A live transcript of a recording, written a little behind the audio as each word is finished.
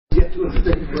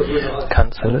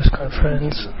Kant Sellars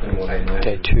Conference,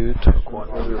 Day 2, Talk 1.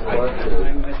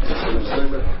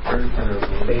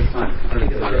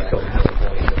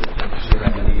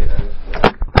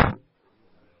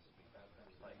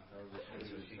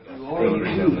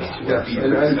 Yes,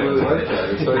 and I really like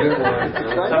that. So I didn't want to...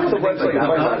 I know the website is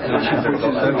like that.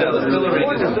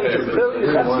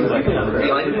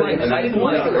 I didn't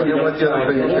like it.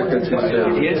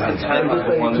 Here's the time of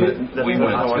the one that we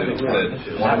went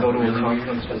to. Want to go to a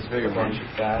conference with a bunch of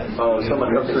guys? Oh,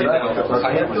 someone comes to that.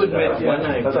 I have to admit, when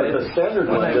I read it,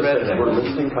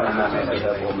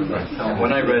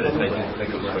 when I read it, I didn't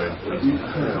think it was very good.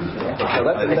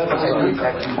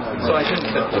 So I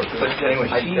didn't think it. But anyway,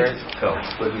 she felt.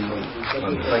 It's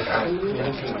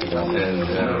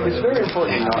very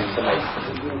important not to make.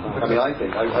 I mean, I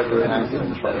think I've been active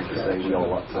in trying to say we all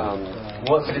want.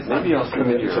 Maybe I'll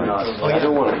commit to not. I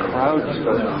don't want a crowd.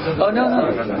 Oh no.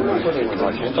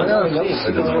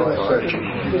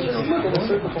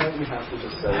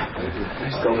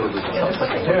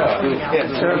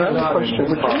 Karen, I have a question.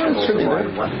 Would you mind sitting a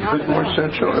bit more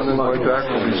central, and then my back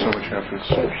will be so much happier?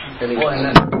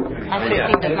 I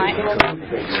think that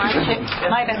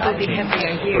my back will be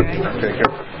happier here. Take care.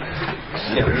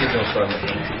 Yeah, we need no problem.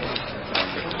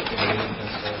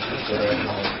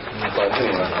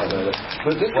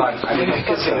 But this is, I mean,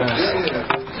 it's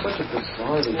such a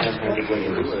bizarre and haphazard way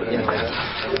to do it.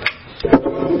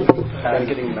 I'm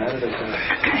getting mad at it.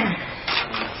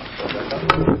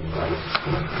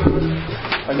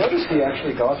 I noticed he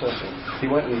actually got us. He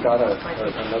went and got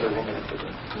another woman,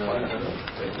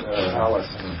 Alice.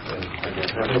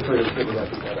 I'm pretty good that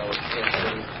he got Alice.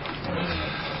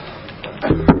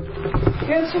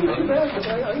 Yeah, it's not too bad, but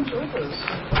I enjoyed this.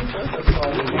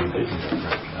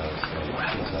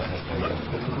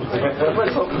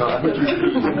 Let's hope not. Would you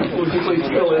please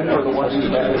fill in for the ones who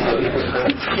had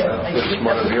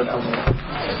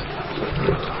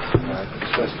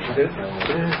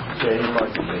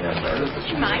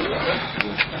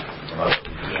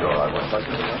Sure, I went like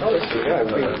that. Oh, that's good. Yeah, I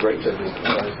think it's great to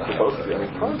both of you. I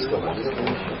mean, Prague's still nice.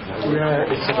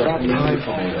 Yeah, it's about time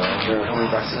for me.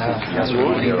 Coming back to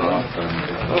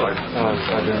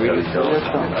I've been really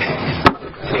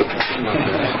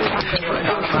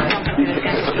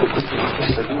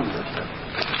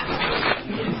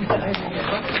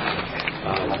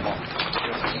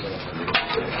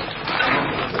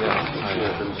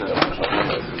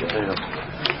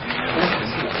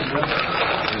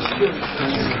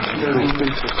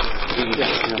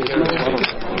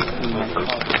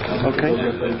Okay.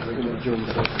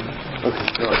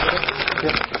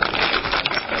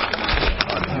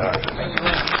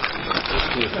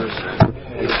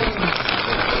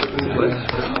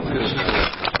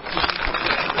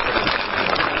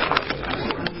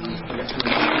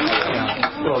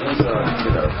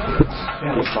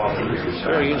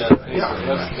 Very interesting.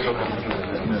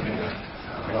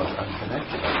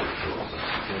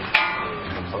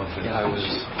 Yeah, I was.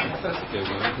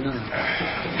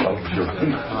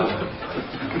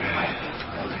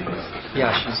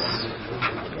 Yeah, she's.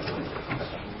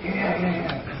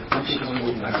 She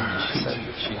said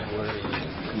that she's worried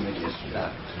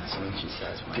that something she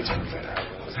says might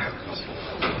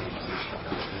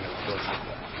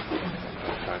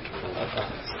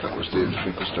That was David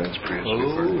Finkelstein's Prius. Oh.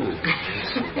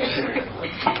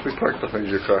 We parked behind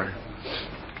your car.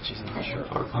 She's not sure.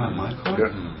 My car?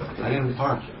 Yeah. I didn't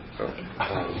park.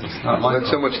 Then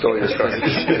someone stole your car.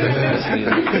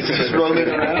 Just rolling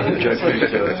around.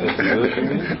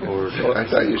 I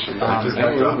thought you should.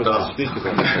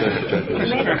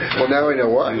 Well, now I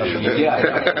know why. Yeah.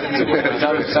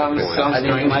 Sounds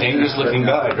strange. Dangerous looking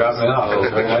guy dropping off.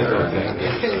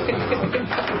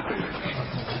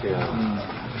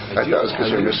 I thought it was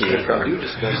because you're missing your car. We do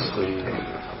discuss the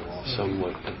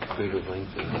somewhat greater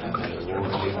length of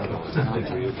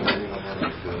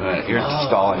You're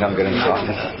stalling. I'm getting caught.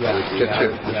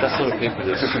 That's not a paper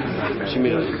that she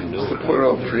may not even know. Poor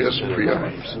old Prius.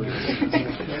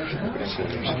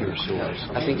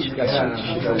 I think she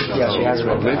has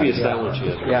one. Maybe it's that one she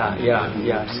has. Yeah.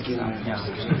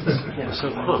 So,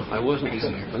 I wasn't.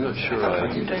 I'm not sure.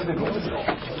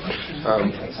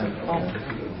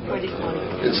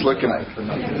 It's looking.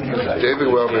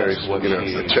 David Welberry's,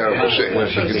 a terrible shame.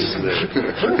 There's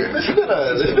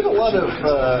been a lot of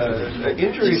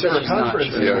injuries for a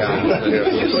conference.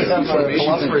 Usually have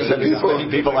philosophers and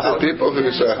people out. People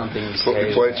whose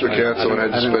flights were canceled and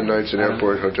had to spend nights in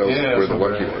airport hotels were the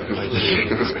lucky ones.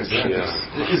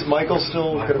 Is Michael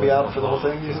still going to be out for the whole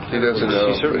thing? He doesn't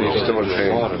know, but he's still in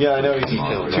pain. Yeah, I know. 2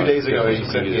 days ago he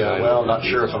said, "Well, I'm not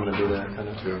sure if I'm going to be there." Kind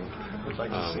of. Would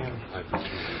like to see him.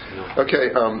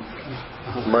 Okay,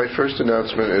 my first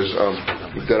announcement is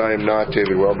that I am not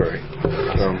David Welbury.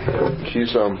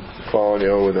 He's fallen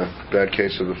ill with a bad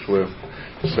case of the flu,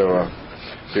 so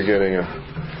you're getting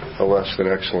a less than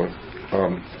excellent.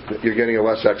 You're getting a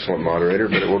less excellent moderator,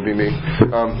 but it will be me.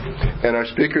 And our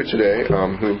speaker today,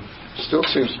 who still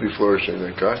seems to be flourishing,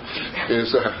 thank God,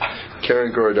 is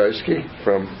Keren Gorodeisky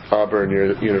from Auburn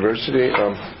University.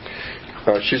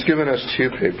 She's given us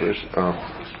two papers.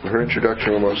 Her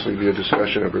introduction will mostly be a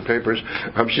discussion of her papers.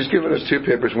 She's given us two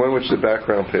papers, one which is a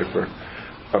background paper,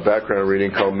 a background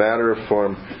reading called Matter of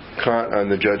Form, Kant on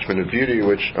the Judgment of Beauty,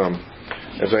 which,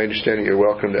 as I understand it, you're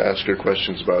welcome to ask her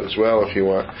questions about as well if you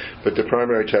want. But the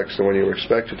primary text, the one you were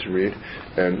expected to read,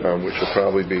 and which will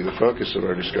probably be the focus of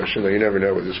our discussion, though you never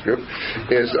know with this group,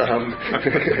 is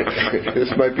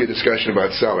this might be a discussion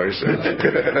about Sellars.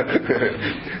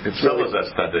 Sellars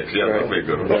aesthetics, yeah, that'll be a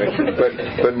good one. Right.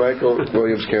 But Michael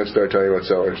Williams can't start talking about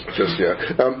Sellars just yet.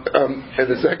 And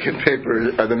the second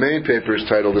paper, the main paper, is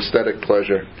titled Aesthetic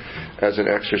Pleasure as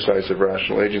an Exercise of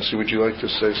Rational Agency. Would you like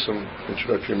to say some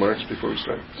introductory remarks before we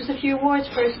start? Just a few words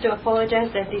first to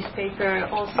apologize that this paper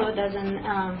also doesn't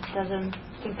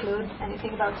include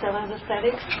anything about Sellars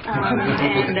aesthetics, but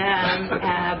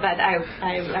I would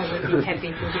be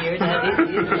happy to hear that it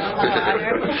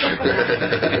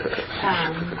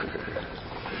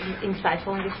is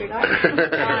insightful in this regard.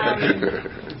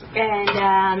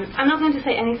 I'm not going to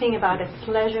say anything about a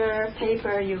pleasure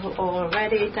paper. You've all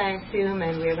read it, I assume,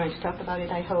 and we're going to talk about it,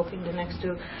 I hope, in the next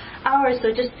 2 hours.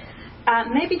 So just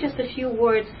maybe just a few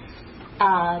words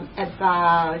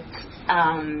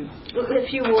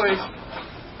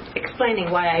explaining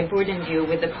why I burdened you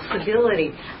with the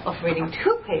possibility of reading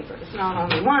 2 papers, not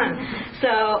only one.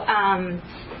 So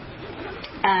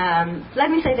let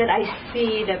me say that I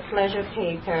see the pleasure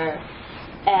paper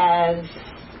as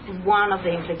one of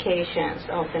the implications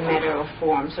of the matter of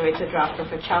form. So it's a draft of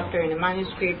a chapter in a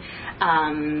manuscript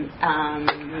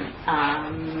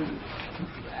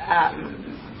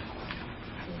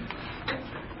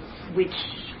which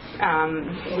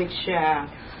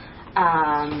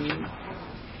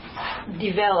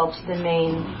develops the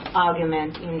main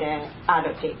argument in the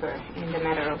other paper, in the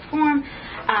matter of form.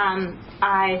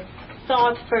 I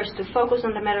thought first to focus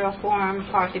on the matter of form,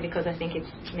 partly because I think it's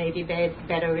maybe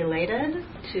better related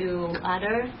to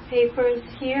other papers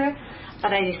here,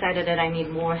 but I decided that I need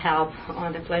more help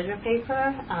on the pleasure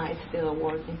paper. It's still a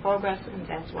work in progress, and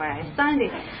that's why I signed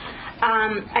it.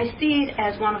 I see it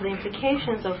as one of the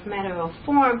implications of matter of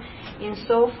form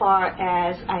insofar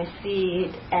as I see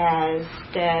it as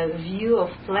the view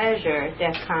of pleasure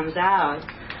that comes out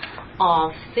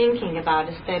of thinking about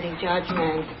aesthetic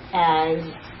judgment as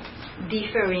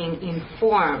differing in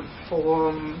form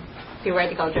from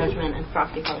theoretical judgment and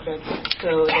practical judgment.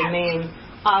 So the main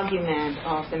argument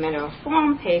of the matter of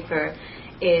form paper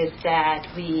is that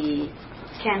we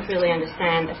can't really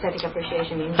understand aesthetic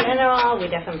appreciation in general. We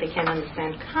definitely can't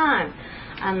understand Kant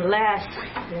unless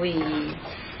we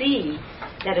see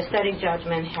that aesthetic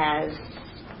judgment has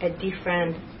a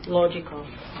different logical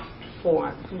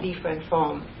form, different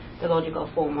from the logical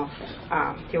form of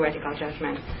theoretical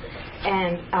judgment.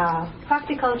 And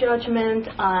practical judgment,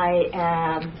 I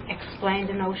explained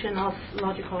the notion of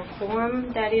logical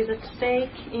form that is at stake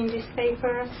in this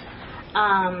paper.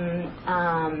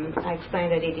 I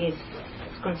explained that it is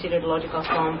considered logical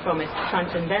form from a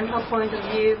transcendental point of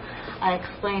view. I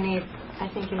explain it, I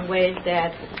think, in ways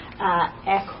that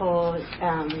echo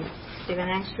Stephen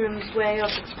Engström's way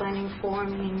of explaining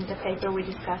form in the paper we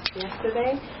discussed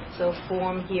yesterday. So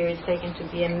form here is taken to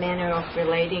be a manner of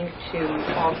relating to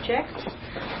objects,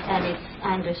 and it's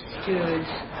understood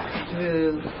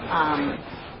through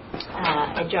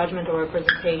a judgment or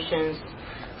representations,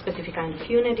 specific kind of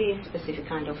unity, specific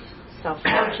kind of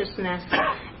self-consciousness,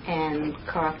 and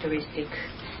characteristic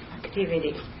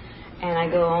activity. And I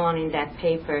go on in that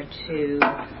paper to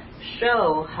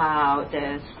show how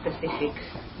the specific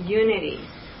unity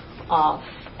of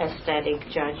aesthetic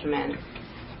judgment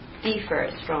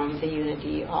differs from the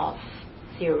unity of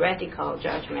theoretical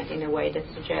judgment in a way that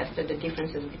suggests that the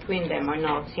differences between them are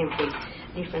not simply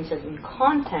differences in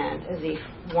content, as if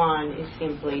one is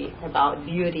simply about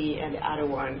beauty and the other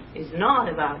one is not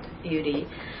about beauty,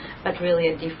 but really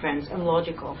a difference, a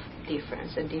logical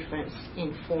difference, a difference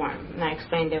in form. And I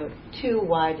explained there too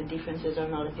why the differences are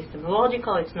not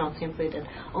epistemological. It's not simply that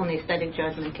only aesthetic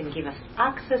judgment can give us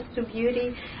access to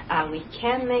beauty. We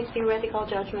can make theoretical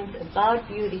judgments about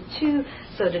beauty too,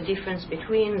 so the difference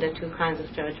between the two kinds of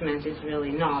judgments is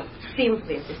really not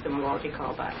simply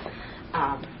epistemological, but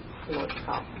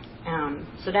logical.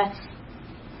 So that's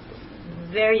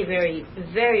very, very,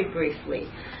 very briefly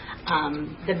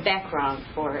the background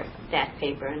for that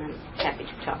paper, and I'm happy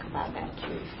to talk about that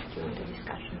during the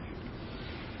discussion.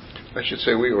 I should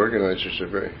say we organizers are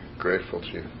very grateful to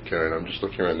you, Keren. I'm just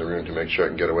looking around the room to make sure I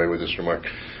can get away with this remark.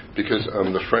 Because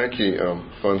the Frankie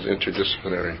funds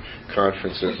interdisciplinary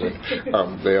conferences,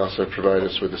 and they also provide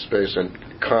us with a space. And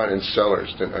Kant and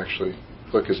Sellars didn't actually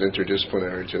look as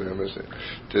interdisciplinary to them as it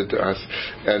did to us.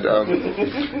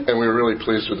 And we were really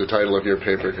pleased with the title of your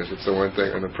paper because it's the one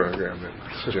thing on the program that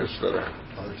suggests that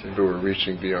we were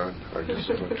reaching beyond our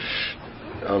discipline.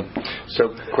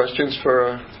 So, questions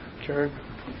for Keren?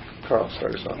 Carl,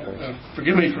 start us off.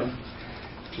 Forgive me for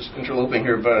just interloping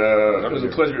here, but it was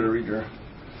a pleasure to read your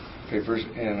papers,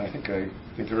 and I think they're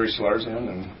very Sellarsian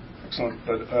and excellent.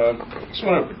 But I just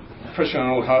want to press you on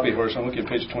an old hobby horse. I'm looking at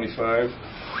page 25.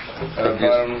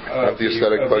 Of the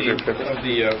aesthetic pleasure paper? Of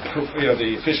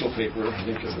the official paper, I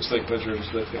think, of the aesthetic pleasure is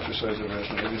the exercise of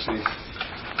rational agency.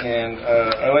 And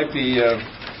I like the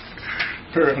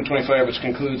paragraph in 25, which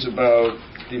concludes about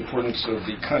the importance of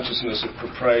the consciousness of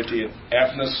propriety and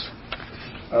aptness,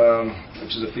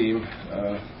 which is a theme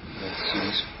that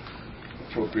seems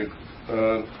appropriate.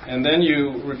 And then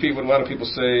you repeat what a lot of people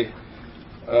say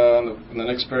in the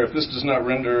next paragraph. This does not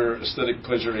render aesthetic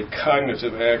pleasure a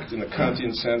cognitive act in the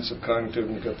Kantian sense of cognitive,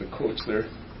 and you've got the quotes there.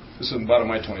 This is the bottom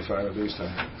of my 25, at least.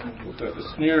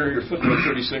 It's near your footnote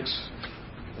 36.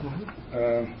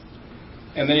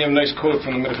 And then you have a nice quote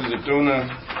from the Metaphysic Dona.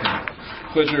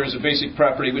 Pleasure is a basic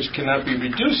property which cannot be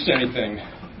reduced to anything.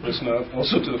 Listen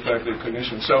also to the fact of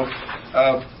cognition. So,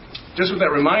 just with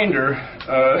that reminder,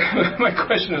 my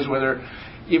question is whether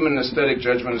even an aesthetic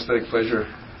judgment, aesthetic pleasure,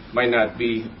 might not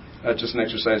be just an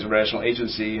exercise of rational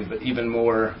agency, but even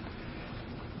more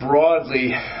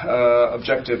broadly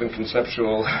objective and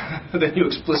conceptual than you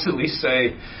explicitly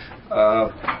say,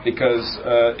 because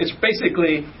it's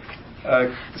basically,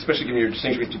 especially given your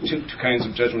distinction between two kinds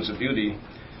of judgments of beauty,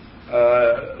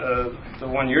 the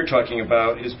one you're talking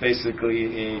about is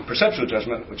basically a perceptual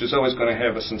judgment, which is always going to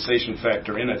have a sensation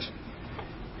factor in it.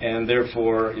 And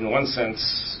therefore, in one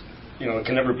sense, it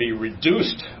can never be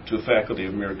reduced to a faculty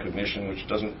of mere cognition, which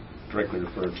doesn't directly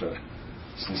refer to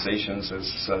sensations as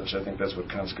such. I think that's what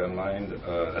Kant's got in mind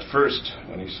at first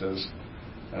when he says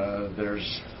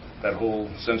there's that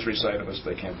whole sensory side of us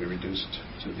that can't be reduced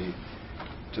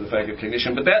to the fact of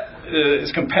cognition. But that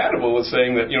is compatible with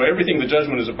saying that everything the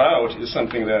judgment is about is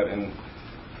something that, in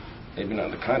maybe not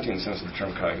in the Kantian sense of the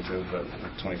term cognitive, but in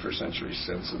the 21st century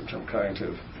sense of the term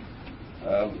cognitive,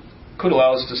 could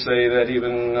allow us to say that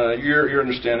even your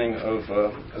understanding of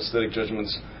aesthetic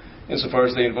judgments, insofar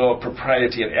as they involve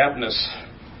propriety and aptness,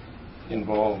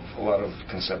 involve a lot of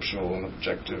conceptual and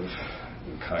objective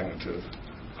and cognitive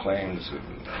claims.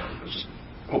 I was just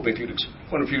hoping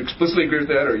wonder if you explicitly agree with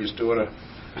that, or you still want to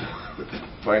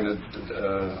find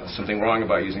something wrong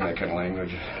about using that kind of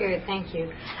language. Good, thank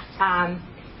you.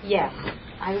 Yes,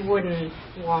 I wouldn't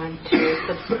want to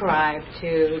subscribe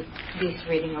to this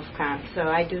reading of Kant. So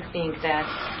I do think that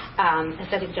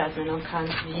aesthetic judgment on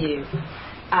Kant's view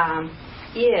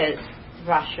is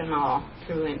rational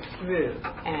through and through,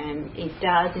 and it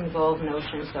does involve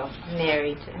notions of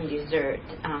merit and desert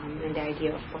and the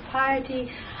idea of propriety.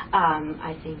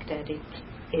 I think that it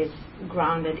is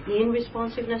grounded in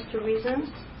responsiveness to reasons,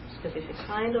 specific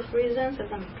kind of reasons,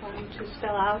 as I'm trying to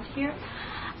spell out here.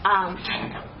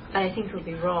 But I think it would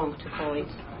be wrong to call it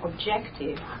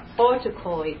objective or to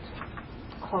call it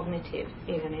cognitive,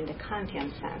 even in the Kantian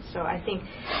sense. So I think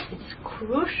it's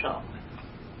crucial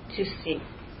to see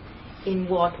in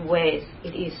what ways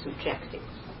it is subjective.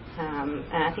 And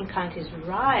I think Kant is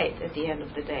right at the end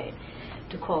of the day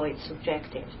to call it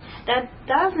subjective. That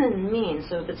doesn't mean,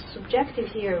 so the subjective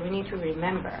here we need to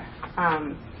remember,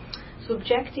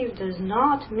 subjective does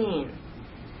not mean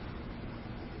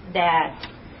that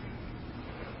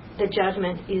the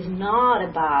judgment is not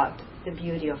about the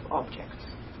beauty of objects.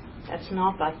 That's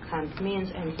not what Kant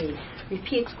means, and he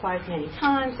repeats quite many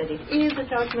times that it is a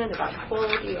judgment about the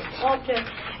quality of the object.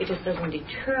 It just doesn't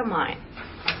determine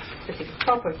a specific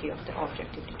property of the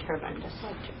object, it determines the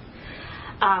subject.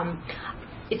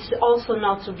 It's also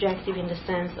not subjective in the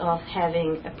sense of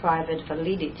having a private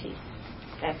validity.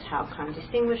 That's how Kant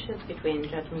distinguishes between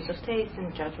judgments of taste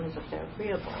and judgments of the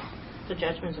agreeable. So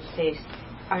judgments of taste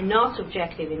are not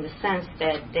subjective in the sense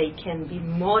that they can be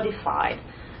modified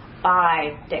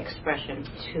by the expression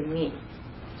to me.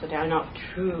 So they are not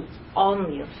true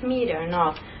only of me, they are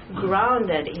not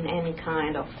grounded in any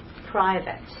kind of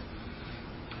private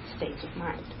state of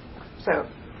mind. So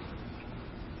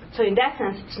in that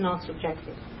sense it's not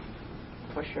subjective,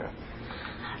 for sure.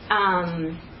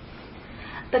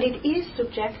 But it is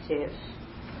subjective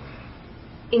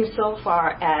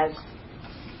insofar as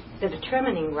the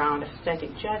determining ground of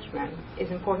aesthetic judgment is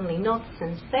importantly not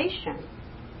sensation,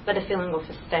 but a feeling of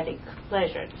aesthetic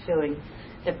pleasure,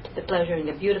 the pleasure in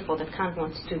the beautiful that Kant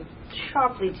wants to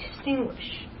sharply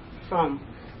distinguish from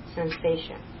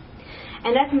sensation.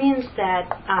 And that means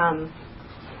that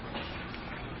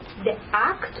the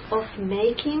act of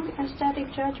making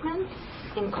aesthetic judgment,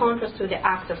 in contrast to the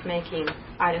act of making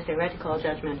either theoretical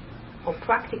judgment or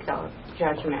practical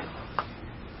judgment,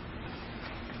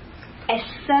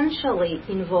 essentially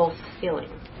involves feeling.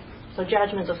 So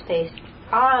judgments of taste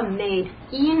are made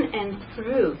in and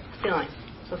through feeling.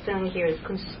 So feeling here is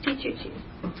constitutive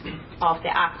of the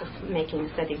act of making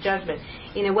aesthetic judgment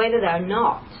in a way that they are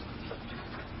not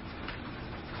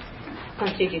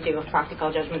constitutive of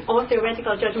practical judgment or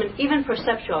theoretical judgment, even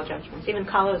perceptual judgments, even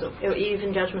colors, or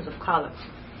even judgments of colors,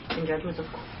 and judgments of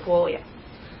qualia.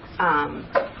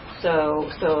 So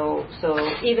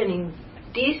even in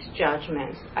these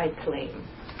judgments, I claim,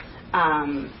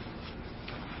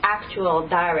 actual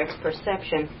direct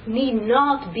perception need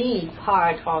not be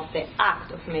part of the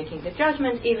act of making the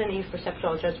judgment, even if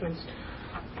perceptual judgments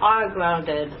are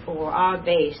grounded or are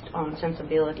based on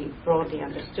sensibility broadly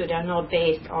understood. They are not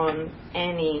based on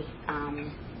any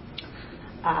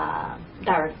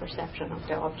direct perception of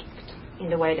the object in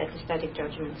the way that aesthetic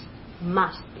judgments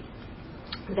must be.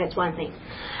 That's one thing.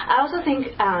 I also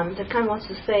think that Kant wants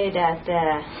to say that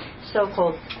the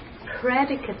so-called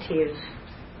predicative,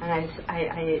 and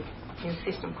I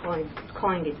insist on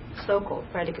calling it so-called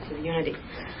predicative unity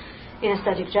in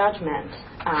aesthetic judgment,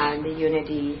 the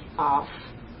unity of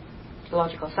the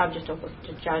logical subject of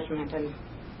the judgment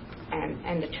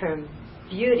and the term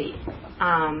beauty,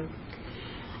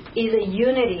 is a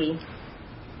unity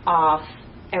of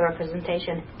a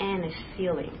representation and a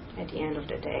feeling at the end of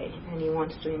the day, and he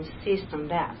wants to insist on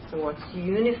that. So what's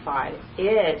unified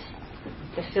is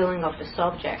the feeling of the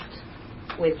subject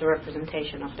with the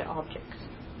representation of the object.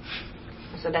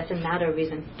 So that's another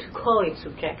reason to call it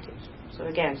subjective. So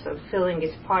again, so feeling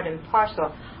is part and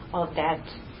parcel of that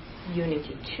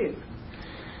unity too.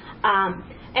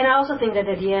 And I also think that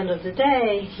at the end of the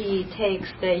day, he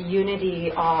takes the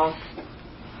unity of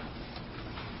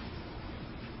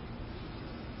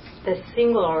the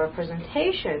singular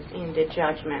representations in the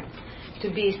judgment to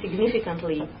be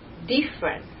significantly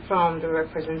different from the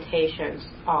representations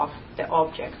of the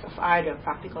objects of either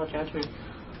practical judgment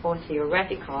or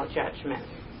theoretical judgment.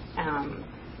 And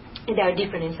they are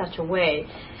different in such a way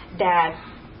that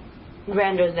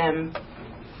renders them,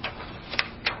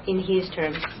 in his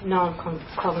terms,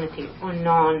 non-cognitive or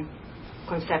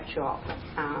non-conceptual.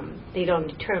 They don't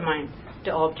determine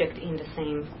the object in the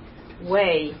same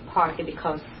way, partly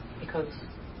because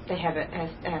they have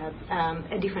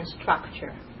a different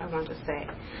structure, I want to say.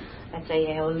 Let's say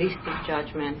a holistic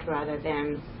judgment rather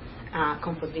than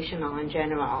compositional and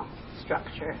general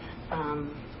structure.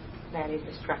 That is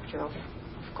the structure of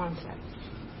concepts.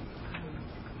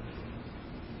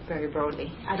 Very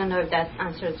broadly. I don't know if that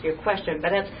answers your question,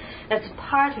 but that's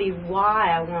partly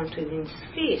why I want to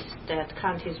insist that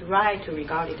Kant is right to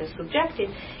regard it as subjective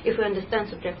if we understand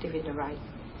subjective in the right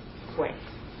way.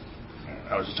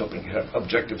 I was just hoping to have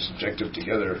objective, subjective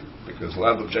together, because a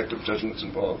lot of objective judgments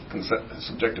involve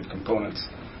subjective components,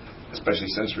 especially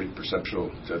sensory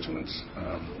perceptual judgments,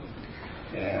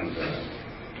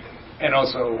 and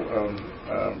also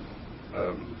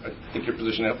I think your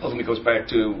position ultimately goes back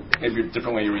to maybe a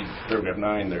different way you read paragraph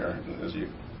 9 there, as you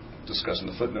discuss in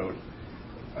the footnote,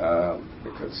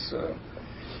 because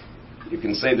you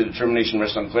can say the determination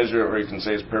rests on pleasure, or you can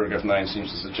say, as paragraph 9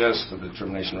 seems to suggest, that the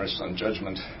determination rests on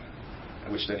judgment,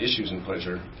 which then issues in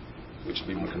pleasure, which would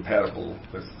be more compatible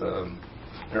with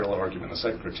parallel argument and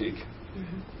psych critique.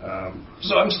 Mm-hmm.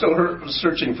 So I'm still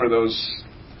searching for those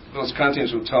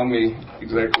Kantians who tell me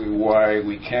exactly why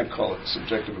we can't call it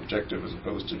subjective objective as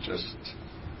opposed to just,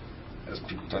 as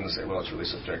people tend to say, well, it's really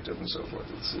subjective and so forth.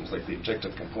 It seems like the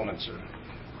objective components are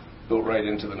built right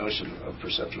into the notion of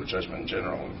perceptual judgment in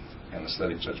general and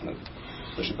aesthetic judgment,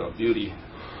 especially about beauty,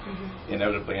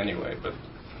 inevitably anyway, but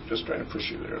just trying to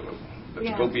push you there a little. But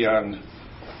to go beyond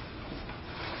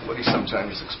what he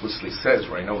sometimes explicitly says,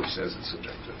 where I know he says it's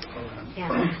subjective.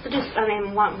 Yeah. So just,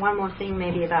 one more thing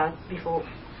maybe about, before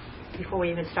we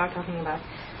even start talking about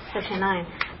section 9,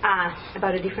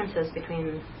 about the differences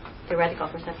between theoretical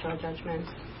perceptual judgments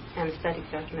and aesthetic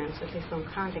judgments, at least from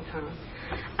Kant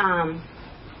account.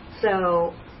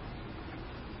 So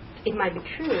it might be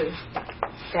true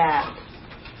that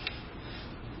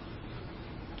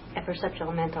a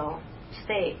perceptual mental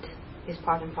state is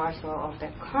part and parcel of the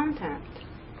content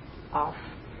of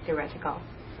theoretical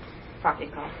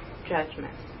practical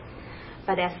judgments.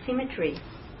 But asymmetry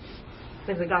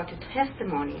with regard to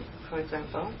testimony, for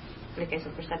example, in the case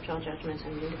of perceptual judgments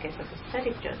and in the case of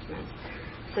aesthetic judgments,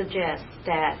 suggests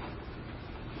that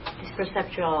these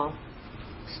perceptual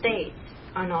states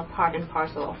are not part and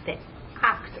parcel of the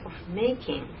act of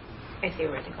making a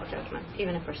theoretical judgment.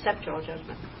 Even a perceptual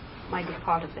judgment might be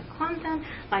part of the content,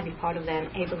 might be part of the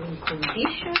enabling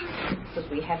condition, because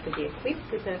we have to be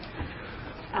equipped with the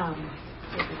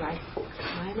right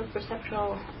kind of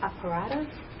perceptual apparatus,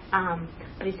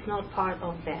 but it's not part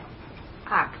of the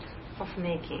act of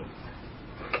making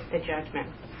the judgment.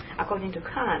 According to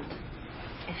Kant,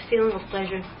 a feeling of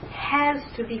pleasure has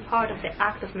to be part of the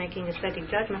act of making aesthetic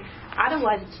judgment.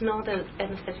 Otherwise, it's not an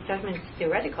aesthetic judgment, it's a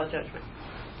theoretical judgment.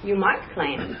 You might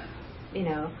claim,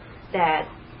 that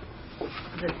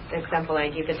the example I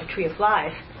give, that The Tree of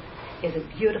Life is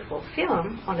a beautiful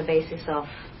film on the basis of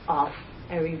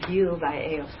a review by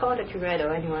A.O. Scott that you read,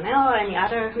 or anyone else, or any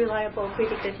other reliable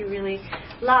critic that you really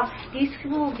love. This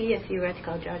will be a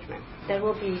theoretical judgment. That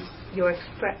will be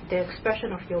the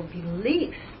expression of your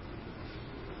belief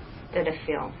that a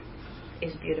film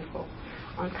is beautiful.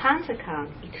 On Kant's account,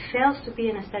 it fails to be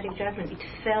an aesthetic judgment. It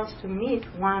fails to meet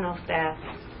one of the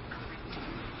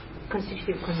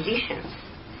constitutive conditions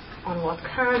on what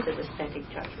counts as aesthetic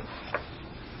judgment.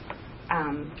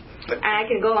 And I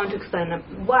can go on to explain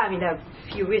why. There are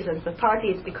a few reasons, but partly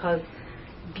it's because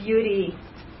beauty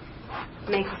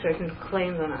makes certain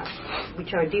claims on us,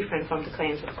 which are different from the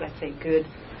claims of, let's say, good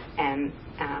and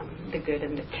the good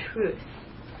and the truth.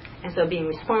 And so being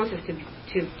responsive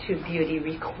to beauty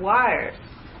requires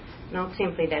not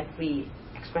simply that we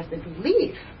express the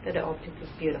belief that the object is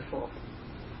beautiful,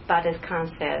 but as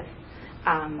Kant says,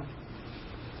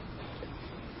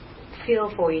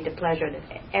 feel for it the pleasure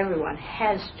that everyone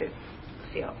has to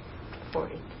feel for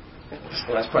it. That's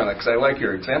the last point, because I like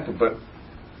your example, but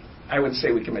I would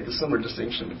say we can make a similar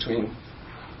distinction between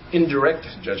indirect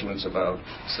judgments about,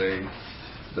 say,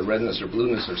 the redness or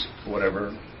blueness or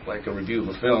whatever, like a review of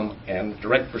a film, and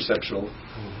direct perceptual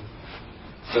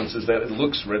senses that it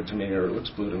looks red to me or it looks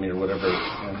blue to me or whatever.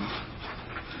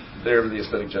 And there the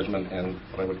aesthetic judgment and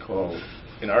what I would call,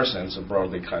 in our sense, a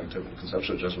broadly cognitive and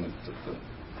conceptual judgment that the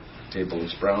table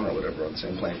is brown or whatever on the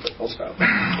same plane, but I'll stop.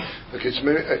 Okay, so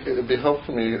maybe it'd be helpful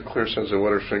for me a clear sense of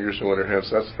what are fingers and what are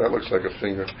hands. That looks like a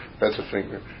finger. That's a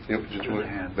finger.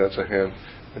 That's a hand.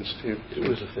 And Steve? It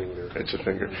was a finger. It's a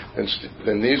finger. And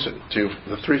then these two,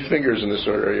 the three fingers in this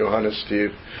order are Johannes,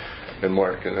 Steve, and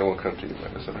Mark, and then we'll come to you,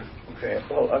 Mark. Is that right? Okay,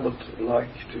 well, I would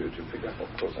like to pick up, of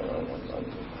course, on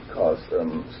Carl's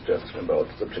suggestion about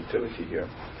subjectivity here.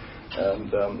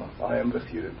 And I am with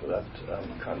you that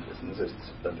Kant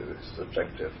insists that it is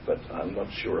subjective, but I'm not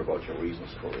sure about your reasons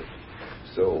for it.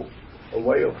 So a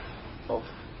way of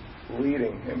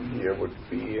reading him here would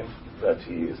be that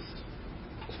he is,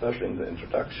 especially in the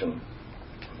introduction,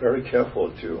 very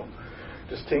careful to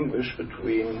distinguish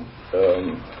between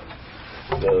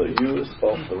the use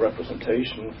of the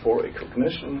representation for a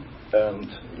cognition and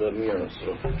the mere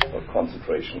sort of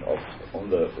concentration on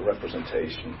the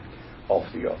representation of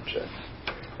the object.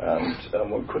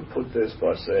 And one could put this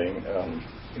by saying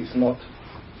he's not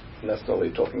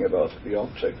necessarily talking about the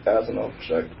object as an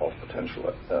object of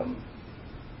potential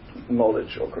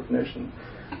knowledge or cognition,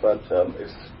 but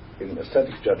in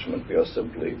aesthetic judgment we are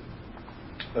simply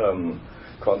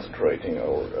concentrating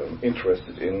or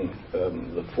interested in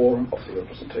the form of the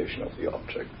representation of the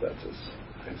object. That is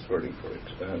his wording for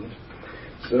it. And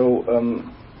so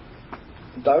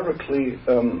directly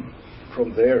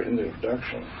from there in the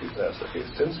introduction he says, okay,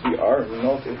 since we are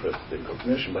not interested in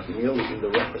cognition but merely in the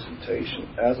representation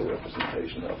as a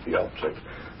representation of the object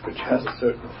which has a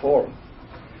certain form,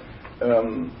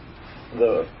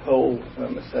 the whole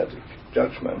aesthetic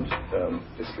judgment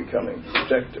is becoming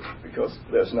subjective, because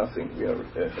there's nothing, we are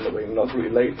in a way not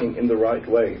relating in the right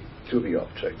way to the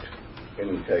object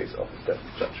in the case of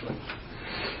aesthetic judgment.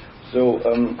 So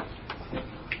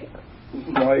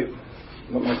my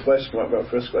first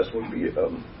question would be,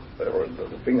 or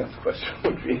the finger question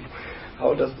would be,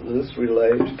 how does this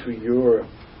relate to your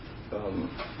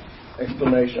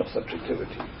explanation of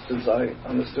subjectivity? Since I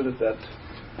understood it that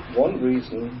one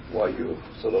reason why you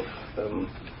sort of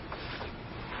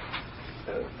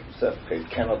said, okay, it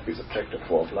cannot be subjective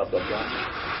for blah blah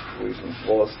blah reasons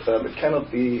was it cannot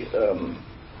be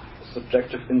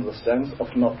subjective in the sense of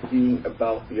not being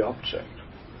about the object.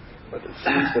 But it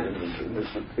seems that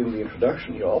in the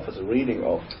introduction he offers a reading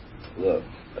of the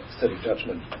aesthetic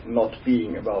judgment not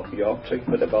being about the object,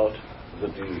 but about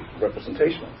the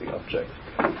representation of the object,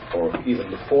 or even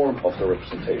the form of the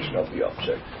representation of the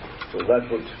object. So that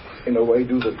would, in a way,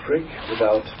 do the trick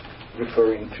without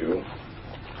referring to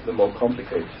the more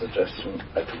complicated suggestion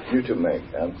I took you to make,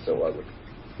 and so I would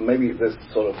maybe this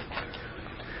sort of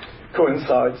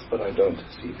coincides, but I don't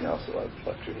see it now, so I'd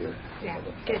like to hear. Yeah,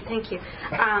 good, thank you.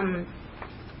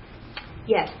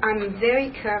 Yes, I'm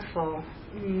very careful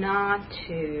not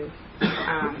to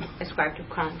ascribe to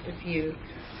Kant the view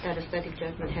that aesthetic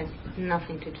judgment has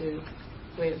nothing to do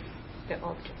with the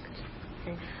object.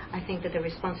 Okay? I think that the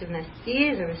responsiveness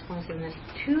is a responsiveness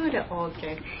to the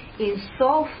object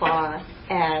insofar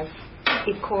as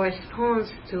it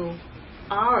corresponds to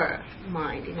our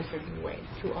mind in a certain way,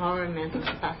 to our mental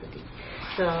capacity.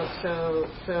 So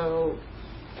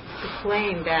the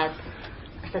claim that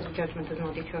aesthetic judgment does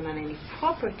not determine any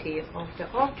property of the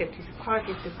object is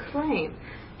partly the claim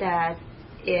that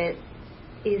it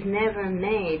is never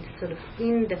made sort of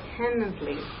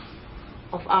independently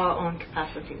of our own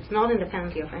capacities, not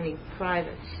independently of any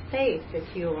private state that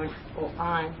you or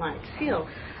I might feel,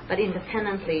 but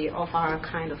independently of our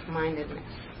kind of mindedness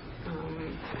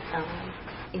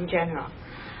in general.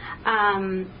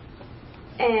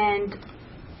 And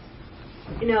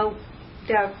you know,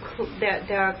 there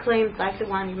are claims like the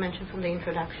one you mentioned from the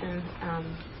introduction,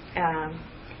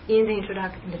 in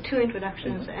the two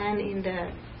introductions and in the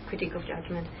critique of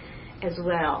judgment as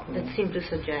well, that seem to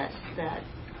suggest that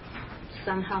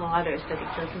somehow or other aesthetic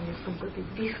judgment is completely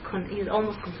is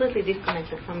almost completely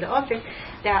disconnected from the object.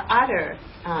 There are other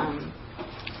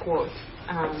quotes,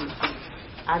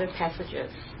 other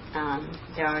passages.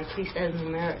 There are at least as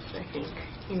numerous, I think,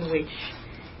 in which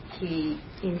he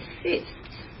insists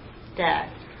that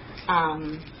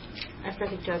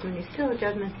aesthetic judgment is still a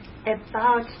judgment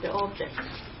about the object.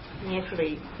 And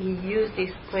actually, he used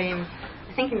this claim,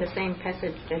 I think, in the same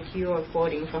passage that you are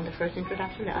quoting from the first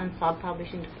introduction, the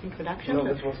unpublished introduction. No,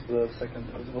 that was the second.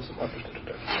 It was the published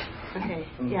introduction. Okay,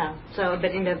 yeah. So,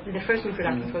 but in the first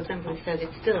introduction, for example, it says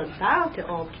it's still about the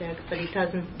object, but it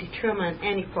doesn't determine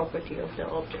any property of the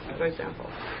object, for example.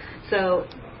 So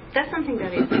that's something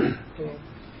that is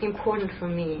important for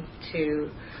me to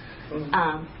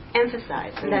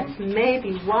emphasize. And that's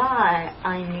maybe why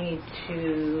I need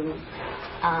to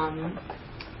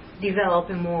develop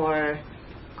a more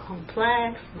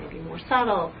complex, maybe more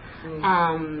subtle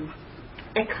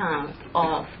account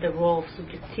of the role of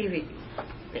subjectivity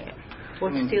there.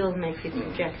 What still makes it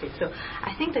subjective. So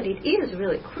I think that it is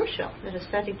really crucial that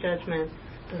aesthetic judgment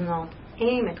does not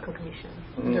aim at cognition,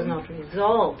 does not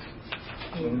result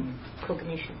in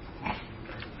cognition.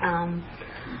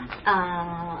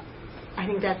 I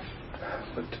think that's...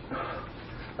 But,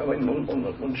 I mean,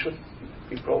 one should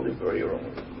be probably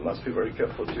must be very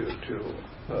careful to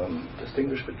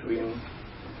distinguish between,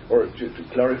 or to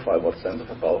clarify what sense of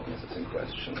aboutness is in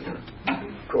question here.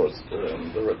 Of course,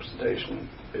 the representation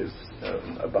is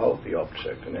about the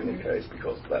object in any case,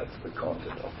 because that's the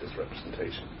content of this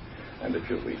representation. And if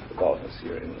you read aboutness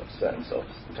here in the sense of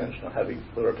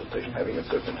the representation having a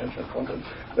certain intentional content,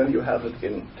 then you have it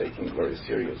in taking very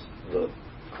serious the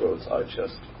quotes I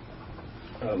just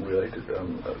related.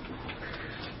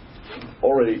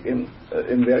 Already in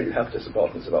there you have this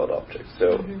aboutness about objects.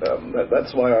 So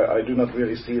that's why I do not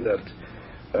really see that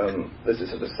this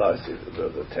is a decisive.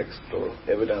 The text or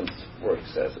evidence where it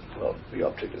says, well, the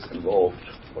object is involved,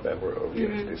 whatever, or the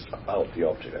object is about the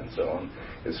object, and so on,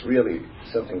 is really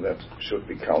something that should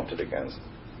be counted against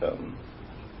the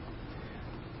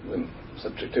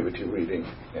subjectivity reading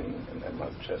in my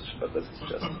suggestion. But this is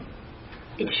just.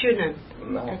 It shouldn't.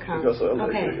 No, because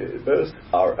both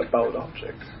are about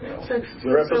objects. You know. So the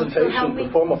representation, the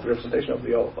form of representation of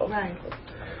the object. Right.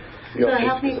 The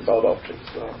object is about objects.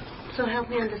 So help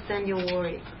me understand your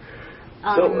worry.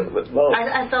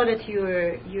 I thought that you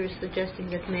were suggesting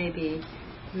that maybe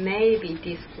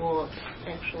this was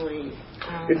actually.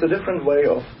 It's a different way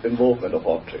of involvement of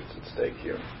objects at stake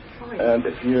here. And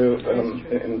if you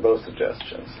in both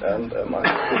suggestions, and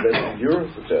I think that in your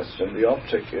suggestion, the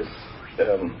object is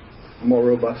more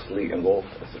robustly involved,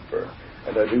 as it were.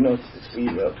 And I do not see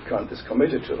that Kant is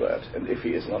committed to that. And if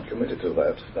he is not committed to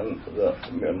that, then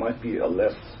there might be a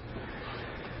less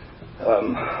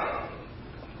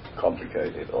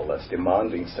complicated or less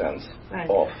demanding sense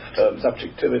of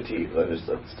subjectivity that is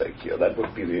at stake here. That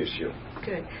would be the issue.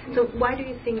 Good. So why do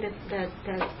you think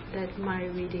that my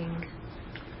reading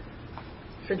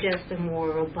suggests a more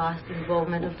robust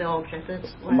involvement of the object?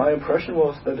 My impression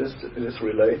was that it is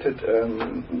related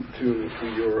to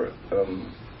your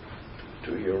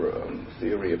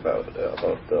theory about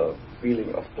the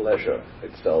feeling of pleasure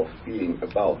itself being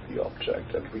about the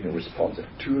object and being responsive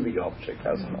to the object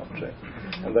as an object.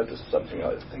 And that is something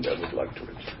I think I would like to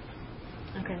reach.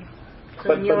 Okay.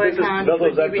 So in your account, it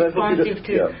would be responsive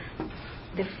to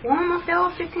The form of the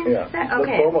object instead? Yeah,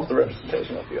 Okay. the form of the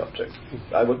representation of the object.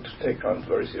 I would take Kant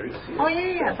very seriously. Oh,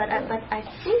 yeah, but I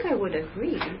think I would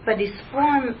agree. But this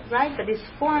form, right, but this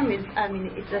form is, I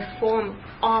mean, it's a form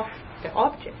of the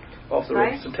object. Of the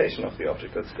right? representation of the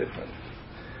object, that's different.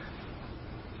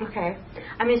 Okay.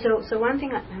 I mean, so one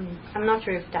thing, I'm not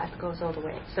sure if that goes all the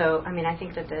way. So, I mean, I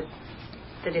think that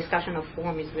the discussion of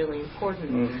form is really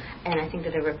important. And I think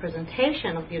that the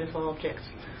representation of beautiful objects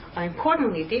are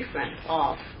importantly different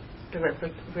of the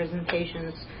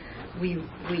representations we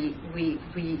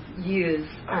use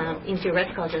in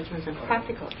theoretical judgments and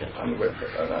practical judgments.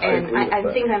 And I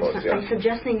think I'm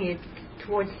suggesting it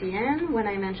towards the end when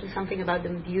I mentioned something about the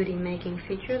beauty-making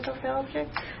features of the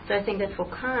object. So I think that for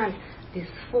Kant, this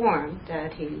form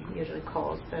that he usually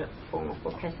calls the form of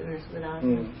possessiveness without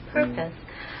purpose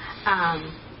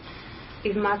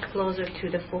is much closer to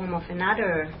the form of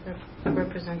another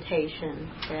representation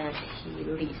that he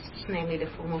lists, namely the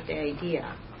form of the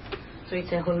idea. So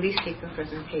it's a holistic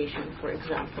representation, for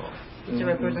example. It's a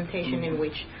representation in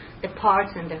which the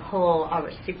parts and the whole are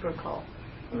reciprocal.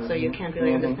 So you can't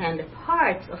really understand the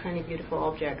parts of any beautiful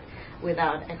object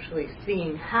without actually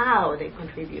seeing how they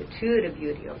contribute to the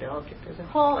beauty of the object as a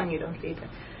whole, and you don't see the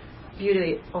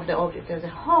beauty of the object as a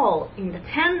whole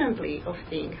independently of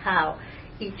seeing how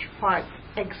each part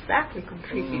exactly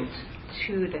contributes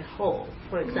to the whole,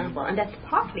 for example. And that's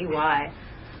partly why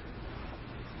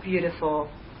beautiful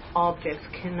objects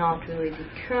cannot really be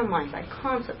determined by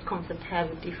concepts. Concepts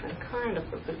have a different kind of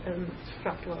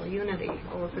structural unity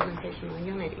or representational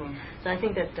unity. So I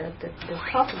think that the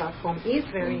talk about form is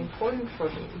very important for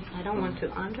me. I don't want to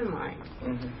undermine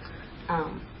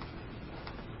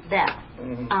that.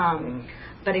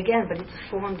 But it's a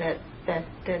form that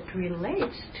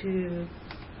relates to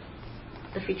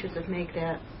the features that make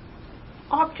the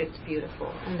objects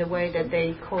beautiful and the way that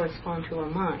they correspond to our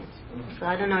minds. So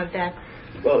I don't know if that...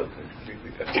 Well, I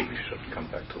think we should come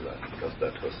back to that, because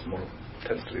that was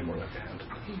tends to be more like a hand.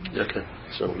 Okay,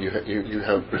 so you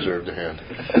have preserved a hand.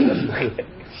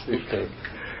 Okay.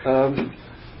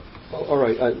 All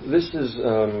right, this is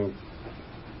a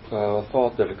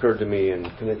thought that occurred to me in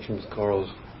connection with Carl's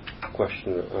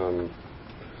question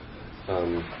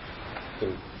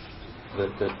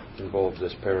that involves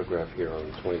this paragraph here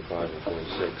on 25 and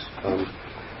 26.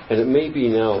 And it may be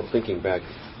now, thinking back,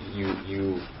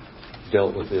 you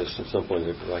dealt with this at some point,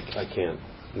 like I can't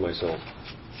myself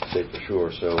say for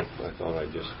sure, so I thought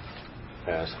I'd just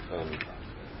ask.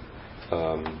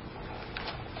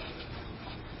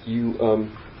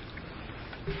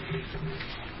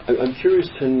 I'm curious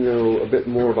to know a bit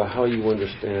more about how you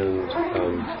understand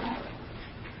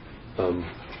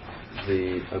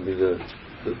the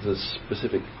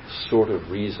specific sort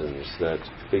of reasons that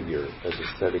figure as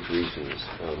aesthetic reasons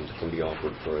can be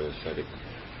offered for an aesthetic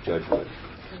judgment.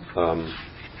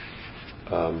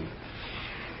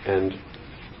 And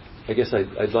I guess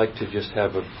I'd like to just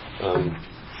have a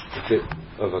bit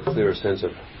of a clearer sense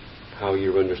of how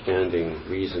you're understanding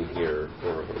reason here,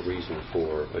 or a reason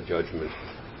for a judgment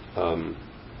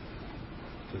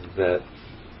that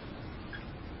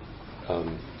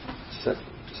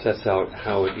sets out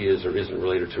how it is or isn't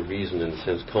related to reason in the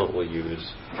sense Kant will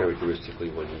use characteristically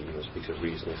when he speaks of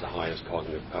reason as the highest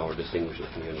cognitive power, distinguishes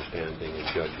from the understanding and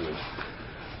judgment.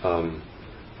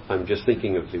 I'm just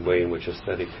thinking of the way in which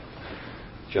aesthetic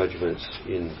judgments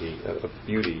in the of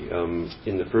beauty,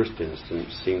 in the first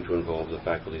instance, seem to involve the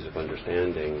faculties of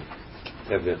understanding,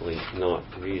 evidently not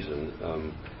reason,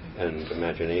 and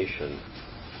imagination,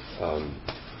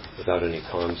 without any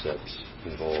concepts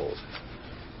involved.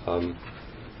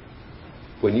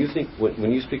 When you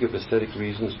speak of aesthetic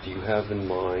reasons, do you have in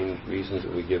mind reasons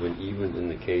that were given even in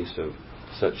the case of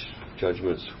such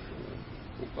judgments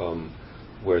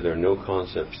where there are no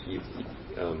concepts in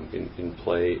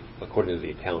play, according to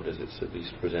the account as it's at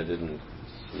least presented in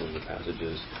some of the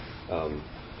passages?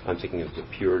 I'm thinking of the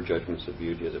pure judgments of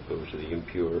beauty as opposed to the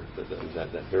impure, the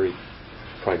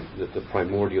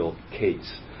primordial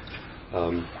case.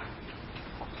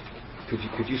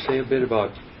 Could you say a bit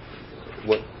about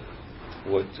what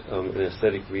an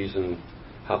aesthetic reason,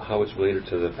 how it's related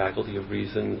to the faculty of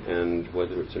reason, and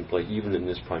whether it's in play even in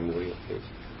this primordial case?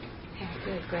 Yeah,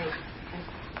 good, great.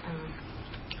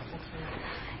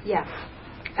 Yeah.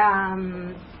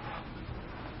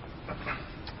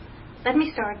 Let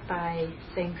me start by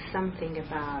saying something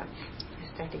about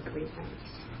aesthetic reasons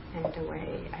and the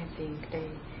way I think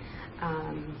they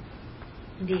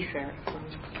differ from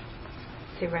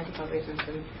theoretical reasons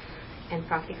and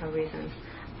practical reasons.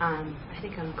 I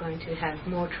think I'm going to have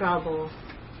more trouble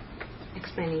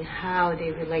explaining how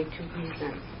they relate to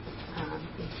reason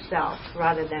itself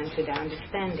rather than to the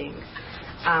understanding.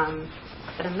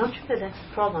 But I'm not sure that that's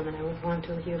a problem, and I would want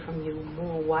to hear from you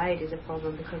more why it is a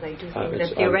problem, because I do think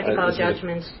that theoretical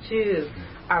judgments too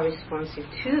are responsive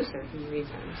to certain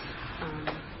reasons.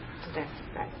 So that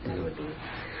would be.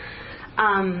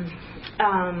 And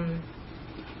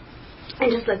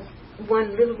just like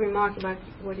one little remark about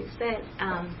what you said,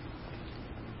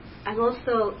 I'm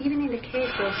also, even in the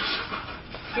case of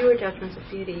pure judgments of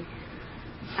beauty,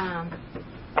 I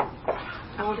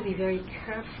want to be very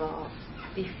careful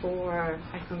before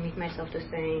I commit myself to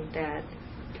saying that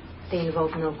they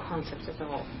involve no concepts at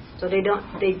all. So they don't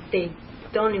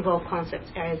involve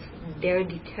concepts as their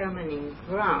determining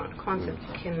ground. Concepts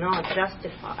cannot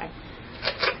justify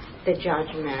the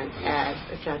judgment as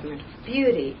a judgment of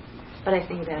beauty. But I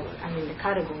think that, the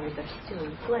categories are still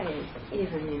in place,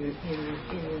 even in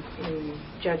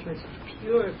judgments of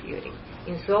pure beauty,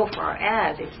 insofar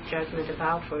as it's judgment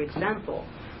about, for example,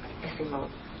 a single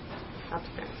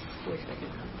substance.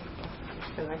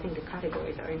 So I think the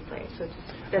categories are in place. So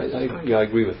I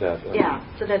agree with that.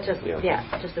 So that's just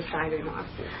just a side remark.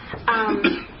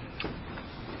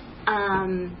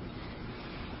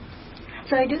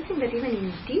 So I do think that even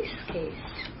in this case,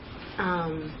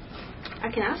 I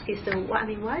can ask you. So why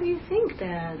do you think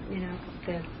that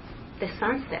the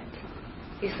sunset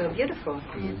is so beautiful?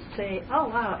 And you say, oh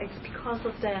wow, it's because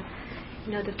of the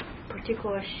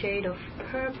particular shade of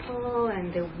purple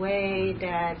and the way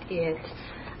that it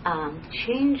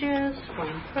changes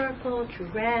from purple to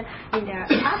red. There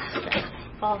are aspects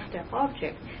of the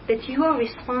object that you are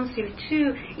responsive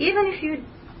to, even if you're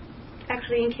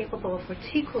actually incapable of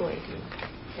articulating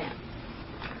them.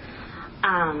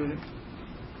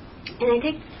 And I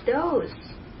take those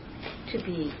to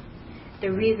be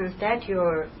the reasons that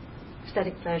your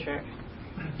aesthetic pleasure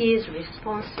is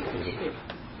responsive to.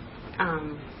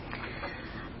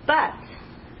 But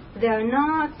they are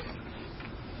not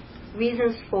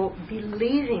reasons for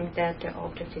believing that the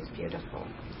object is beautiful.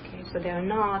 Okay, so they are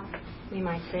not, we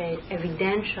might say,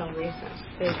 evidential reasons.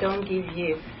 They don't give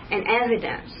you an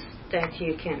evidence that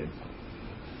you can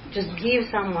just give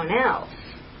someone else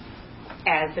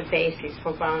as the basis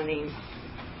for grounding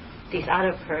this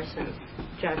other person's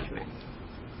judgment.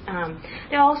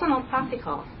 They are also not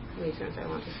practical reasons, I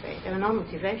want to say. They are not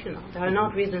motivational. They are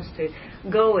not reasons to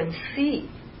go and see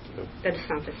that the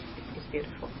sunset is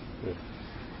beautiful.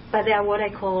 But they are what I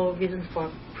call reasons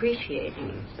for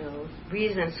appreciating. So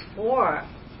reasons for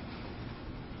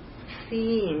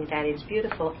seeing that it's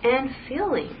beautiful and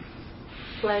feeling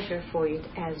pleasure for it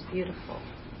as beautiful.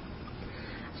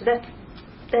 So that's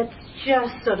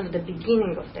just sort of the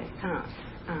beginning of the path.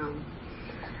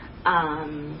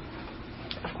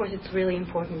 Of course, it's really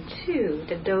important too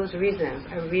that those reasons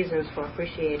are reasons for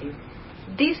appreciating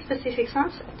this specific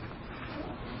sunset.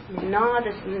 Not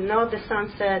the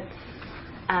sunset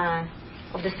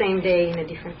of the same day in a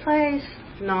different place,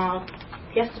 not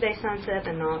yesterday's sunset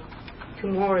and not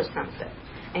tomorrow's sunset.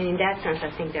 And in that sense, I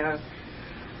think they are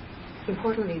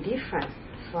importantly different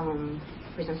from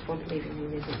reasons for believing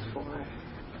and reasons for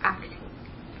acting.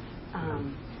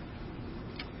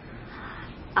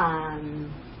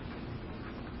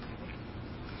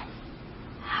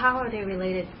 How are they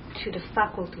related to the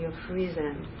faculty of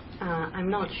reason? I'm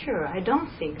not sure. I don't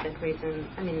think that reason,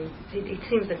 it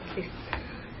seems that at least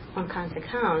on Kant's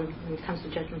account, when it comes to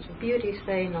judgments of beauty,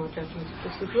 say, no judgments of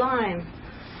the sublime,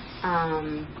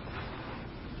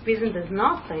 reason does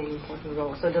not play an important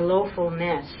role. So the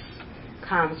lawfulness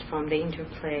comes from the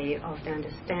interplay of the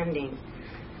understanding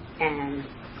and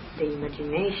the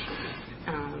imagination.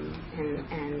 And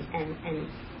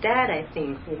that, I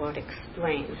think, what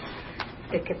explains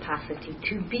the capacity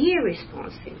to be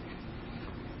responsive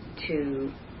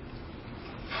to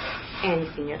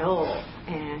anything at all,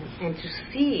 and to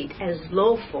see it as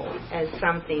lawful, as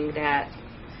something that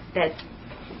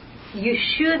you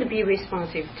should be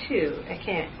responsive to.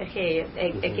 Again,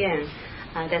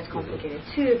 that's complicated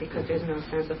too, because there's no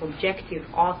sense of objective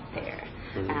ought there,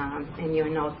 and you're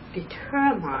not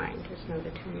determined. There's no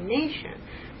determination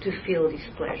to feel this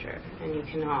pleasure, and you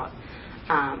cannot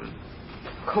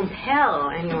compel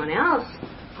anyone else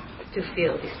to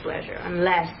feel this pleasure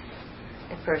unless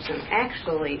a person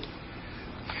actually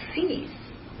sees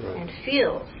and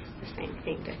feels the same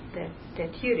thing that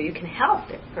you do. You can help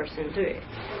that person do it.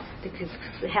 You can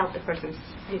help the person,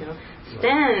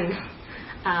 stand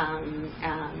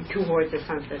towards the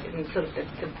sunset in sort of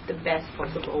the best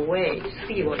possible way to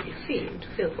see what you see and to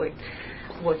feel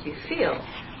what you feel.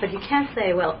 But you can't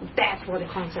say, well, that's what the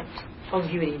concept of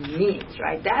beauty means,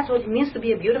 right? That's what it means to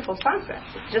be a beautiful sunset.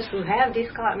 It's just to have this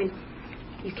color.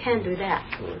 You can't do that.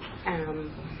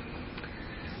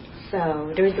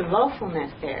 So there is a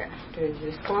lawfulness there. There is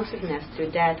responsiveness to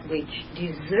that which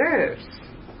deserves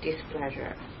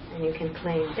displeasure. And you can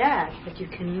claim that, but you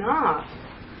cannot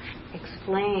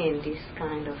explain this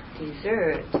kind of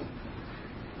desert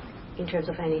in terms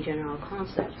of any general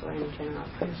concepts or any general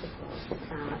principles.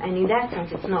 And in that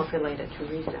sense, it's not related to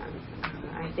reason,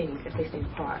 I think, at least in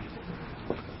part.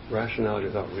 Rationality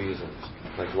without reasons,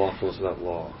 like lawfulness without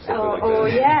law.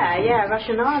 Yeah,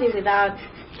 rationality without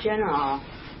general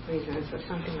reasons or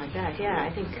something like that. Yeah,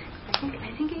 I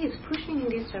think he is pushing in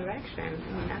this direction.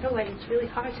 I mean, otherwise it's really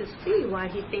hard to see why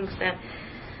he thinks that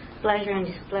pleasure and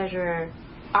displeasure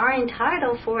are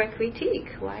entitled for a critique.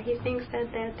 Why he thinks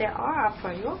that they are a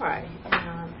priori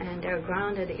and they're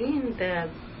grounded in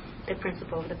the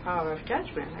principle of the power of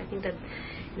judgment. I think that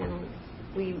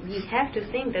we have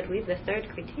to think that with the third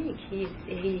critique,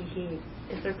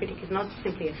 the third critique is not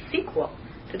simply a sequel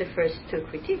to the first two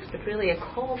critiques, but really a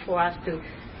call for us to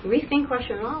rethink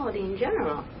rationality in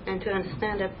general and to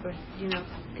understand that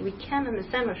we can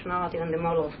understand rationality on the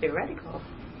model of theoretical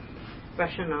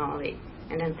rationality,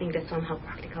 and then think that somehow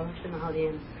practical rationality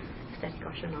and aesthetic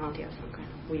rationality are some kind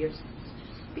of weird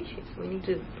species. We need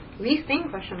to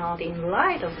rethink rationality in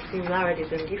light of the similarities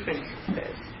and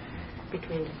differences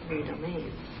between the three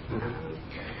domains.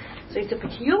 So it's a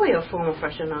peculiar form of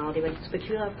rationality, but it's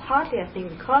peculiar partly, I think,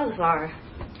 because of our,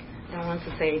 I don't want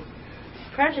to say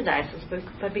prejudices,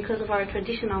 but because of our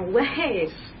traditional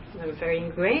ways, very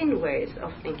ingrained ways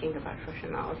of thinking about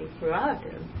rationality throughout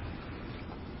the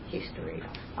history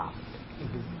of thought.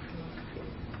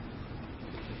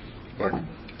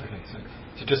 Okay,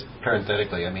 so just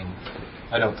parenthetically, I mean,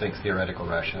 I don't think theoretical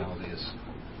rationality is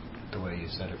the way you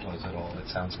said it was at all. It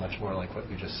sounds much more like what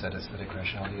you just said aesthetic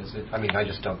rationality is. I mean, I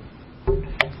just don't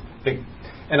think...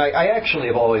 And I actually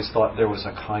have always thought there was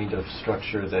a kind of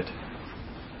structure that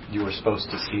you were supposed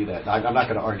to see that. I'm not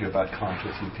going to argue about Kant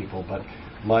with you people, but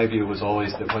my view was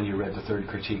always that when you read the third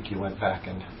critique, you went back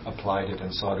and applied it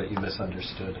and saw that you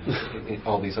misunderstood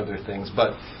all these other things.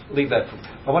 But leave that.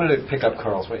 I wanted to pick up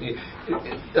Carl's way.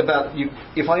 About you,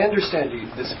 if I understand you,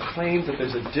 this claim that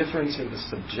there's a difference in the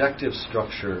subjective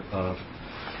structure of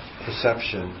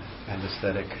perception and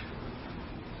aesthetic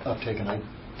uptake, and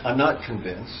I'm not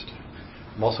convinced.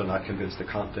 I'm also not convinced that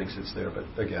Kant thinks it's there, but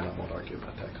again, I won't argue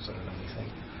about that because I don't know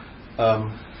anything.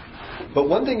 But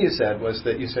one thing you said was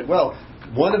that you said, well,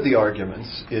 one of the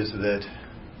arguments is that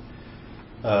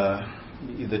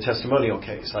the testimonial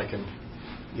case, I can,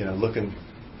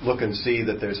 look and see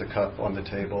that there's a cup on the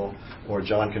table, or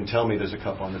John can tell me there's a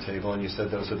cup on the table, and you said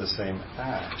those are the same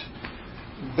act.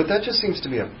 But that just seems to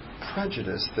be a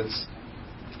prejudice that's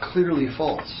clearly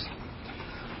false.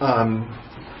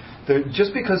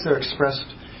 Just because they're expressed,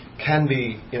 can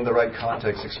be in the right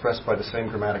context expressed by the same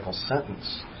grammatical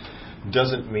sentence,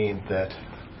 doesn't mean that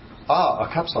a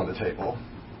cup's on the table,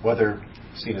 whether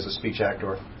seen as a speech act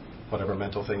or whatever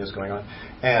mental thing is going on,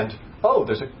 and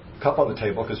there's a cup on the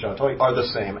table because John told you, are the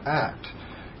same act.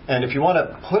 And if you want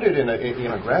to put it in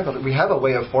a grammar, we have a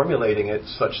way of formulating it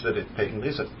such that it patently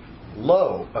is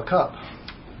a cup.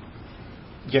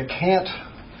 You can't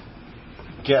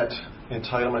get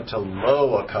entitlement to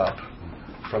a cup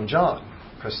from John.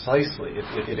 Precisely.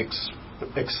 It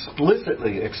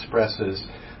explicitly expresses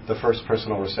the first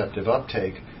personal receptive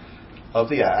uptake of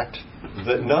the act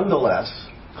that nonetheless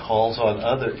calls on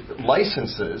other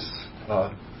licenses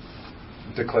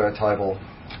declaratival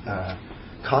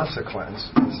consequence.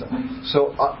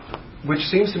 So which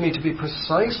seems to me to be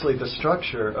precisely the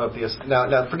structure of the...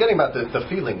 Now forgetting about the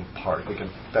feeling part,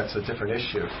 that's a different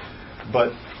issue.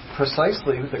 But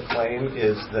precisely the claim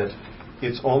is that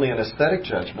it's only an aesthetic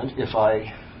judgment if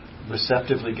I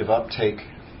receptively give uptake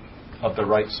of the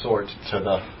right sort to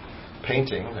the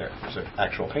painting. There's an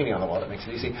actual painting on the wall that makes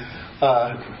it easy.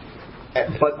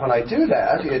 But when I do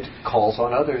that, it calls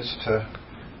on others to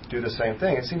do the same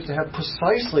thing. It seems to have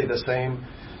precisely the same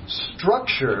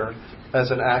structure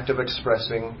as an act of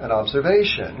expressing an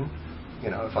observation.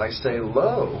 If I say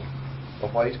lo, a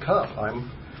white cup,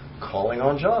 I'm calling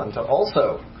on John to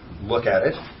also look at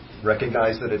it,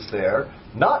 recognize that it's there,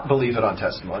 not believe it on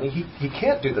testimony. He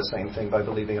can't do the same thing by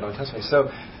believing it on testimony.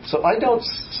 So I don't.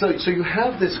 So you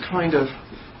have this kind of,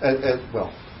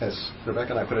 as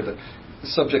Rebecca and I put it, the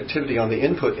subjectivity on the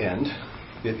input end.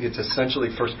 It's essentially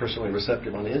first personally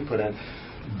receptive on the input end,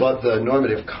 but the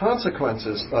normative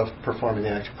consequences of performing the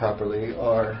act properly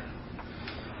are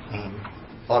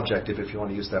objective, if you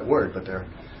want to use that word, but they're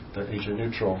agent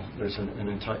neutral. There's an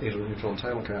agent neutral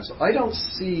entitlement kind of. So I don't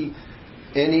see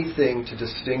anything to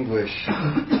distinguish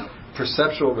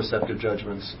perceptual receptive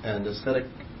judgments and aesthetic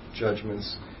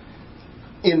judgments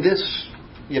in this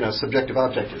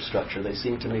subjective-objective structure. They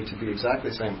seem to me to be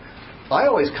exactly the same. I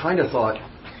always kind of thought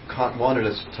Kant wanted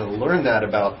us to learn that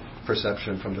about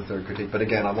perception from the third critique, but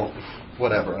again, I won't.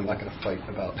 Whatever. I'm not going to fight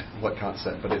about what Kant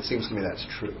said, but it seems to me that's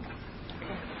true.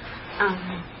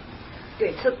 Okay.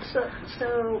 Good.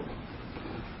 So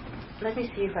let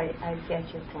me see if I get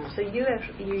your point. So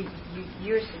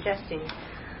you're suggesting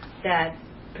that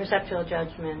perceptual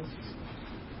judgments,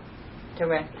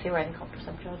 theoretical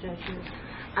perceptual judgments,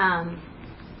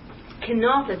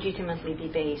 cannot legitimately be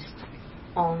based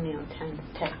only on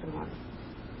testimony,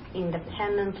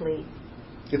 independently.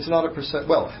 It's not a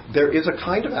well, there is a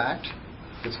kind of act.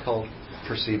 It's called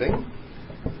perceiving,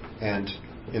 and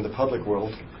in the public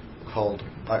world, called,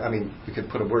 you could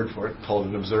put a word for it, called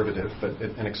an observative, but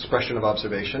an expression of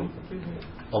observation,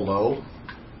 a low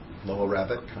a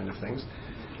rabbit kind of things.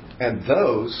 And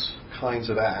those kinds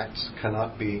of acts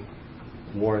cannot be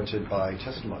warranted by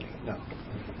testimony. No.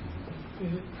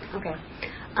 Mm-hmm. Okay.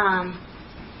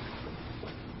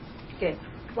 Good.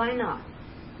 Why not?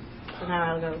 So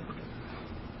now I'll go.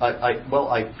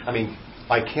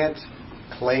 I can't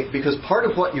claim, because part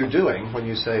of what you're doing when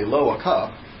you say low a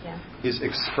cup is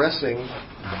expressing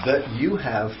that you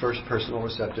have first personal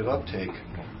receptive uptake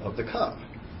of the cup.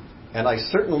 And I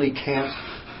certainly can't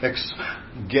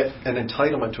get an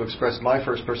entitlement to express my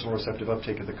first personal receptive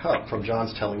uptake of the cup from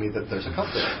John's telling me that there's a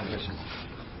cup there. And it's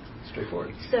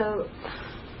straightforward. So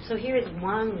here is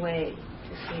one way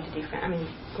to see the difference.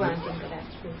 Granting that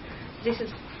that's true. This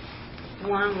is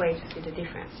one way to see the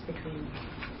difference between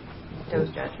those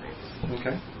judgments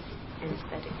and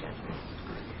aesthetic judgments.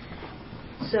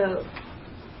 So,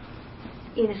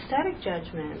 in aesthetic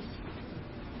judgments,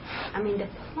 the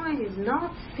point is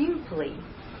not simply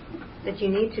that you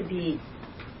need to be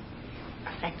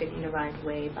affected in the right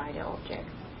way by the object,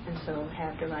 and so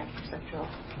have the right perceptual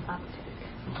uptake.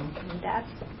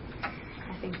 That's,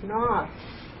 I think, not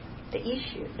the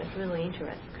issue that really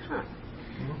interests Kant.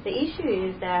 The issue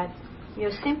is that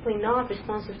you're simply not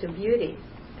responsive to beauty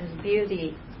as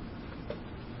beauty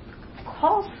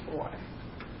calls for,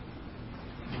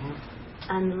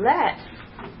 unless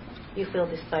you feel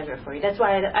this pleasure for it. That's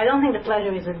why I don't think the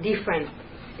pleasure is a different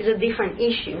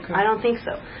issue. Okay. I don't think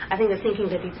so. I think that thinking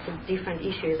that it's a different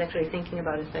issue is actually thinking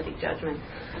about aesthetic judgment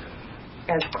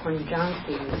as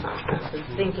conjunctive in some sense,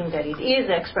 thinking that it is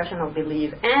the expression of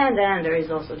belief, and then there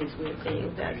is also this weird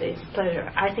thing that is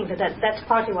pleasure. I think that's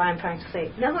partly why I'm trying to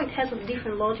say, no, it has a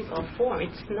different logical form.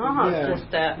 It's not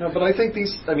just a... No, but I think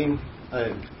these, I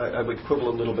would quibble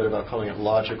a little bit about calling it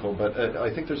logical, but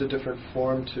I think there's a different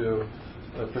form to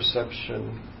a perceptual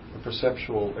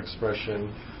expression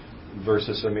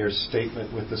versus a mere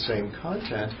statement with the same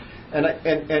content. And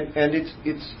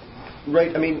it's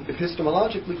right,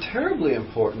 epistemologically terribly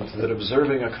important that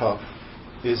observing a cup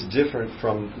is different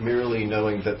from merely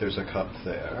knowing that there's a cup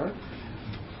there,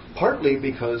 partly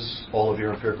because all of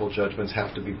your empirical judgments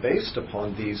have to be based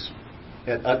upon these,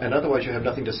 and otherwise you have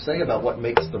nothing to say about what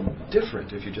makes them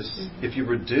different. If you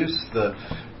reduce the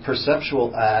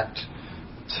perceptual act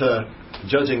to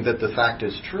judging that the fact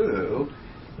is true,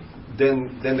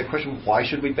 then the question, why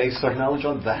should we base our knowledge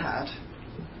on that?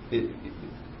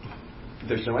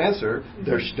 There's no answer.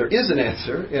 There is an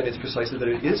answer, and it's precisely that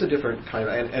it is a different kind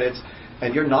of,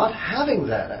 and you're not having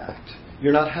that act.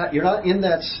 You're not in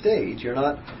that stage. You're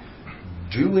not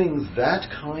doing that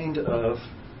kind of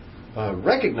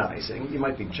recognizing. You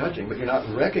might be judging, but you're not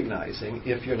recognizing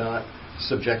if you're not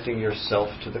subjecting yourself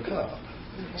to the cup.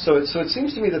 Okay. So it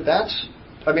seems to me that's.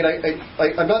 I'm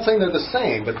not saying they're the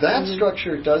same, but that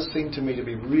structure does seem to me to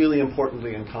be really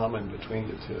importantly in common between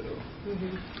the two.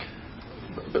 Mm-hmm.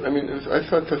 But I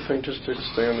thought the thing, just to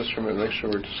stay on this for a minute, make sure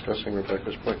we're discussing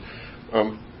Rebecca's point.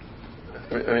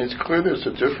 It's clear there's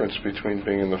a difference between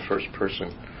being in the first person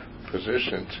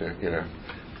position to,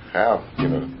 have,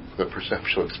 the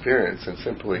perceptual experience and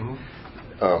simply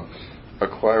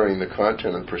acquiring the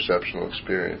content of the perceptual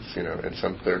experience, in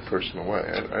some third person way.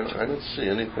 I don't see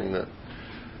anything that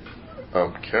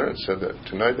Keren said that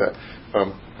tonight that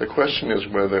the question is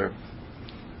whether,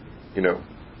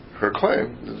 her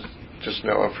claim just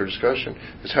now up for discussion,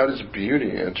 is how does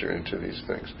beauty enter into these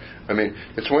things?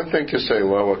 It's one thing to say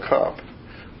low a cup,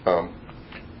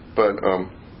 but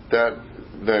that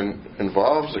then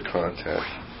involves a content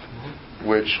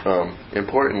which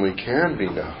importantly can be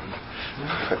known.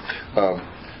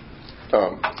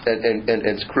 And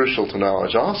it's crucial to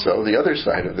knowledge also, the other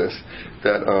side of this,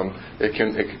 that it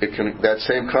can that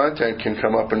same content can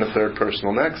come up in the third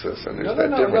personal nexus, and there's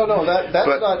that's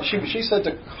not. She said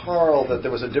to Carl that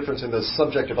there was a difference in the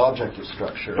subjective objective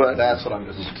structure. But that's what I'm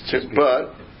just.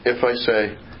 But if I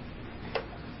say,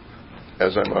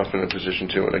 as I'm often in a position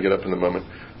to when I get up in the moment,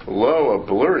 lo, a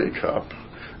blurry cup.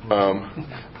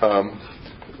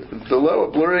 The lo,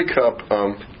 a blurry cup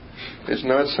is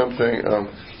not something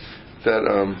that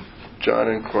John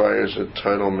inquires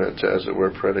entitlement to, as it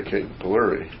were, predicate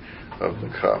blurry of the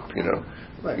cup.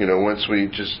 Right. Once we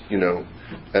just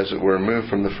as it were, move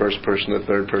from the first person to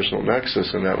third personal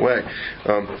nexus in that way.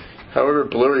 However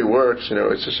blurry works,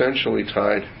 it's essentially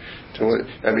tied to what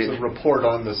I mean. It's a report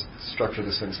on the structure of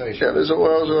the sensation. Yeah, there's a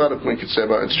lot of we could say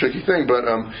about it. It's a tricky thing, but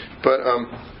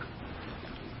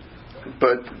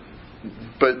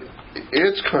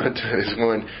its content is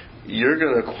when you're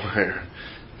going to acquire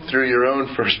through your own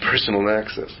first personal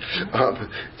nexus,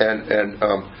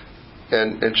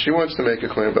 and she wants to make a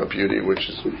claim about beauty, which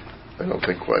is, I don't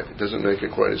think doesn't make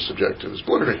it quite as subjective as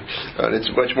blurry. It's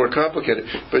much more complicated.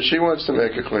 But she wants to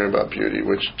make a claim about beauty,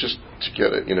 which, just to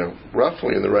get it,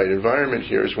 roughly in the right environment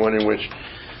here, is one in which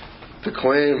the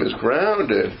claim is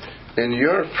grounded in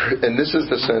and this is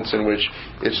the sense in which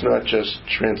it's not just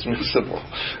transmissible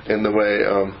in the way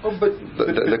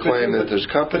the claim that there's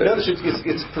competence. But notice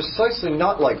it's precisely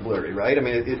not like blurry, right? I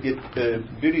mean, the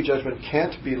beauty judgment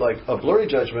can't be like a blurry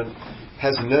judgment.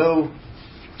 Has no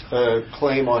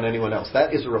claim on anyone else.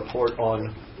 That is a report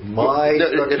on my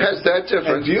structure. It has that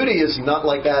difference. And beauty is not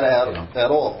like that at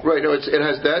all. Right. No, it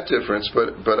has that difference,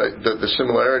 but the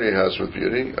similarity it has with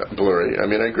beauty, blurry. I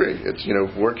mean, I agree. It's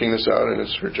working this out, and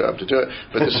it's her job to do it.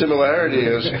 But the similarity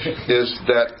is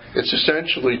that it's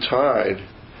essentially tied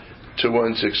to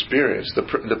one's experience. The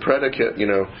predicate,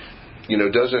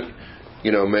 doesn't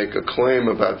make a claim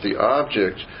about the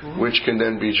object, which can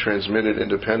then be transmitted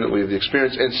independently of the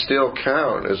experience and still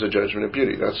count as a judgment of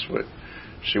beauty. That's what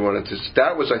she wanted to.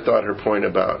 That was, I thought, her point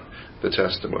about the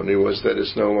testimony, was that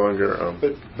it's no longer.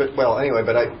 But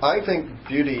I think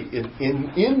beauty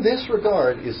in this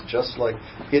regard is just like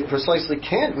it precisely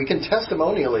can't. We can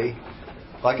testimonially.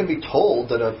 I can be told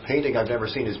that a painting I've never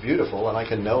seen is beautiful, and I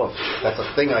can know that's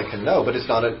a thing I can know, but it's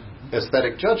not an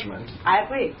aesthetic judgment. I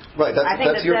agree. Right,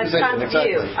 that's your position. Kant's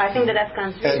exactly. view. I think that's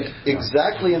Kant's view. And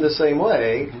exactly in the same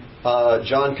way,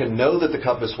 John can know that the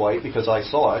cup is white because I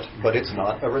saw it, but it's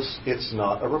not a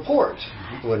report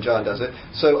when John does it.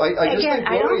 So I just think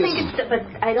I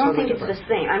don't think it's the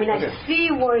same. I mean, I see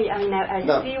where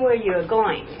see where you're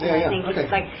going. I think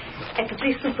it's like, at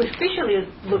least superficially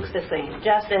it looks the same.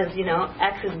 Just as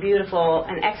X is beautiful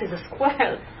and X is a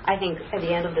square. I think at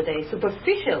the end of the day,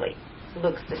 superficially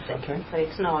looks the same, but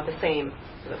it's not the same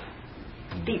sort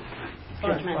of deep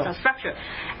judgmental structure.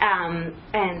 And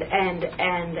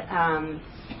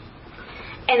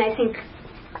I think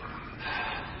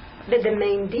that the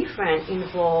main difference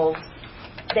involves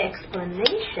the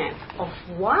explanation of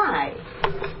why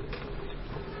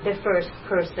the first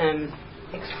person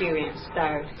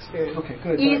direct experience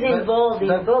is involved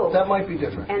in both. That might be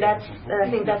different. And I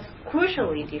think that's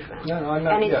crucially different. No, I'm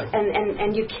not.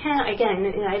 And you can't,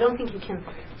 again, I don't think you can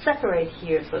separate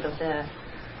here sort of the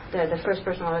first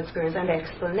personal experience and the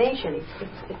explanation.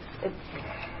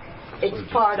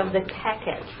 It's part of the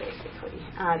package, basically,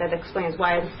 that explains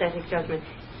why aesthetic judgment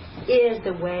is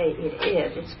the way it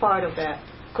is. It's part of the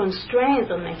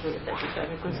constraints on making aesthetic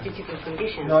judgment, constitutive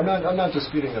conditions. No, I'm not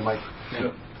disputing there might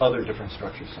be other different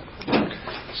structures.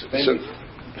 Maybe,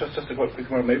 just a quick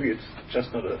more. Maybe it's just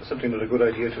simply not a good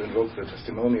idea to invoke the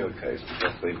testimonial case,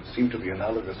 because they seem to be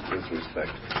analogous in this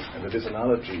respect, and that this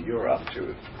analogy you're up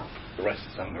to rests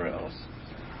somewhere else.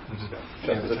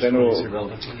 So, just as a general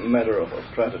matter of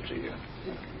strategy.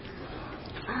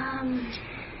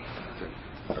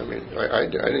 I mean, I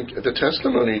think the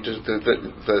testimony,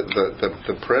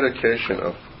 the predication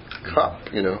of cup,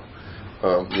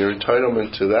 your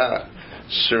entitlement to that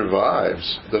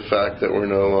survives the fact that we're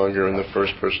no longer in the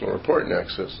first personal report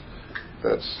nexus.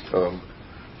 That's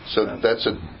that's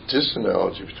a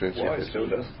disanalogy between two. Why?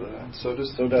 So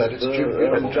does the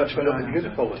judgment of the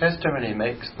beautiful. Testimony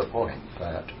makes the point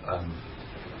that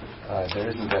there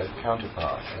isn't a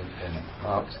counterpart in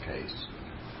Mark's case.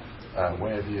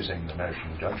 Way of using the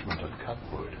notion judgment of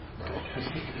cupwood.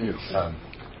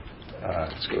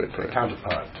 The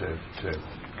counterpart to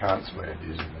Kant's way of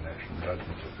using the notion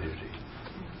judgment of beauty.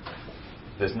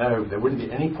 There wouldn't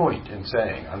be any point in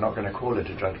saying I'm not going to call it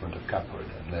a judgment of cupwood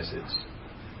unless it's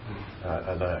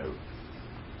a low,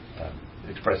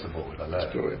 expressible with a low.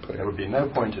 There would be no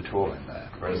point at all in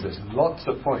that. Whereas there's lots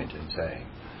of point in saying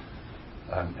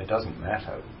it doesn't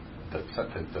matter that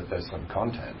there's some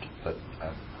content that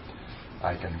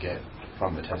I can get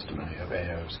from the testimony of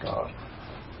A.O. Scott.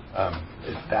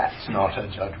 That's not a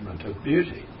judgment of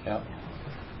beauty. Yeah.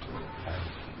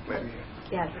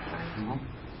 Yes, that's right.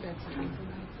 That's something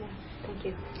like that. Thank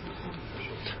you.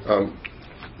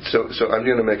 So I'm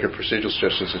going to make a procedural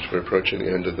suggestion since we're approaching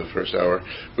the end of the first hour.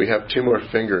 We have 2 more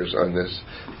fingers on this,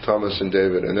 Thomas and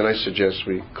David, and then I suggest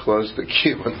we close the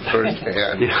queue on the first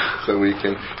hand so we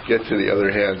can get to the other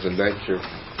hands and thank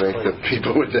the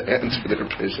people with the hands for their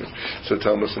patience. So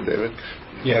Thomas and David.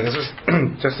 Yeah, this is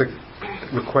just a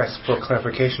request for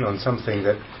clarification on something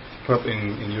that came up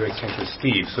in your exchange with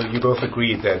Steve. So you both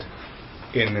agreed that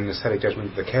in an aesthetic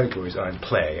judgment the categories are in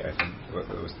play. I think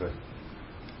that was the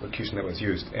locution that was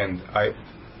used, and I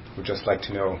would just like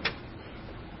to know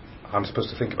how I'm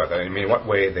supposed to think about that. I mean, in what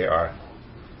way they are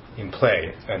in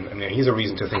play. And I mean, here's a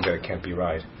reason to think that it can't be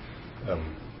right.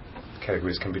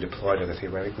 Categories can be deployed either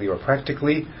theoretically or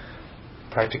practically.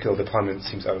 Practical deployment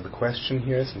seems out of the question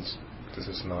here, since this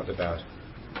is not about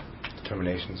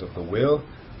determinations of the will.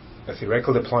 A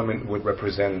theoretical deployment would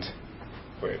represent,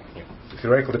 the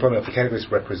theoretical deployment of the categories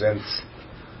represents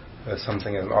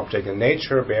something as an object in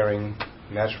nature bearing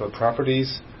natural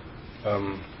properties.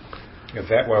 If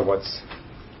that were what's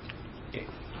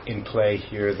in play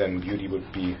here, then beauty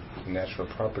would be a natural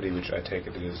property, which I take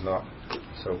it is not.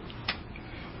 So,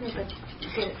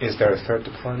 is there a third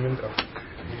deployment?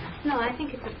 No, I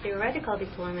think it's a theoretical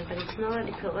deployment, but it's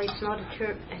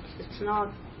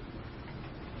not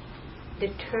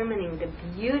determining the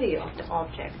beauty of the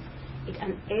object. It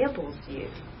enables you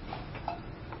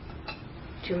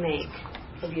to make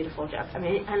a beautiful job. I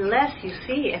mean, unless you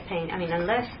see a paint, I mean,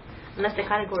 unless the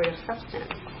category of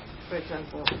substance, for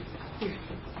example, is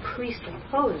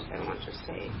presupposed, I want to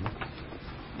say,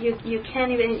 you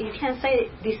can't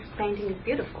say this painting is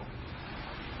beautiful.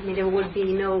 I mean, there would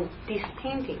be no this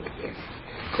painting here.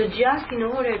 So just in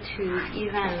order to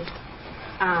even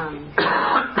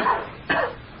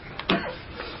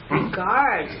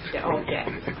regard the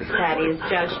object that is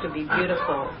judged to be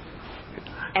beautiful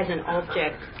as an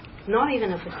object, not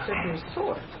even of a certain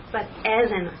sort, but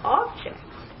as an object,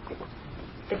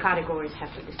 the categories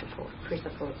have to be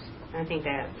presupposed. I think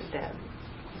that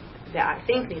I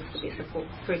think needs to be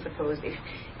presupposed if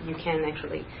you can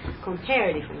actually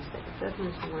compare different aesthetic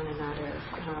judgments to one another,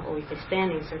 or if they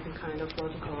stand in certain kind of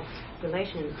logical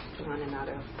relations to one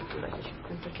another, relationship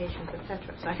implications,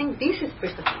 etc. So I think this is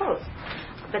presupposed,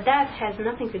 but that has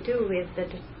nothing to do with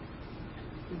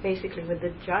basically with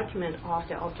the judgment of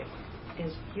the object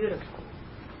is beautiful.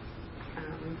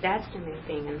 That's the main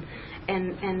thing,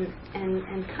 and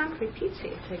Kant repeats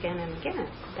it again and again,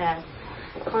 that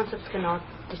concepts cannot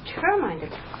determine the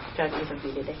judgment of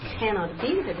beauty. They cannot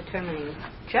be the determining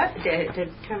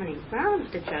ground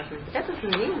of the judgment. But that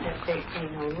doesn't mean that they play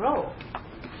no role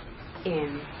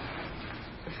in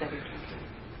aesthetic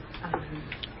judgment.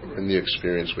 And the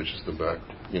experience, which is the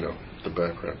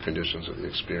background conditions of the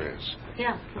experience.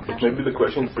 Yeah. Exactly. But maybe the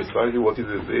question is precisely what is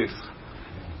a this?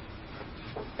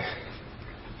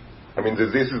 I mean, the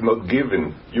this is not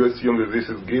given. You assume that this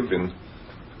is given.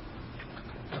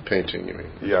 Painting, you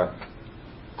mean? Yeah.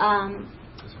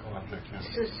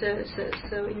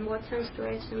 So in what sense do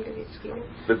I assume that it's given?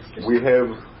 But we have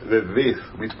the this.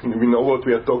 We know what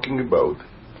we are talking about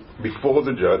before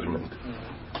the judgment.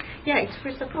 Yeah, it's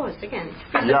presupposed. Again, it's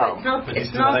presupposed. Yeah.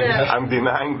 It's not I'm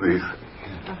denying this.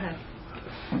 Okay.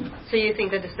 So you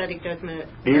think that aesthetic judgment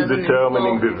is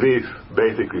determining the this,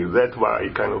 basically. That's why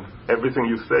everything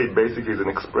you say basically is an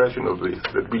expression of this,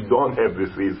 that we don't have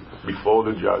this is before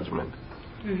the judgment.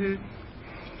 Mm-hmm.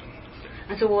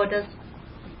 And so the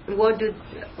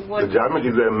judgment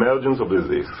is the emergence of the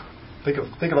this.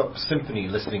 Think about symphony.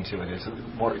 Listening to it, it's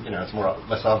more, it's more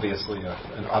less obviously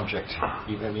an object. I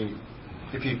mean,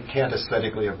 if you can't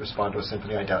aesthetically respond to a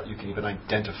symphony, I doubt you can even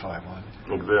identify one.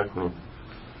 Exactly.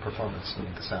 Performance and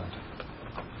the sound.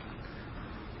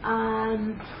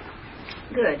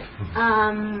 Good.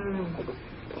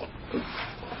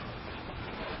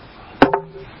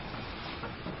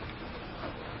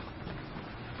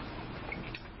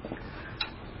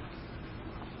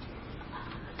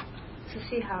 So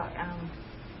see how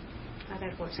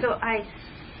that works. So I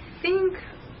think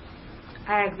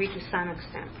I agree to some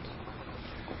extent.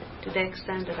 To the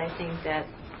extent that I think that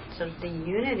sort of the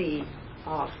unity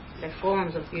of the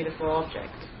forms of beautiful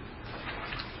objects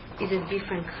is a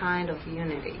different kind of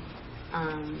unity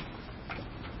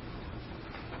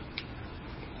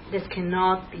that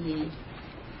cannot be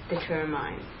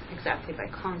determined exactly by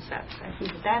concepts. I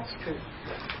think that's true.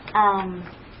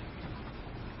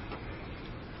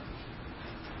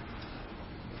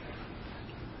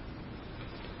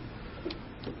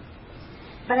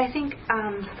 But I think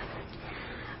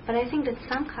that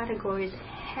some categories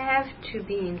have to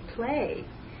be in play,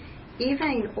 even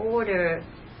in order,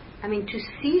 to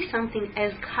see something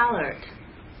as colored.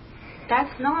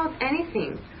 That's not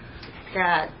anything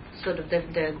that sort of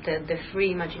the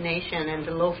free imagination and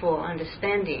the lawful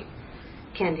understanding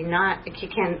can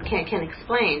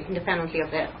explain independently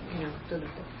of the sort of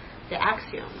the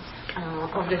axioms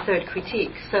of the third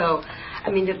critique. So, I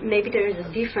mean, maybe there is a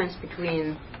difference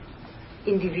between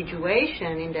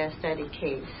individuation in the aesthetic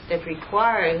case that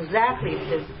requires exactly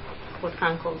what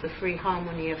Kant calls the free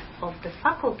harmony of the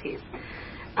faculties,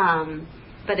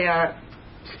 but there are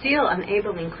still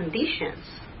enabling conditions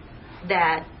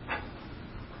that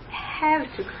have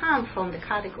to come from the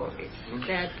categories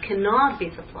that cannot be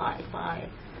supplied by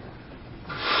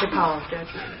the power of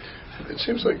judgment. It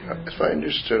seems like if I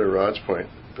understood a Rod's point,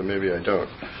 but maybe I don't.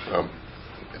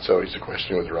 It's always a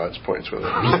question with Rod's points. Whether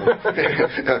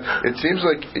it seems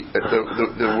like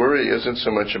the worry isn't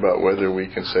so much about whether we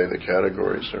can say the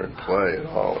categories are in play at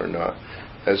all or not,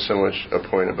 as so much a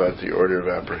point about the order of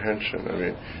apprehension. I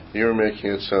mean, you were making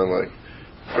it sound like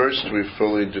first we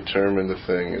fully determine the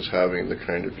thing as having the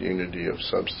kind of unity of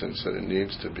substance that it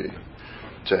needs to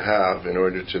have in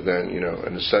order to then,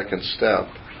 in the second step,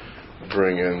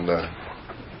 bring in the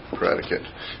predicate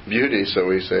beauty. So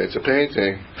we say it's a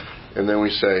painting, and then we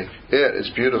say it is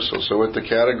beautiful. So what the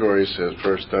categories have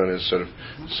first done is sort of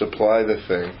supply the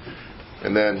thing,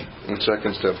 and then in the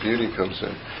second step beauty comes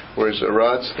in. Whereas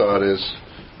Rod's thought is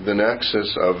the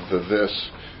nexus of the this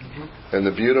and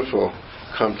the beautiful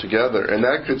come together, and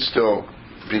that could still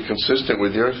be consistent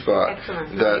with your thought.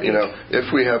 Excellent. That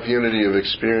if we have unity of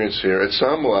experience here, at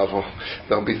some level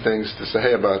there'll be things to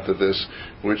say about the this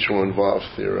which will involve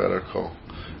theoretical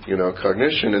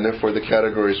cognition, and therefore the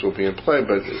categories will be in play.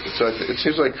 But it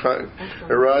seems like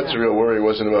Rod's real worry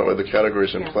wasn't about whether the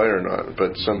categories in play or not,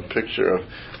 but some picture of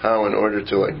how, in order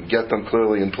to get them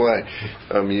clearly in play,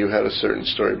 you had a certain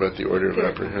story about the order of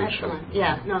apprehension. Excellent.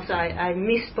 Yeah. No. So I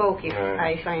misspoke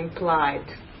if I implied,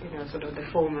 sort of the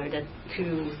former, that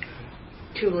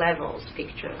two levels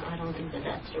picture. I don't think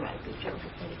that's the right picture of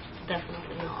it.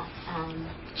 Definitely not.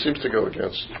 Seems to go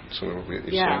against some of what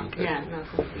you said.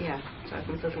 So I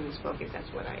completely misspoke if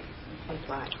that's what I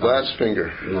implied. Last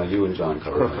finger. No, you and John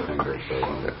covered my finger. So,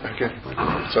 okay.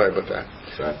 Sorry about that.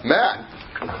 Sorry. Matt!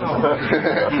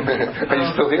 Are you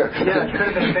still here? Yeah, it could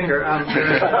have been finger.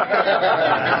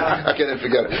 Okay, then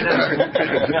forget it.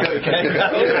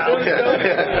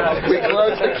 We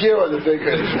closed the queue on the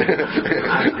finger.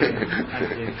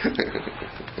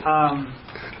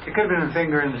 It could have been a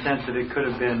finger in the sense that it could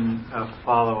have been a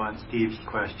follow on Steve's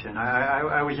question.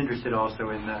 I was interested also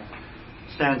in the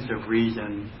sense of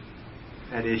reason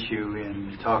at issue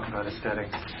in talking about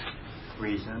aesthetic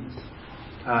reasons.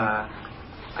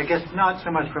 I guess not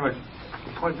so much from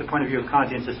the point of view of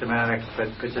Kantian systematics, but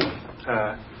just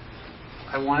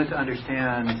I wanted to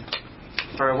understand,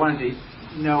 or I wanted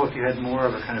to know if you had more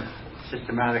of a kind of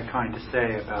systematic kind to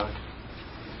say about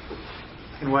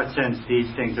in what sense these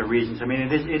things are reasons. I mean,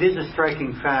 it is a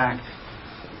striking fact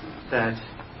that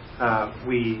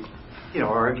we,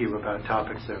 argue about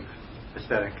topics of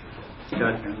aesthetic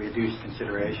judgment. We adduce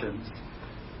considerations,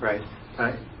 right?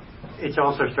 It's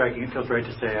also striking. It feels right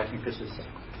to say. I think this is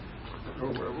a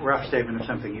rough statement of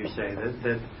something you say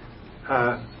that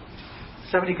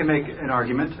somebody can make an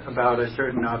argument about a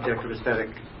certain object of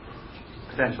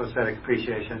potential aesthetic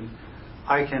appreciation.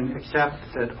 I can accept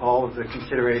that all of the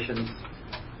considerations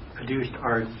adduced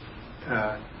are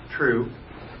true,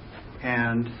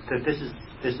 and that this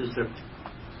is a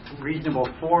reasonable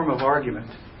form of argument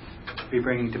to be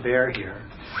bringing to bear here,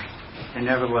 and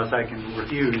nevertheless I can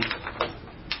refuse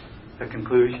the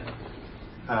conclusion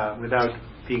without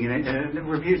being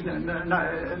refuse,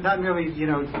 not merely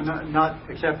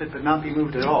not accept it, but not be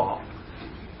moved at all,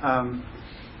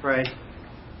 right?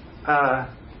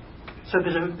 So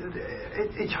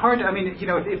it's hard. I mean,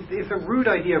 if the root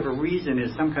idea of a reason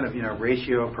is some kind of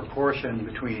ratio of proportion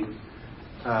between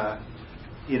the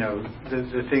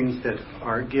things that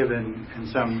are given and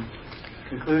some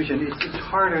conclusion, it's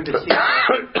harder to see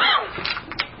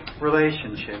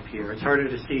relationship here. It's harder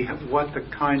to see what the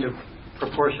kind of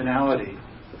proportionality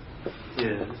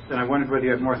is. And I wondered whether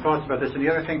you had more thoughts about this. And the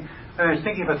other thing, I was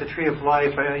thinking about the tree of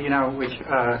life, which.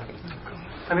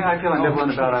 I feel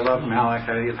ambivalent about. I love Malik.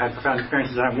 I've had profound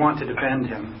experiences, and I want to defend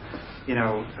him,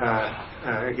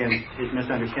 against his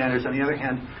misunderstanders. On the other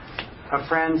hand, a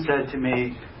friend said to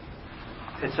me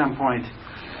at some point,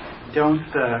 "Don't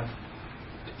the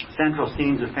central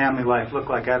scenes of family life look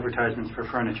like advertisements for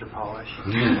furniture polish?"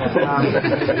 And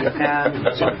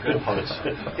that's a good polish.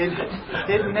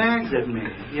 It nags at me,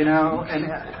 and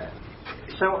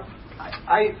so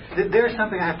there's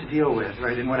something I have to deal with,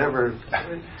 right? In whatever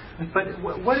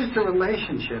what is the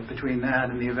relationship between that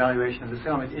and the evaluation of the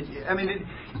film? It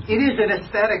is an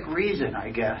aesthetic reason, I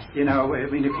guess. You know, I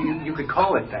mean, if you could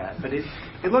call it that, but it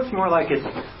looks more like it's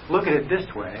look at it this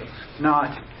way,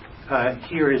 not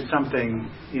here is something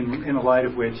in the light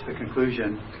of which the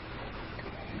conclusion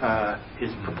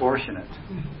is proportionate.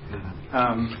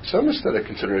 Some aesthetic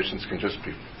considerations can just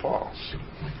be false.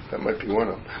 That might be one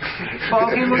of them.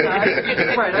 Well, okay, look,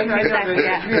 right. I know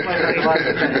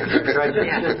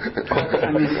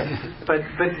but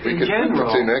in general,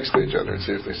 put two next to each other and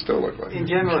see if they still look like. In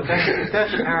general, if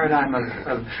that's a paradigm of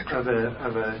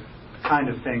a kind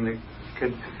of thing that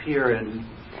could appear in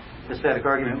aesthetic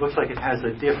argument, it looks like it has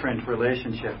a different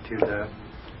relationship to the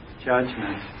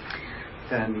judgment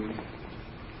than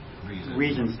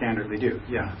reasons standardly do.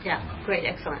 Yeah. Yeah. Great.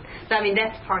 Excellent. So I mean,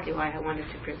 that's partly why I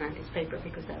wanted to present this paper,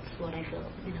 because that's what I feel.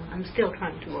 You know, I'm still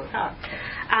trying to work out.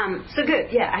 So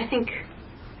good. Yeah. I think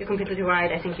you're completely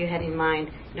right. I think you had in mind.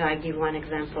 You know, I give one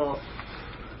example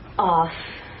of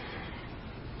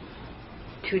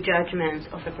two judgments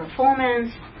of a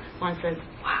performance. One says,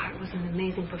 "Wow, it was an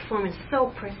amazing performance,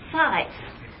 so precise."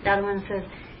 The other one says,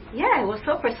 "Yeah, it was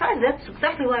so precise. That's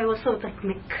exactly why it was so like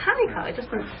mechanical. It just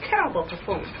was a terrible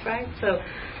performance, right?" So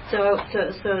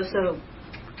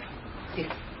these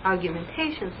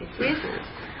argumentations, these reasons,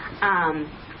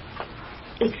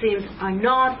 it seems, are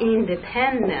not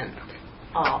independent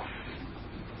of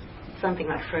something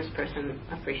like first-person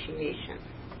appreciation.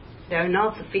 They are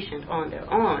not sufficient on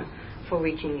their own for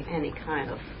reaching any kind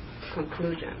of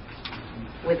conclusion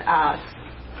without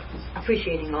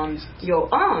appreciating on your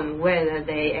own whether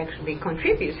they actually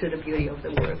contribute to the beauty of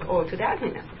the work or to the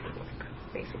ugliness of the work,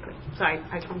 basically. So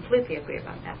I completely agree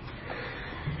about that.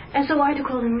 And so why to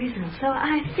call them reasons? So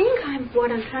I think what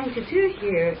I'm trying to do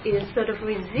here is sort of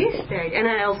resist that. And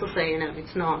I also say, you know,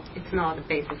 it's not a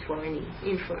basis for any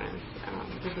inference.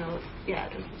 There's no,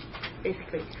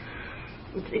 basically,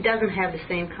 it doesn't have the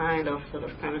same kind of sort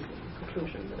of premise and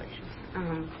conclusion relations.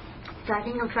 So I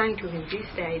think I'm trying to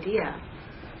resist the idea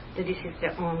that this is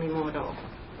the only model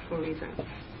for reasons.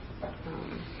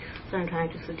 So I'm trying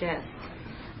to suggest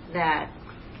that.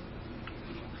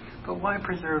 But why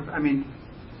preserve? I mean,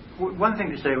 one thing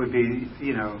to say would be,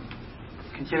 you know,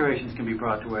 considerations can be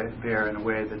brought to bear in a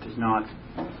way that does not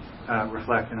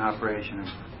reflect an operation of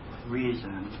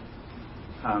reason,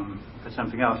 but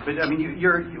something else. But I mean,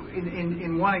 you're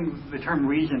in wanting the term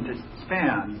reason to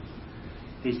span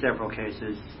these several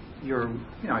cases. You're,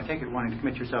 you know, I take it wanting to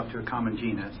commit yourself to a common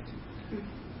genus,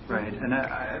 right? And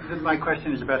my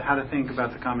question is about how to think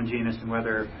about the common genus and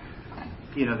whether,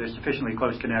 you know, there's sufficiently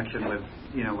close connection with,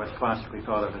 you know, what's classically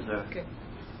thought of as a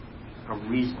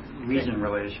reason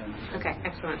relation. Okay,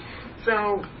 excellent.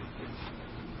 So,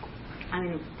 I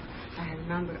mean, I have a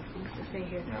number of things to say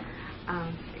here.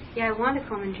 Yeah, I want a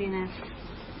common genus,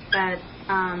 but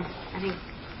I think,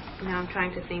 you know, I'm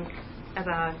trying to think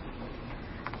about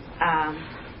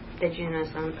the genus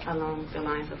along the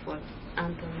lines of what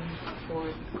Anton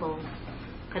Ford calls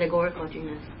categorical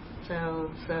genus. So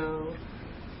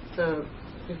the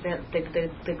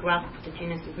grasp of the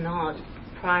genus is not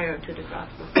prior to the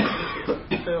grasp of the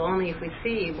species. So only if we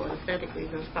see what aesthetic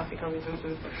reasons, practical reasons,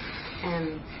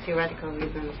 and theoretical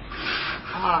reasons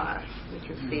are, we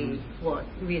can see what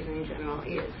reason in general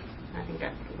is. I think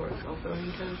that works also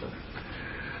in terms of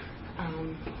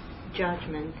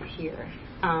judgment here.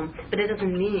 But it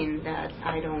doesn't mean that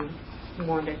I don't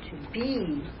want there to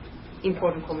be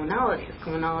important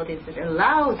commonalities that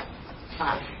allows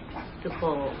us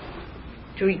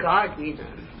to regard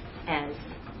reason as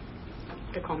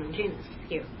the common genus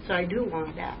here. So I do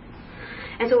want that.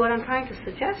 And so what I'm trying to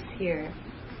suggest here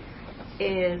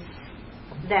is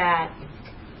that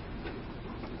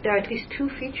there are at least two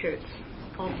features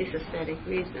of these aesthetic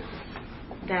reasons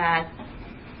that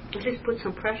at least put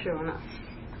some pressure on us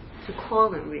to call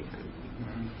them reason.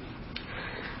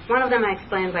 One of them I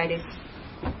explained by this,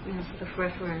 you know, sort of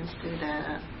reference to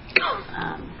the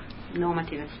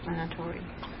normative explanatory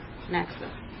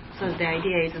nexus. So the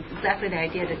idea is exactly the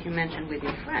idea that you mentioned with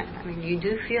your friend. I mean, you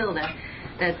do feel that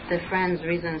the friend's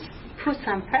reasons put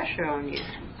some pressure on you,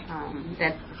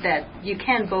 that you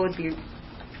can't both be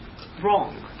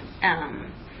wrong.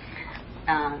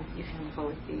 You can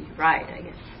both be right, I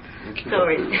guess.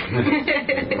 Sorry.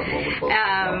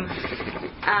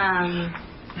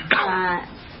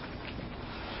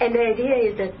 And the idea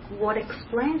is that what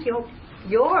explains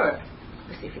your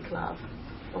specific love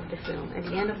of the film at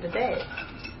the end of the day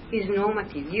is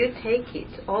normative. You take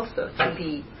it also to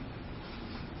be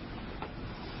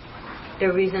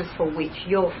the reasons for which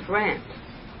your friend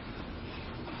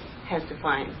has to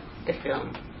find the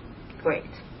film great.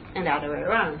 and the other way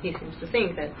around. He seems to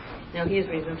think that his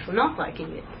reasons for not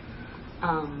liking it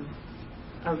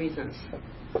are reasons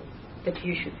that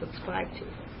you should subscribe to.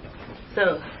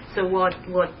 So what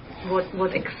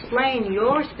explain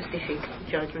your specific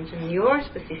judgment and your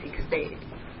specific state,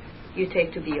 you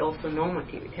take to be also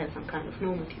normative. It has some kind of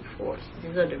normative force.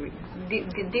 These are the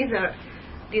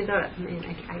these are. I mean,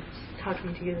 it's hard for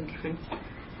me to use a different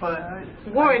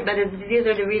word, but these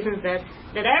are the reasons that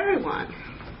everyone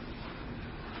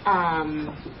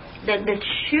that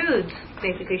should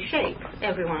basically shape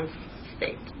everyone's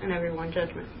state and everyone's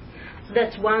judgment.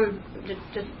 That's one, just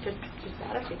the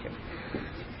other feature.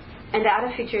 And the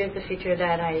other feature is the feature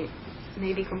that I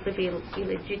maybe completely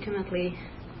illegitimately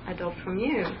adopt from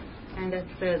you, and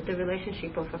that's the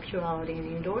relationship of actuality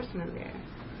and endorsement there.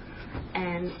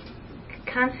 And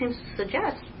Kant seems to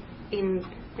suggest in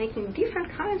making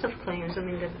different kinds of claims, I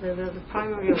mean, the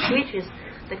primary of which is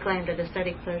the claim that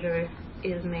aesthetic pleasure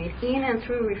is made in and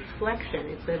through reflection.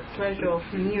 It's the pleasure of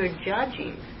mere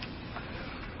judging.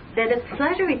 That the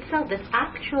pleasure itself, that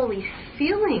actually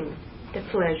feeling the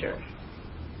pleasure,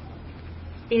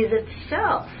 is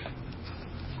itself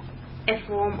a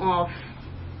form of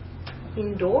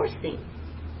endorsing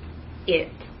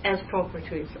it as proper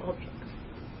to its object.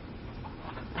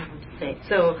 I want to say.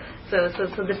 So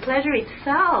the pleasure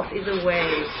itself is a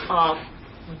way of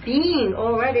being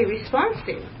already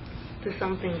responsive to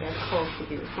something that's called to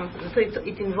be responsive. So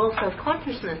it involves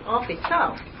self-consciousness of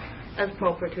itself as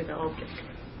proper to the object.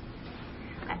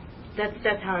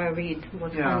 That's how I read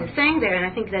what Kant is saying there, and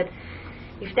I think that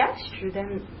if that's true,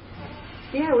 then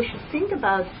we should think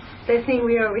about the thing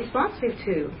we are responsive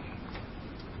to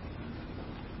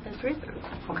as reason.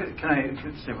 Okay, can I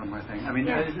say one more thing? I mean,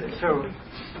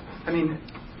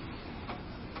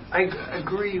 I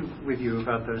agree with you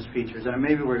about those features, and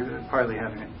maybe we're partly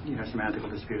having a semantical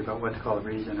dispute about what to call a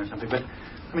reason or something. But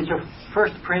I mean, so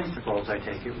first principles, I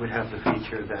take it, would have the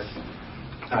feature that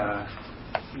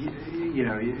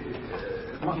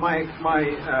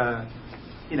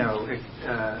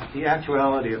the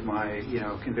actuality of my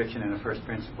conviction in a first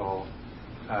principle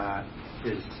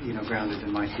is grounded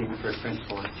in my seeing the first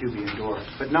principle as to be endorsed,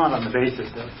 but not on the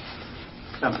basis of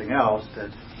something else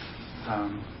that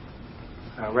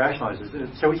rationalizes it.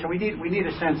 So we need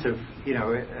a sense of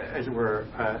as it were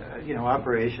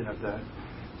operation of the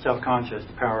self-conscious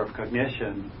power of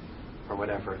cognition or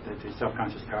whatever, the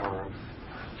self-conscious power of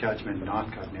judgment,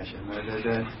 not cognition,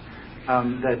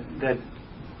 that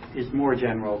is more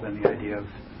general than the idea of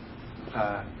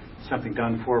something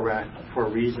done for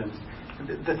reasons.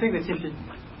 The thing that seems to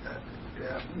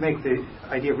make the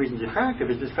idea of reasons attractive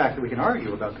is this fact that we can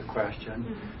argue about the question.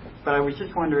 Mm-hmm. But I was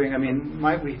just wondering, I mean,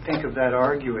 might we think of that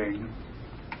arguing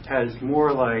as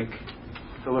more like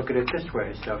to look at it this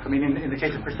way stuff? I mean, in the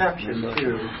case of perception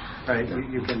too, right?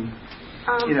 You can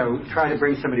try to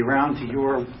bring somebody around to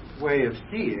your way of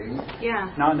seeing,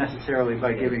 not necessarily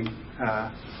by giving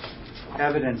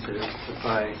evidences, but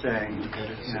by saying,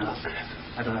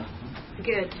 I don't know.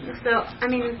 Good. So, I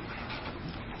mean,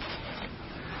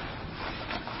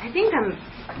 I think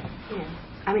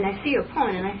I see your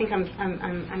point, and I think I'm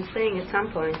saying at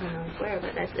some point, I'm not aware of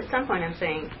it, at some point I'm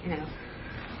saying,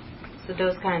 so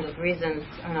those kind of reasons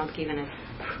are not given as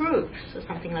proofs or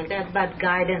something like that, but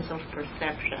guidance of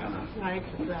perception, right?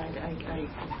 So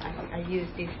I use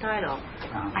this title.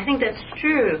 I think that's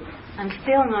true. I'm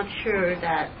still not sure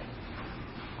that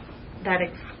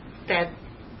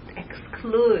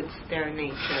excludes their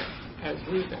nature as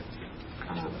reasons.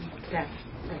 That's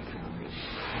how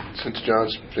since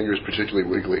John's finger is particularly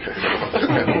wiggly.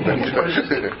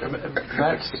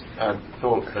 Max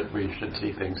thought that we should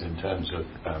see things in terms of,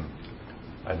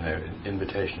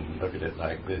 invitation, look at it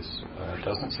like this.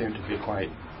 Doesn't seem to be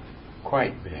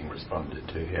quite being responded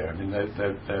to here. I mean,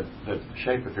 the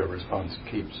shape of your response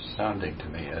keeps sounding to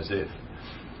me as if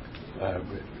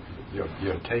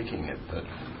you're taking it that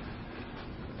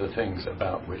the things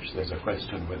about which there's a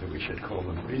question whether we should call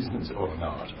them reasons or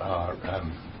not are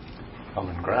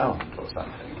common ground or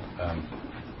something.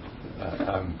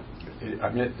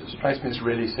 It strikes me as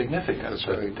really significant,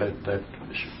 that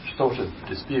sort of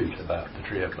dispute about the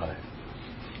tree of life.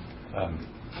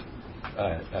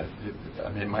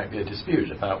 It might be a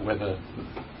dispute about whether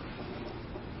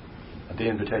the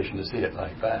invitation to see it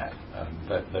like that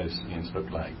those scenes look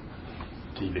like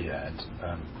TV ads,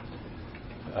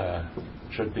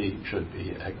 should be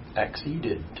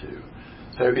acceded to.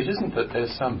 So it isn't that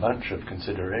there's some bunch of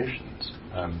considerations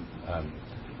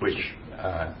which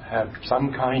have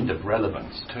some kind of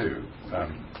relevance to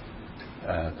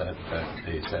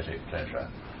the aesthetic pleasure,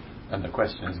 and the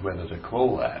question is whether to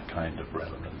call that kind of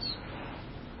relevance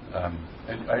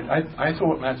I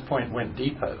thought Matt's point went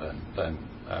deeper than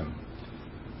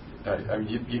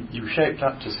you shaped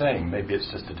up to saying maybe it's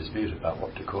just a dispute about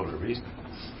what to call a reason,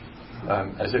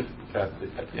 as if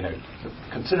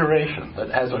consideration that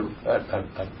has a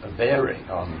bearing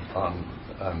on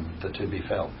the to be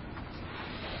felt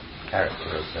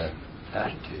character of their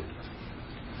attitude.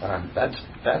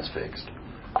 That's fixed,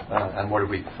 and what do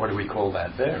we call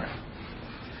that bearing?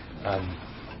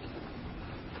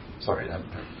 Sorry,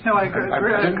 no, I agree.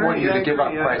 I didn't want you to give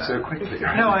up quite so quickly.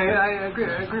 No, I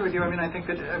agree with you. I mean, I think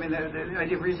that the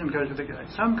idea of reason goes with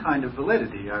some kind of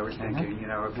validity. I was thinking,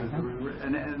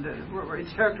 and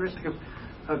it's characteristic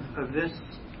of this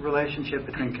relationship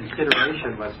between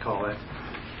consideration, let's call it,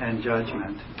 and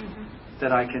judgment,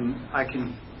 that I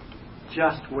can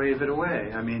just wave it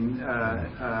away. I mean,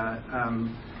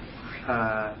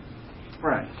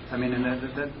 right. I mean, and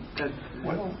that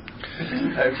well,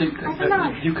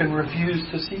 you can refuse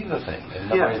to see the thing. In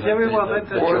the way that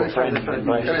your friend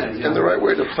invited you. And the right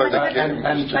way to play the game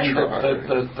and is to try.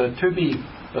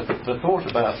 the thought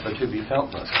about the to be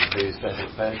feltness of the aesthetic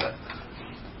pleasure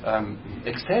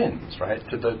extends, right,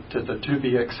 to the to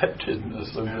be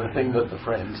acceptedness of the thing that the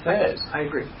friend says. I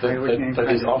agree.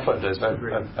 That is offered as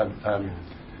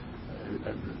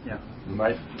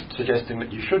suggesting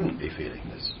that you shouldn't be feeling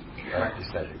this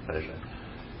aesthetic pleasure.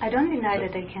 I don't deny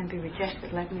that they can be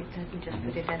rejected. Let me just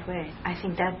put it that way. I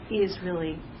think that is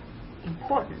really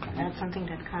important. That's something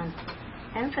that Kant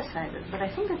emphasizes. But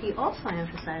I think that he also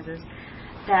emphasizes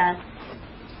that,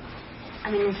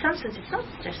 I mean, in some sense, it's not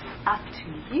just up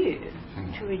to you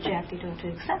to reject it or to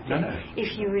accept it. No.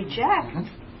 If you reject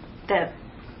the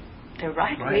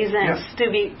right reasons to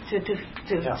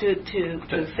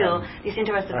feel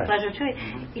disinterested pleasure to it,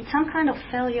 it's some kind of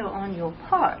failure on your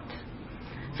part.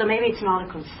 So maybe it's not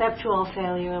a conceptual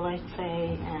failure, let's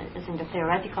say, as in the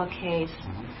theoretical case.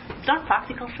 It's not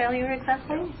practical failure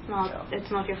exactly. It's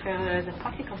not your failure as a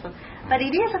practical failure, but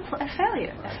it is a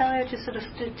failure to sort of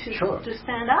to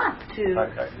stand up to.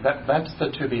 That's the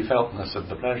to be feltness of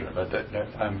the pleasure. But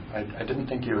I didn't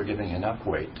think you were giving enough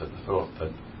weight to the thought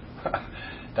that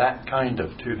that kind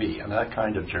of to be and that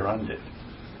kind of gerunded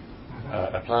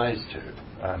applies to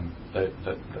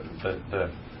the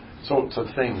sorts of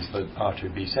things that are to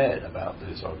be said about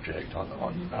this object on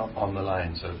the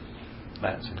lines of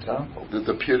Matt's example.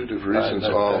 The putative reasons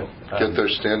all get their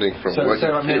standing from what you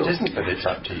feel. I mean, it isn't that it's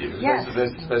up to you. Yes.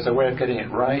 There's a way of getting it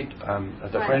right.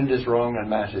 The friend is wrong and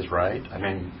Matt is right. I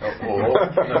mean, or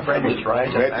the friend is right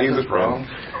and Matt is wrong.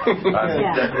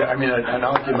 I mean, an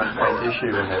argument might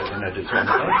issue in a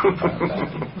determination.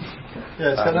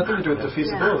 Yeah, it's got nothing to do with the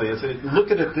feasibility. Look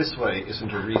at it this way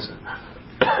isn't a reason.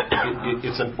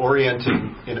 It's an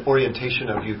orientation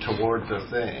of you toward the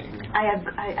thing.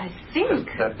 I think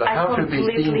I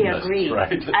completely agree.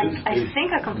 Right? I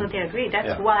think I completely agree.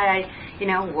 That's why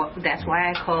that's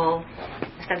why I call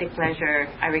aesthetic pleasure.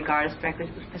 I regard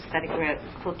aesthetic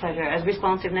pleasure as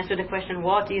responsiveness to the question,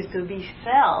 what is to be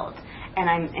felt? And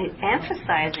I'm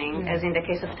emphasizing, as in the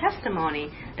case of testimony,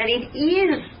 that it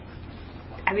is.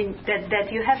 I mean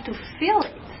that you have to feel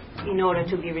it in order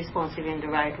to be responsive in the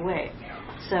right way.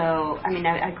 So, I mean,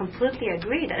 I completely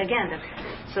agree that, again, that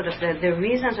sort of the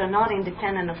reasons are not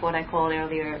independent of what I called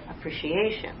earlier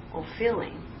appreciation or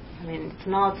feeling. I mean, it's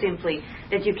not simply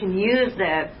that you can use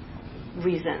the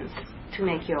reasons to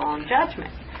make your own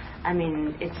judgment. I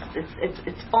mean,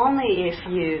 it's only if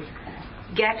you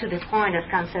get to the point, as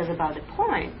Kant says about the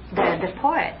poet,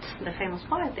 the famous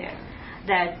poet there,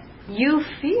 that you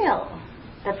feel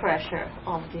the pressure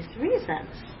of these reasons,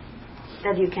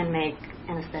 that you can make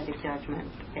an aesthetic judgment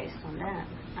based on that.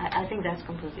 I think that's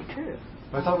completely true.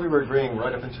 I thought we were agreeing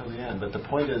right up until the end, but the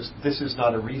point is, this is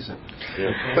not a reason.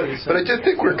 Yeah. But I did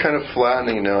think we're kind of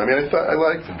flattening now. I mean, I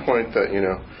like the point that,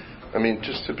 I mean,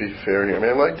 just to be fair here, I mean,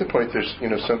 I like the point there's,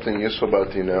 something useful about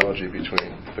the analogy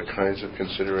between the kinds of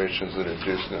considerations that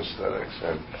induce an aesthetics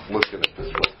and look at it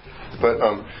this way.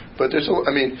 But there's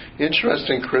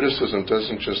interesting criticism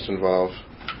doesn't just involve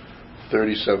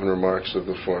 37 remarks of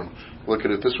the form. Look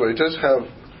at it this way. It does have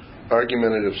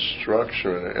argumentative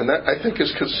structure in it. And that, I think,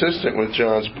 is consistent with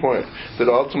John's point, that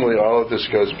ultimately all of this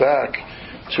goes back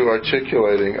to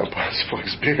articulating a possible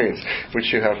experience,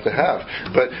 which you have to have.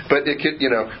 But it could,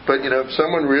 if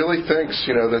someone really thinks,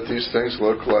 that these things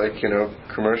look like,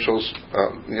 commercials,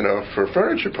 for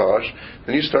furniture polish,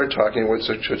 then you start talking what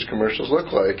such commercials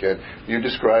look like, and you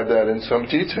describe that in some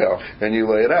detail, and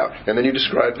you lay it out, and then you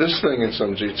describe this thing in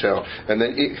some detail, and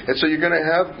so you're going to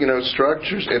have,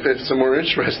 structures. If it's a more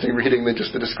interesting reading than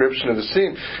just the description of the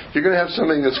scene, you're going to have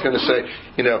something that's going to say,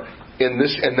 in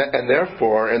this and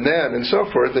therefore and then and so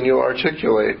forth, and you'll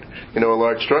articulate, a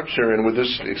large structure. And with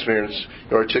this experience,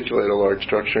 you articulate a large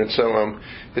structure. And so,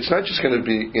 it's not just going to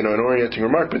be, an orienting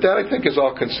remark, but that I think is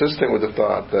all consistent with the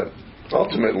thought that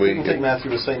ultimately. I think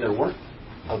Matthew was saying there weren't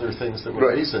other things that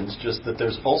were reasons, just that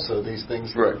there's also these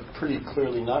things that are pretty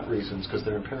clearly not reasons because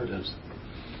they're imperatives.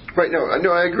 Right. No,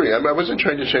 I agree. I wasn't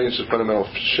trying to change the fundamental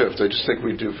shift. I just think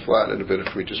we do flatten it a bit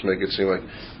if we just make it seem like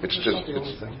it's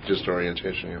just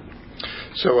orientation. Yeah.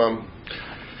 So,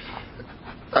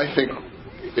 I think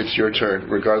it's your turn,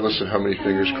 regardless of how many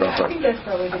fingers crop up. I think there's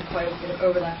probably been quite a bit of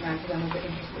overlap now because I'm a bit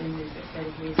interested in these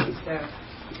aesthetic reasons.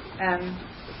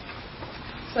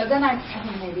 So then I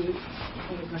think maybe I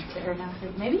think it's much clearer now.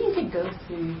 So maybe you could go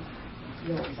through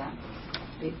your examples,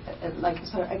 like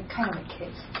sort of a kind of a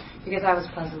kit. Because I was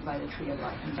puzzled by the tree of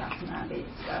life and Downton Abbey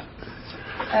stuff.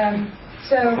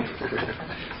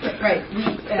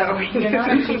 We're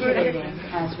not articulating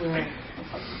as we're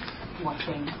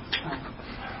watching.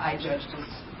 I judged as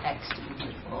X to be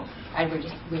beautiful.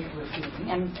 We're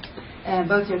feeling, and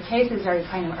both your cases are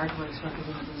kind of artworks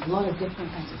representing there's a lot of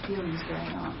different kinds of feelings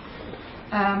going on.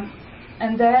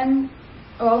 And then,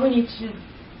 we need to.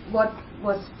 What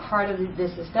was part of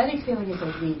this aesthetic feeling is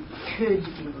that we could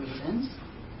give reasons.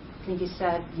 I think you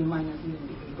said you might not even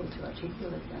be able to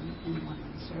articulate them in one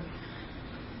answer.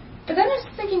 But then I was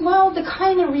thinking, the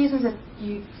kind of reasons that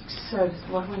you sort of,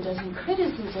 what one does in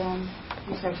criticism,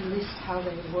 you start to list how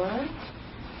they work.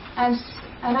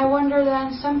 And I wonder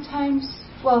then sometimes,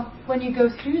 when you go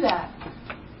through that,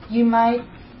 you might,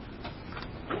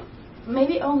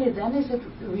 maybe only then is it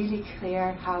really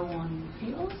clear how one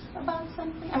feels about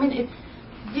something. I mean,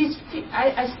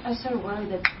 I sort of worry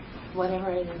that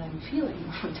whatever it is I'm feeling,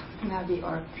 maybe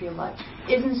or feel like,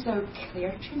 isn't so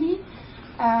clear to me,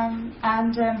 and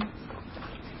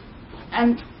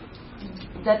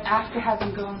that after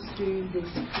having gone through this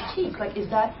critique,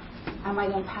 am I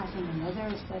then passing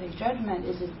another aesthetic judgment?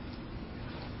 Is it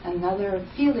another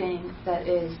feeling that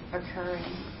is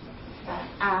occurring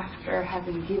after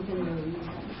having given the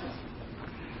reasons?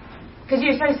 Because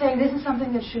you're sort of saying this is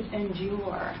something that should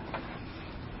endure,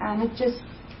 and it just,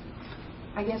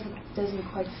 I guess it doesn't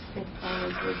quite fit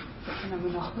always with the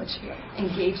phenomenology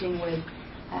engaging with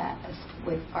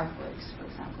artworks, for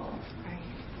example. Right.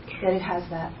 That it has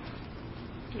that.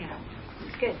 Yeah,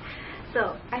 that's good.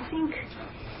 So I think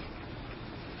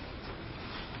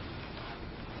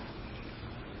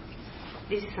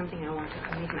this is something I want to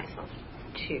commit myself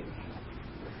to.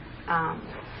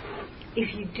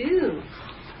 If you do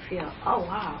feel,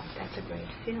 wow, that's a great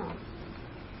film,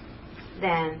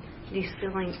 then this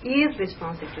feeling is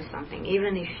responsive to something,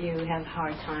 even if you have a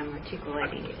hard time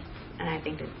articulating it. And I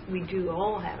think that we do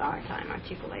all have a hard time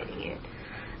articulating it,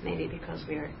 maybe because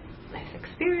we're less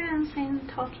experienced in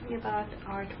talking about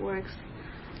artworks,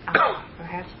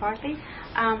 perhaps partly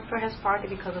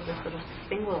because of the sort of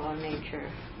singular nature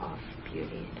of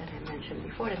beauty that I mentioned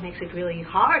before, that makes it really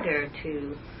harder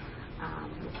to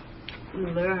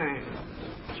learn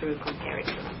through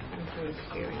comparison and through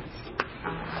experience.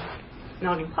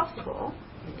 Not impossible.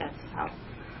 That's how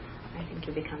I think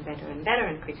you become better and better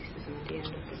in criticism at the end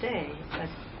of the day,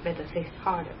 but at least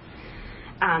harder.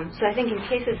 So I think in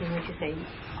cases in which you say,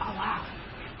 oh wow,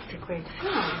 it's a great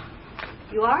film,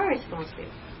 you are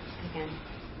responsive again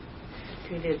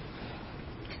to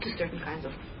certain kinds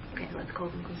of, let's call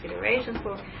them considerations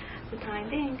for the time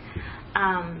being,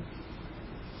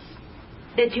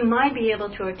 that you might be able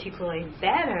to articulate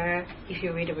better if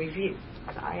you read a review.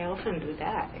 I often do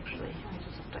that, actually. I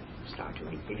just start to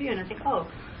read a review and I think,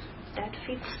 that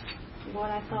fits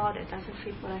what I thought, it doesn't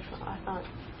fit what I thought.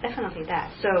 Definitely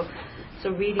that. So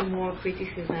reading more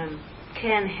criticism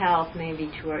can help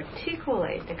maybe to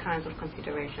articulate the kinds of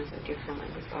considerations that your film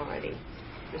is already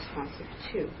responsive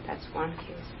to. That's one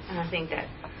case. And I think that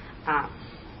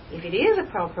if it is a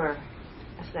proper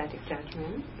aesthetic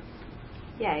judgment,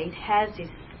 it has this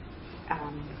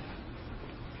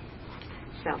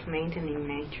self-maintaining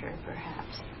nature,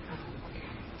 perhaps.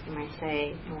 You might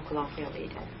say more colloquially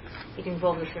that it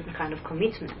involves a certain kind of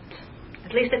commitment,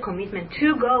 at least a commitment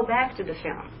to go back to the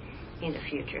film in the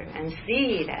future and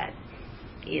see that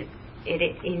it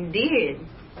indeed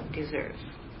deserves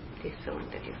this feeling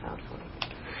that you felt for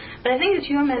it. But I think that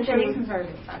you're mentioning... The reasons are a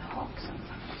bit ad hoc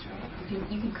sometimes,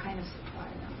 right? You can kind of supply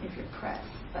them if you're pressed,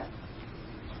 but...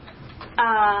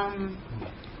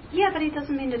 but it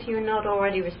doesn't mean that you're not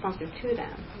already responsive to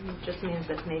them. It just means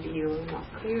that maybe you're not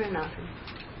clear enough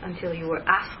until you were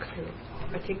asked to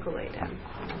articulate them.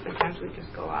 Sometimes we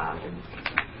just go out and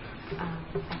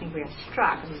I think we are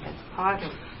struck. I mean, that's part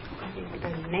of, I think,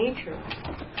 the nature of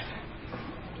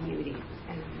beauty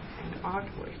and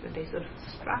artworks, that they sort of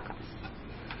struck us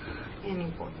in an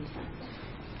important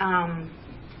sense.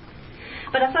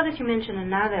 But I thought that you mentioned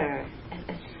another,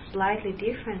 a slightly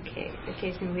different case, a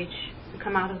case in which you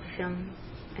come out of the film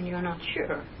and you're not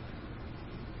sure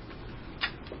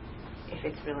if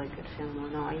it's really a good film or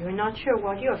not. You're not sure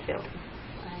what you're filming.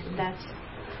 Right? That's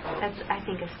I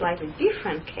think, a slightly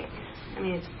different case. I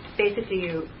mean, it's basically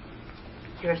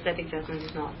your aesthetic judgment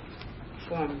is not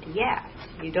formed yet.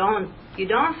 You don't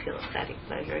feel aesthetic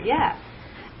pleasure yet,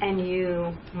 and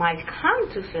you might come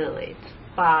to feel it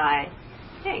by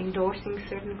endorsing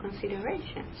certain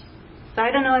considerations. So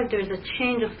I don't know if there's a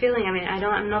change of feeling. I mean,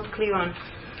 I'm not clear on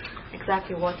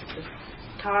exactly what's the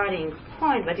starting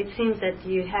point, but it seems that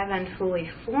you haven't fully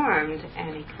formed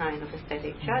any kind of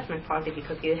aesthetic judgment, partly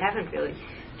because you haven't really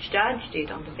judged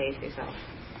it on the basis of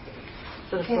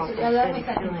sort of proper aesthetic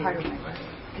feeling. Part of my work,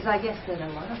 because I guess that a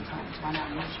lot of times when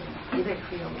I'm watching either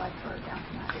Creole Life or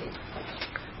Downton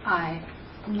Abbey,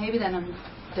 maybe then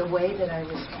the way that I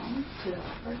respond to the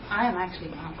work, I am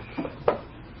actually not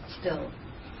still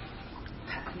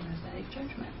passing aesthetic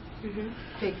judgment. Mm-hmm.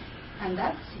 And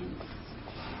that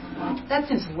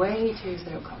seems way too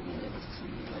sort of cognitive to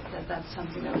me. Like that's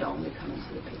something that would only come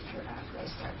into the picture after I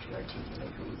start to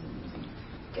articulate reasons and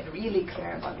get really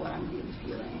clear about what I'm really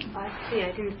feeling. I see.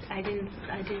 I didn't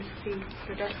see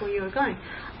that that's where you were going.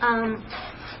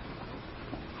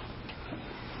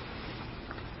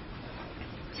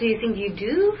 So you think you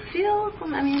do feel?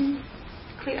 I mean,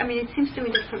 clear. I mean, it seems to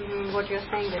me that from what you're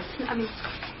saying, that I mean.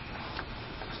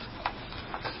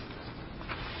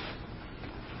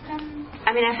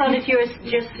 I thought that you were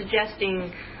just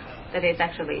suggesting that it's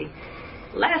actually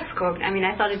less cognitive. I mean,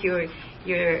 I thought that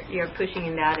you're pushing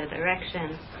in the other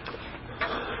direction,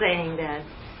 saying that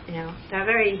there are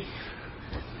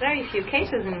very few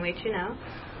cases in which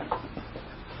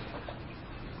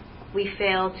we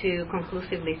fail to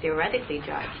conclusively theoretically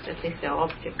judge at least the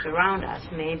objects around us.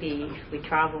 Maybe if we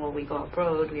travel, we go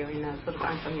abroad, we are in a sort of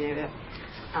unfamiliar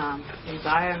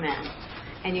environment,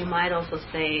 and you might also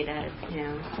say that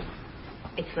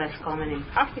it's less common in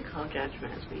practical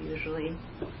judgments. We usually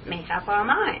make up our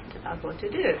mind about what to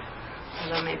do,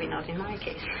 although maybe not in my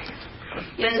case.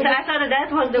 But I thought that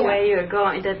was the way you're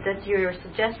going, that you're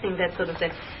suggesting that sort of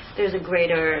there's a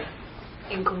greater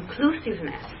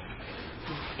inconclusiveness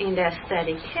in the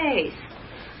aesthetic case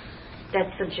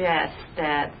that suggests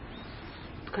that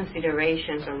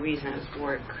considerations or reasons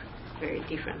work very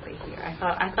differently here. I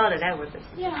thought that was it.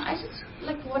 Yeah, I just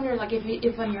wonder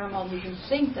if on your model you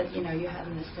think that you have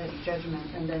an aesthetic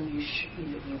judgment and then you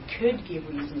could give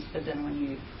reasons, but then when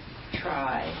you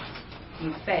try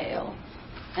you fail,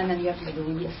 and then you have to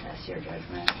reassess your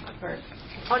judgment.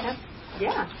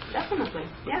 Yeah, definitely.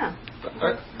 Yeah.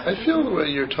 I feel the way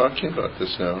you're talking about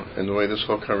this now, and the way this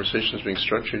whole conversation is being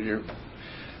structured,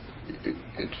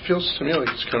 it feels to me like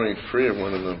it's coming free of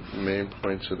one of the main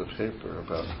points of the paper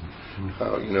about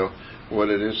how, what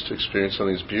it is to experience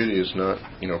something's beauty is not,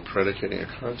 predicating a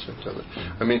concept of it.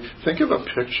 I mean, think of a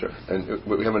picture, and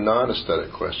we have a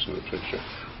non-aesthetic question of the picture.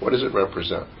 What does it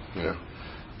represent,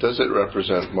 Does it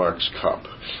represent Mark's cup,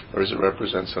 or does it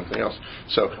represent something else?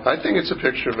 So I think it's a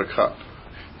picture of a cup.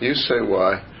 You say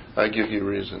why, I give you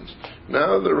reasons.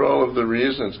 Now the role of the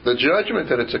reasons, the judgment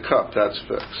that it's a cup, that's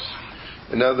fixed.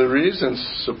 And now the reasons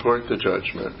support the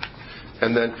judgment.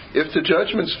 And then if the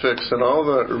judgment's fixed, then all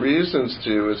the reasons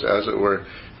do is, as it were,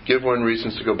 give one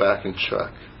reasons to go back and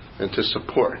check and to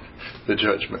support the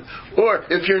judgment. Or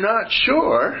if you're not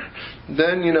sure,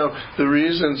 then, the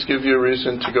reasons give you a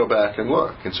reason to go back and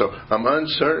look. And so I'm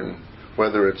uncertain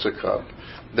whether it's a cup.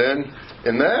 Then,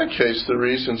 in that case, the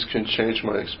reasons can change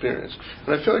my experience.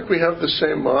 And I feel like we have the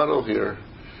same model here.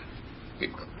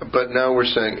 But now we're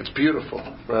saying it's beautiful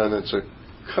rather than it's a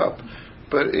cup.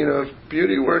 But, if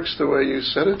beauty works the way you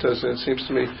said it does, then it seems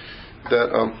to me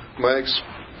that my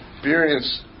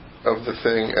experience of the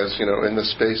thing as, in the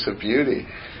space of beauty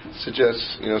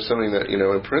suggests, something that,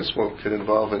 in principle could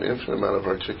involve an infinite amount of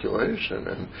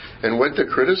articulation. And what the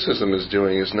criticism is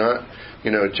doing is not,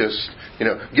 just,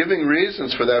 giving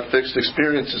reasons for that fixed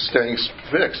experience is staying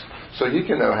fixed. So he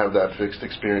can now have that fixed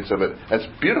experience of it as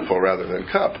beautiful rather than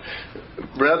cup.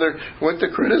 Rather, what the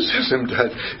criticism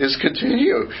does is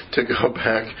continue to go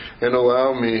back and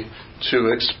allow me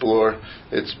to explore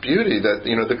its beauty. That,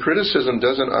 the criticism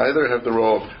doesn't either have the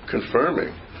role of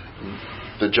confirming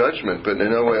the judgment, but in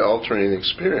no way altering the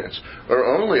experience, or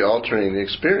only altering the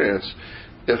experience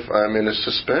if I'm in a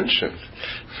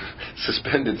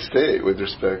suspended state with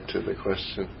respect to the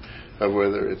question of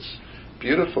whether it's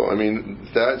beautiful. I mean,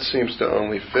 that seems to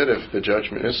only fit if the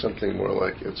judgment is something more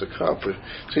like it's a compliment.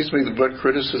 It seems to me that what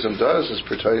criticism does is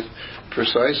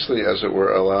precisely, as it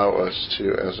were, allow us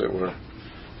to, as it were,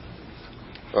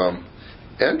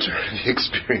 enter the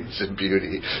experience of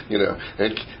beauty,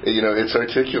 and its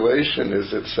articulation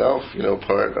is itself,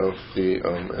 part of the,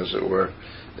 as it were,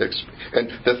 and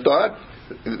the thought,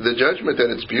 the judgment that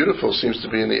it's beautiful seems to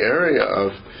be in the area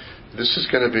of this is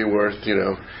going to be worth,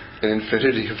 an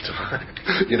infinity of time,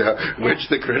 which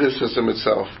the criticism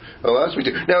itself allows me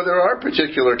to. Now, there are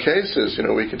particular cases,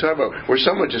 we can talk about where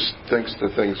someone just thinks the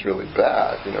thing's really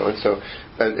bad, and so,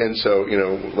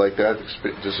 like that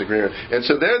disagreement. And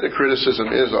so there, the criticism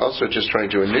is also just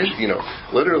trying to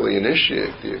literally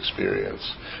initiate the experience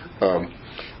of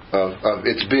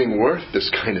it's being worth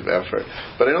this kind of effort.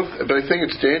 But I think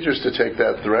it's dangerous to take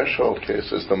that threshold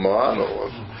case as the model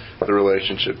of the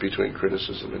relationship between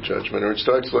criticism and judgment, or it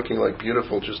starts looking like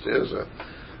beautiful just is a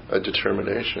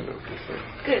determination of the thing.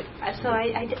 Good. So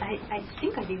I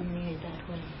think I didn't mean it that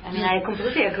way. I mean, I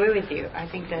completely agree with you. I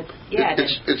think that,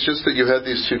 It's just that you had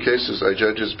these two cases, I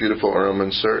judge as beautiful or I'm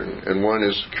uncertain, and one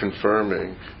is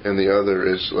confirming, and the other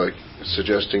is like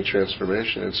suggesting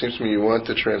transformation. It seems to me you want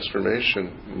the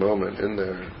transformation moment in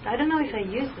there. I don't know if I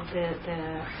used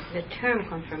the term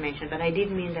confirmation, but I did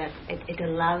mean that it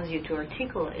allows you to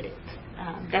articulate it.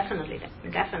 Definitely.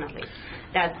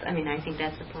 I think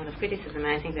that's the point of criticism. And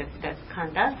I think that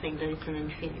Kant does think that it's an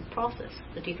infinite process,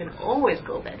 that you can always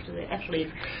go back to it. Actually,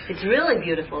 if it's really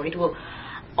beautiful, it will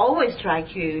always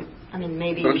strike you.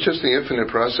 Maybe... Well, it's just the infinite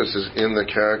process is in the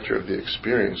character of the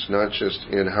experience, not just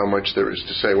in how much there is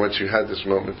to say. Once you had this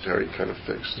momentary kind of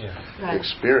fixed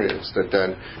experience, that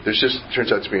then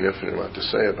turns out to be an infinite amount to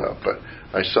say about. But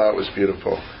I saw it was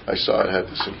beautiful. I saw it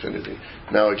had this infinity.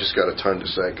 Now I just got a ton to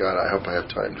say. God, I hope I have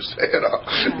time to say it all.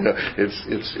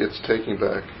 It's taking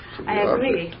back to the I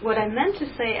agree. object. What I meant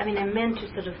to say, I meant to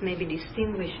sort of maybe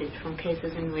distinguish it from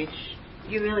cases in which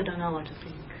you really don't know what to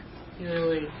think.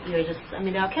 You're just,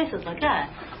 there are cases like that.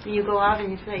 And you go out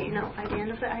and you say, at the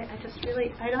end of it,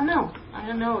 I don't know. I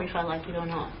don't know if I like it or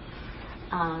not.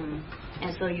 And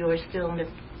so you're still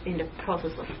in the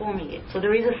process of forming it. So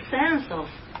there is a sense of,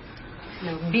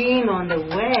 being on the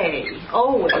way,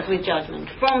 always with judgment,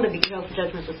 from the beginning of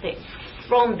judgment to say,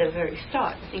 from the very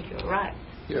start. I think you're right.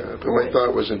 Yeah, but my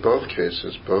thought was in both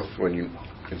cases, both when you,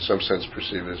 in some sense,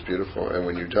 perceive it as beautiful and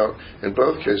when you don't, in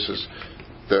both cases,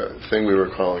 the thing we were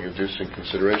calling inducing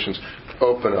considerations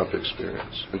open up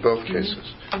experience in both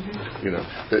cases.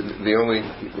 Mm-hmm. The only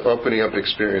opening up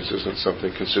experience isn't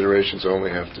something considerations only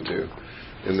have to do.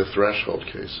 In the threshold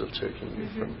case of taking you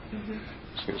from,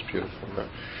 seems beautiful. No.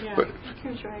 Yeah, but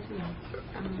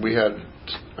we had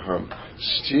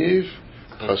Steve,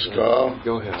 Pascal,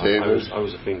 Go ahead. David. I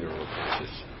was a finger.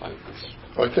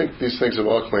 I think these things have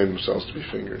all claimed themselves to be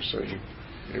fingers, so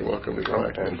you're welcome to go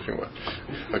back and if you want.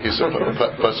 Okay, so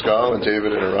Pascal and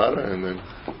David and Arada, and then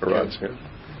Arad's here.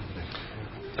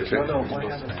 Okay.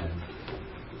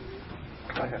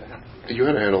 You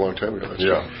had a hand a long time ago. That's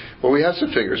right. Well, we have some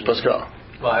fingers. Pascal.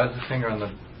 Well, I was a finger on the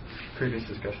previous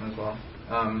discussion as well.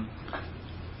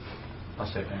 I'll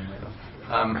say it anyway, though.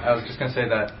 I was just going to say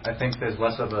that I think there's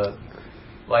less of a...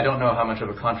 Well, I don't know how much of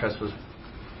a contrast was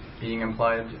being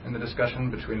implied in the discussion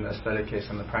between the aesthetic case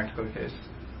and the practical case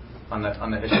on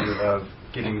the issue of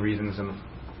giving reasons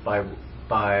by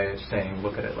saying,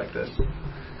 look at it like this.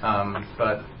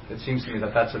 But it seems to me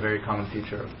that that's a very common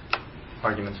feature of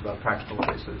arguments about practical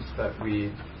cases, that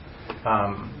we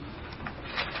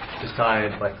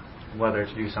decide whether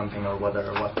to do something or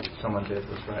whether what someone did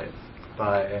was right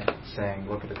by saying,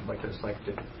 look at it like this.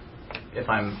 If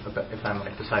I'm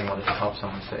deciding whether to help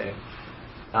someone say,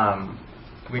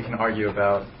 we can argue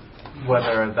about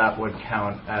whether that would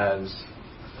count as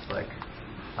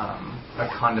a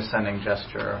condescending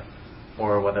gesture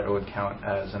or whether it would count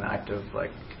as an act of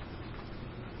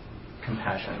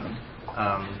compassion.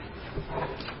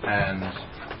 And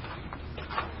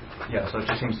so it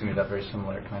just seems to me that very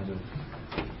similar kinds of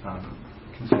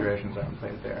considerations are in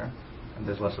play there, and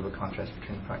there's less of a contrast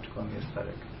between the practical and the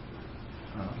aesthetic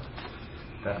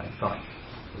that I thought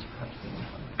was perhaps being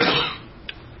implied.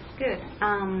 Good.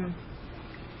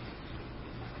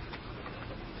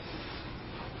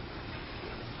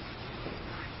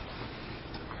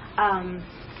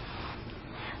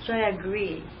 So I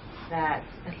agree that,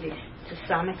 at least to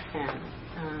some extent,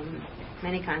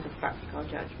 many kinds of practical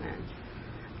judgments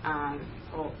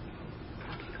or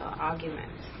practical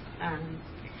arguments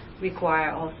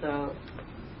require also,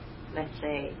 let's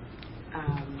say,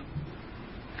 an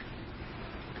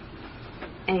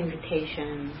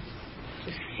invitation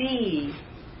to see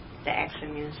the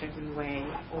action in a certain way,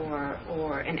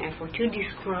 or an effort to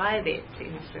describe it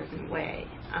in a certain way.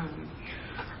 I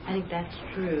think that's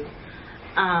true.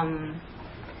 I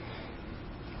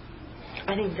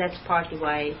think that's partly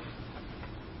why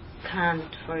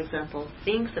Kant, for example,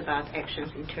 thinks about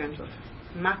actions in terms of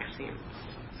maxims.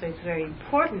 So it's very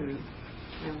important,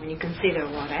 when you consider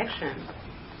what action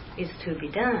is to be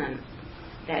done,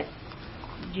 that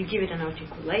you give it an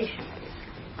articulation,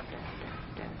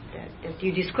 that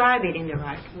you describe it in the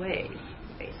right way,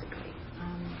 basically.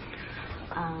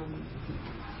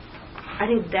 I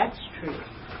think that's true.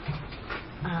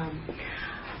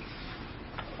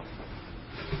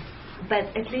 But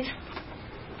at least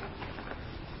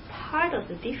part of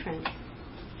the difference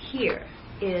here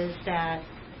is that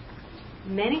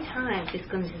many times this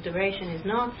consideration is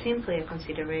not simply a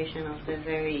consideration of the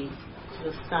very sort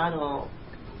of subtle,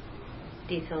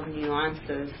 detailed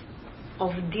nuances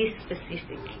of this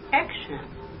specific action.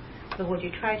 But what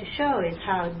you try to show is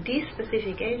how this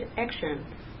specific action,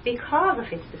 because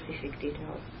of its specific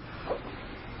details,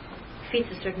 fits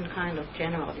a certain kind of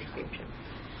general description.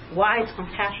 Why it's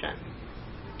compassion.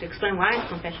 To explain why it's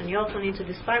compassion, you also need to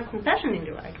describe compassion in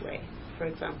the right way, for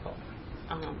example,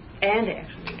 and the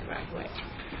action in the right way.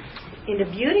 In the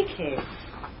beauty case,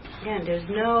 again, there's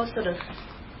no sort of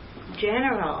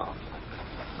general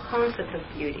concept of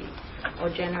beauty or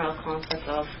general concept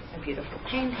of a beautiful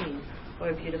painting or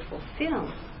a beautiful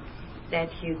film that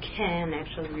you can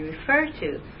actually refer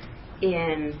to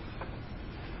in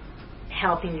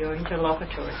helping your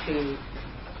interlocutor to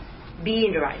be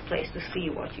in the right place to see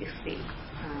what you see.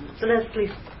 So that's at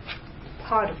least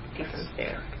part of the difference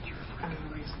there.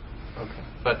 Okay.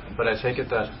 But I take it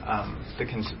that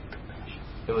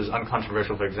it was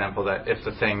uncontroversial, for example, that if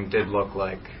the thing did look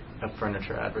like a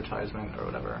furniture advertisement or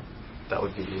whatever, that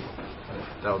would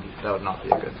not be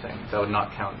a good thing. That would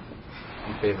not count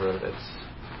in favor of its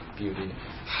beauty.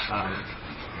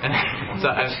 Again,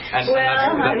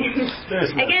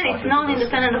 it's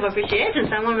non-independent of appreciation.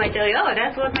 Someone might tell you, "Oh,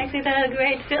 that's what makes it a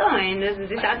great film. And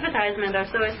this advertisement are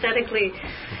so aesthetically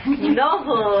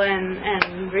novel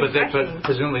and refreshing." But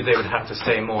presumably they would have to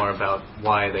say more about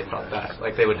why they thought that.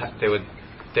 Like they would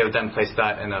then place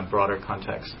that in a broader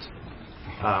context.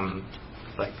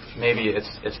 Like maybe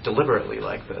it's deliberately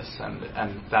like this, and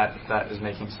that is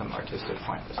making some artistic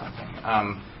point or something.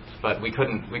 But we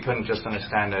couldn't just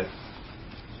understand it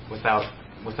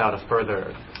without a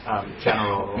further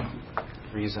general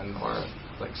reason, or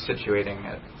like situating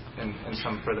it in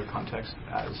some further context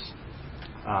as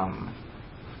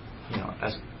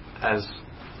as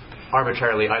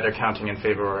arbitrarily either counting in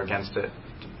favor or against it,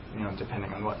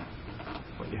 depending on what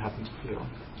you happen to feel.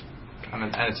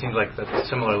 And it seems like that's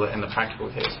similar in the practical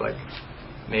case. Like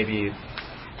maybe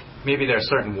there are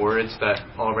certain words that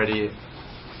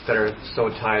are so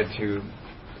tied to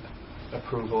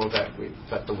approval that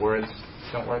the words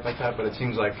don't work like that. But it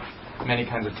seems like many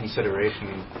kinds of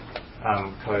consideration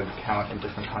could count in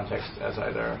different contexts as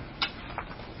either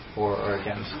for or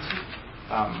against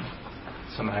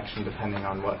some action, depending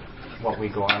on what we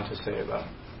go on to say about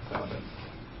it.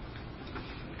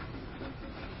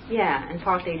 Yeah, and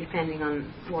partly depending on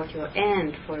what your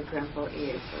end, for example,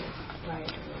 is,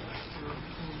 right?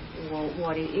 Or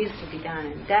what it is to be done,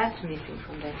 and that's missing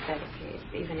from the aesthetic case.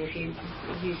 Even if you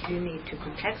do need to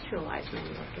contextualize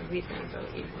many of the reasons, or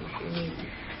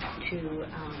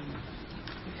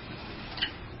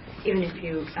even if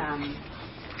you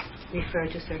refer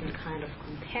to certain kind of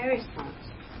comparisons.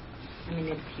 I mean,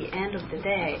 at the end of the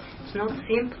day, it's not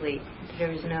simply that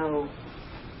there is no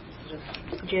sort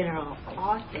of general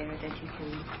art there that you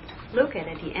can look at.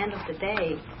 At the end of the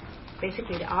day,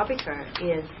 basically the arbiter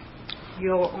is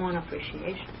your own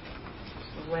appreciation.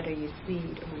 So whether you see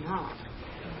it or not,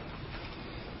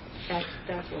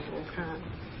 that's what will count.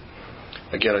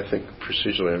 Again, I think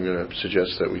procedurally, I'm going to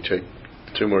suggest that we take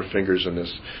 2 more fingers on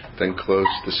this, then close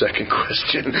the second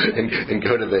question and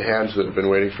go to the hands that have been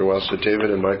waiting for a while. So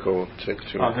David and Michael will take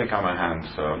 2 more. I think I'm a hand,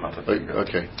 so not a finger.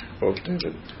 Okay. Well,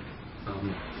 David.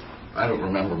 I don't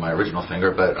remember my original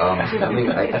finger, but I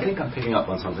think I'm picking up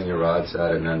on something Irad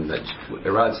said, and then that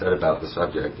Irad said about the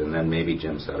subject, and then maybe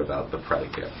Jim said about the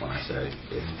predicate when I say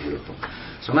it's beautiful.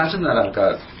 So imagine that I've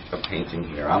got a painting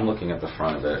here. I'm looking at the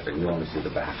front of it, and you only see the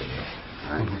back of it,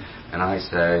 right? Mm-hmm. And I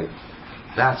say,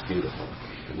 that's beautiful.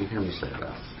 And you hear me say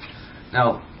that.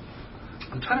 Now,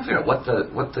 I'm trying to figure out what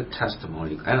the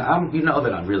testimony, and you know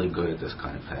that I'm really good at this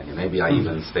kind of thing, and maybe I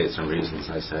even state some reasons.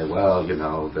 I say, well,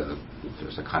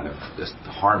 there's a kind of this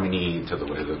harmony to the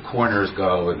way the corners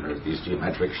go, and there are these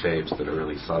geometric shapes that are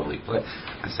really subtly played.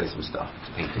 I say some stuff,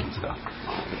 painting stuff.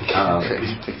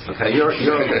 Okay, you're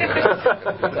yeah,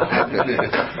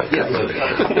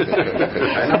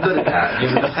 and I'm good at that.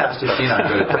 In the past, you've seen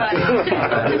I'm good at that.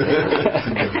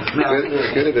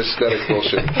 Good at aesthetic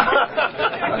bullshit.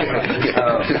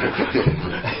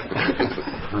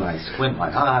 When I squint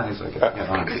my eyes, I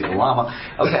can see the llama.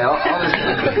 Okay,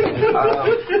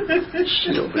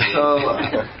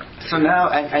 so now,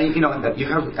 and you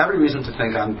have every reason to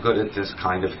think I'm good at this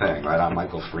kind of thing, right? I'm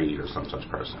Michael Fried or some such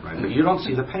person, right? But you don't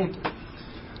see the painting.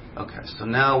 Okay, so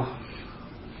now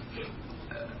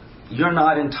you're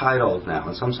not entitled now,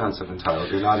 in some sense of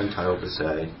entitled, you're not entitled to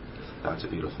say that's a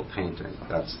beautiful painting.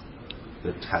 That's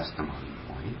the testimony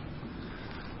point.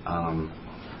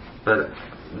 But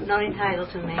not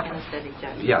entitled to make an aesthetic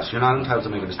judgment. Yes, you're not entitled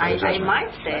to make an aesthetic judgment. I might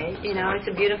say, it's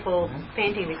a beautiful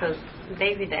painting because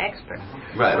David the expert.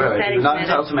 Right. You're not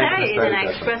entitled to make an aesthetic judgment. And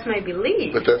I express my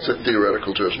belief. But that's a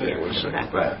theoretical judgment, I would say.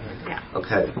 Right. Yeah.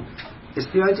 Okay. Is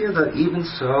the idea that even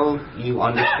so you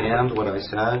understand what I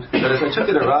said? That as I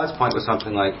took it at Rod's point was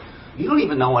something like, you don't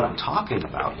even know what I'm talking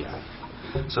about yet.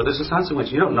 So there's a sense in which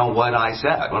you don't know what I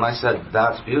said. When I said,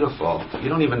 that's beautiful,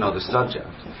 you don't even know the subject.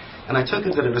 And I took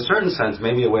it that in a certain sense,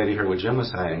 maybe a way to hear what Jim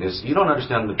was saying is you don't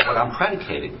understand what I'm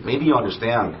predicating. Maybe you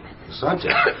understand the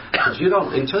subject, but you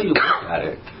don't, until you look at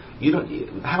it, you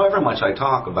don't, however much I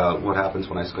talk about what happens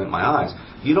when I squint my eyes,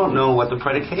 you don't know what the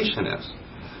predication is.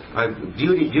 Right?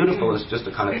 Beautiful is just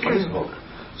a kind of placeholder.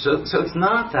 So it's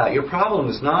not that. Your problem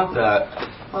is not that,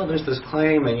 there's this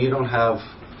claim and you don't have,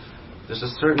 there's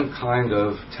a certain kind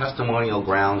of testimonial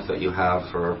grounds that you have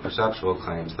for perceptual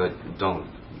claims that don't,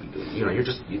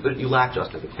 you lack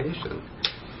justification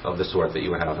of the sort that you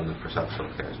would have in the perceptual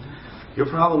case. Your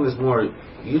problem is more,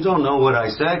 you don't know what I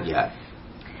said yet.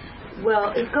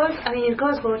 Well, it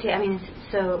goes both here.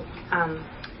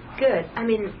 Good.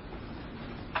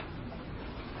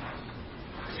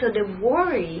 So the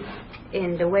worry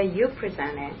in the way you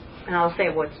present it, and I'll say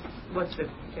what's the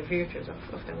virtues of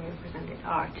the way you present it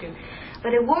are too,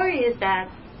 but the worry is that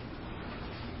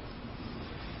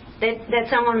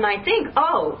someone might think,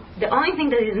 the only thing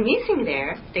that is missing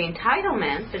there, the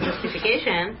entitlement, the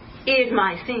justification, is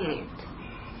my seeing it.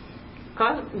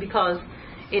 Because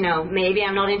maybe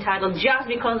I'm not entitled just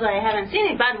because I haven't seen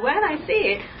it, but when I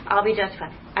see it, I'll be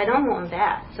justified. I don't want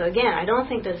that. So again, I don't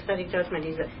think that aesthetic judgment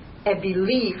is a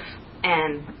belief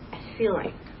and a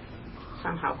feeling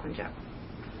somehow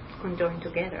conjoined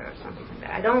together or something like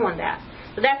that. I don't want that.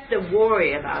 So that's the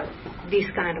worry about this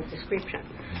kind of description.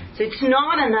 So it's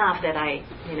not enough that I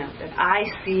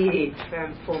see it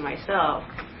for myself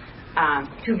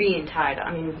to be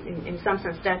entitled. In some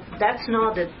sense, that's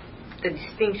not the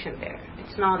distinction there.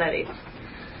 It's not that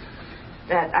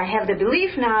that I have the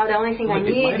belief now. The only thing I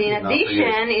need in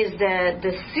addition is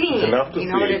the seeing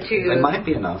in order to. It might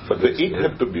be enough, but the it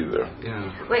have to be there.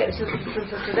 Yeah. Wait, so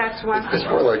that's one thing. It's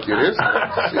more like it is.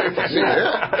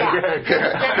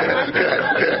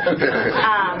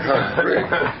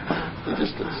 You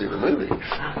just didn't see the movie.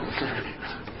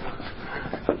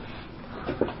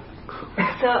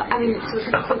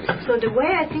 So the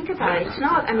way I think about it, it's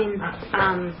not.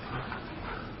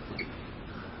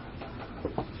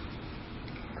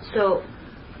 So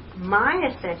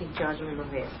my aesthetic judgment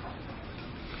of it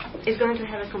is going to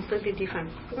have a completely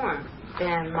different form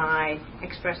than my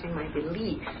expressing my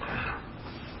belief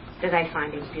that I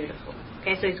find it beautiful.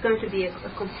 Okay, so it's going to be a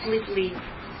completely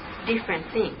different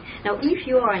thing. Now, if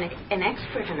you are an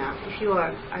expert enough, if you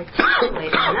are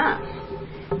articulate enough,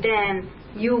 then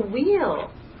you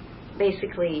will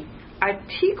basically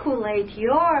articulate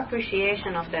your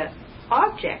appreciation of the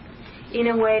object in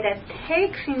a way that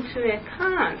takes into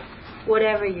account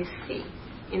whatever you see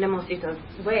in the most detailed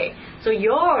way. So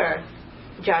your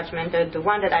judgment, the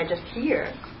one that I just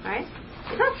hear, right,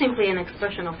 is not simply an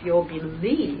expression of your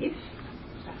belief,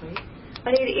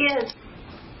 but it is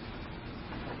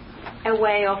a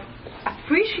way of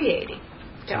appreciating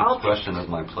the object. It's a question of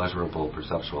my pleasurable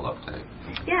perceptual uptake.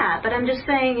 Yeah, but I'm just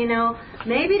saying,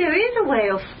 maybe there is a way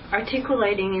of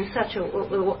articulating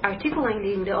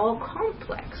articulating the all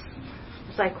complex.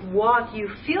 It's like what you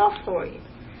feel for it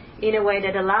in a way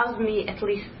that allows me at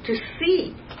least to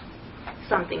see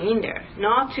something in there,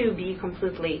 not to be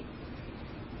completely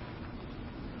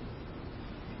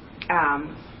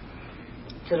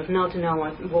not to know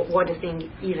what the thing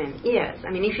even is.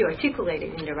 If you articulate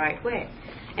it in the right way.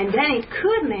 And then it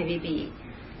could maybe be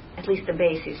at least the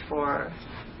basis for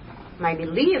my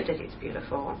belief that it's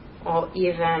beautiful, or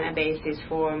even a basis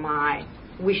for my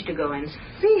wish to go and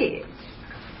see it.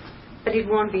 But it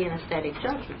won't be an aesthetic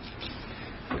judgment.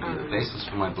 The basis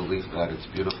for my belief that it's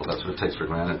beautiful, that's what it takes for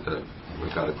granted that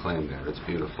we've got a claim there, it's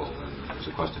beautiful, and there's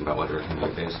a question about whether it can be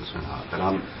a basis or not. But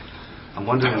I'm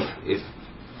wondering if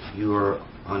you're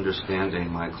understanding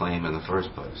my claim in the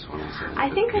first place when I say I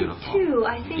think beautiful. I do.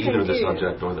 I think Either I do. the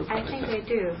subject or the predicate. I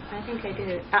think I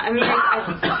do. I mean,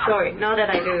 sorry, not that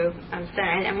I do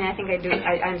understand. I mean, I think I do.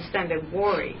 I understand the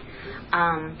worry,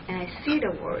 and I see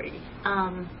the worry.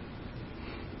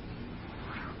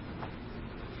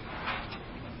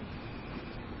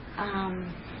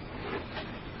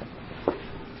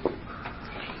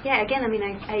 Yeah. Again, I mean,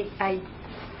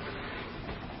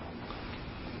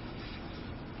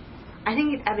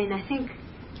 I think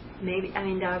maybe. I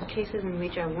mean, there are cases in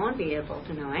which I won't be able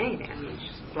to know anything. I mean,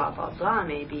 just blah blah blah.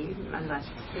 Maybe unless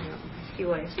see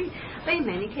what I see. But in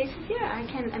many cases, yeah, I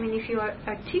can. I mean, if you are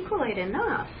articulate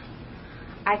enough,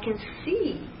 I can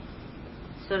see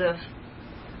sort of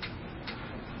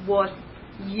what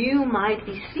you might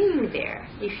be seeing there.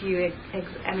 If you, if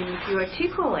you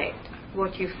articulate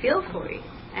what you feel for it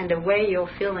and the way your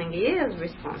feeling is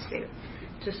responsive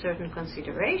to certain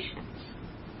considerations.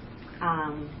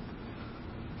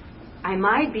 I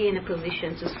might be in a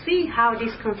position to see how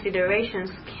these considerations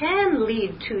can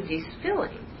lead to this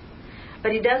feeling.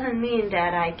 But it doesn't mean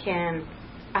that I can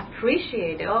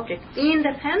appreciate the object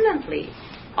independently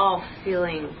of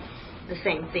feeling the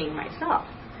same thing myself.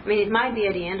 I mean, it might be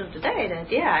at the end of the day that,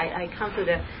 I come to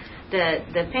the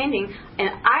painting, and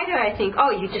either I think,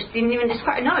 oh, you just didn't even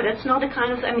describe. No, that's not the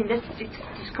kind of. I mean,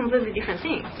 it's a completely different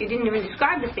thing. You didn't even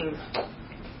describe the thing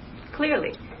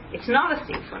clearly. It's not a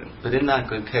thing for me. But in that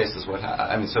good case is what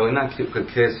so in that good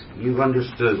case, you've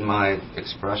understood my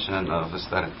expression of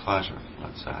aesthetic pleasure,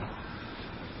 let's say.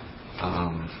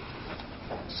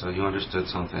 So you understood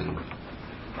something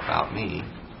about me.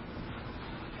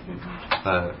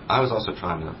 But I was also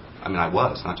trying to, I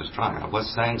was, not just trying, I was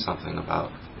saying something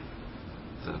about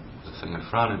the thing in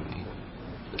front of me.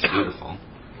 It's beautiful.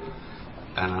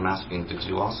 And I'm asking, did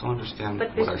you also understand what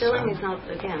I said? But this feeling is not,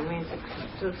 again,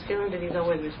 it's this feeling that is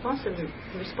always responsive to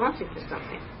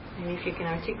something. And if you can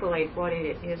articulate what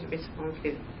it is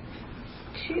responsive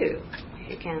to, if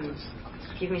you can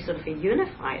give me sort of a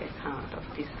unified account of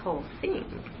this whole thing,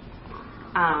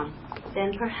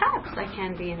 then perhaps I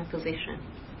can be in a position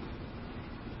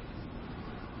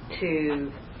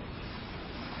to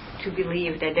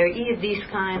believe that there is this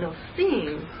kind of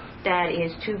thing that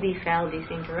is to be felt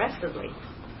disinterestedly.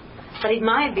 But it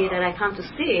might be that I come to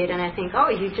see it and I think, oh,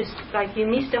 you just, you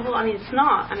missed the whole, it's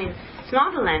not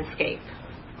a landscape.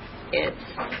 It's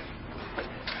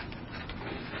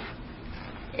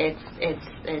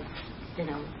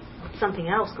something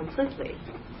else completely.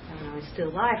 It's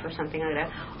still life or something like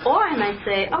that. Or I might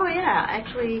say, oh yeah,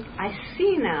 actually I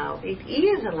see now it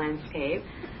is a landscape,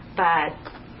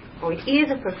 or it is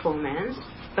a performance,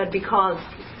 but because,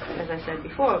 as I said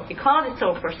before, because it's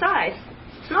so precise,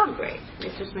 it's not great.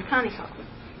 It's just mechanical.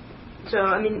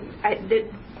 So,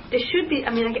 there should be,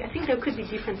 I think there could be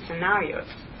different scenarios.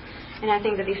 And I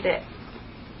think that if the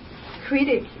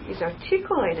critic is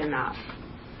articulate enough,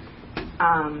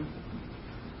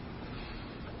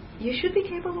 you should be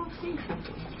capable of seeing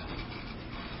something.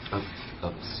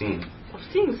 Of seeing? Of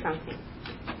seeing something.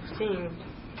 Of seeing.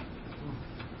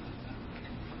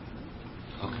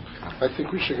 I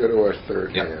think we should go to our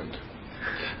third hand.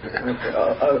 Okay,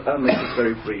 I'll make this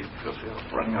very brief because we are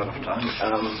running out of time.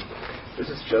 This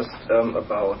is just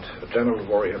about a general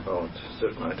worry about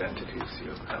certain identities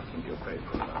you have in your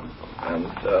paper. And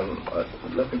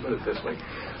let me put it this way.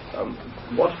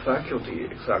 What faculty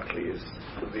exactly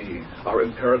are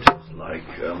imperatives like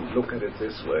look at it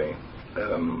this way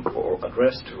or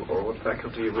addressed to, or what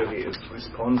faculty really is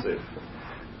responsive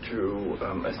to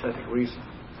aesthetic reason?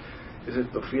 Is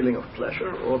it the feeling of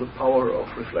pleasure or the power of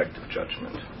reflective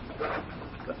judgment?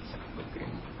 That would be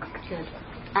good.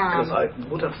 Because I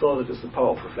would have thought it is the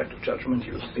power of reflective judgment.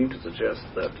 You seem to suggest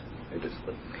that it is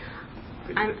the.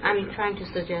 I'm trying to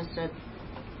suggest that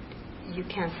you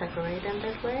can't separate them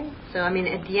that way. So at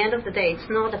the end of the day, it's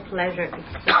not a pleasure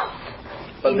itself.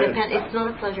 It's not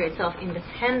a pleasure itself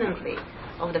independently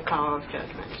of the power of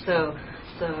judgment. So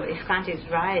if Kant is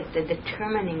right, the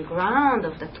determining ground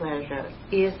of the pleasure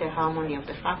is the harmony of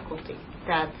the faculty.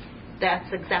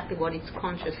 That's exactly what it's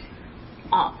conscious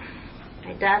of.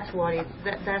 Right? That's what it.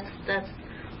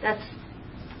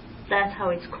 That's how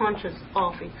it's conscious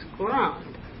of its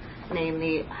ground,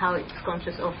 namely how it's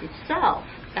conscious of itself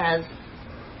as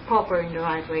proper in the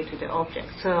right way to the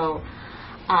object. So,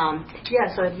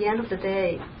 so at the end of the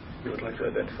day, you would like to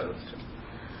identify those two?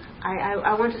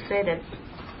 I want to say that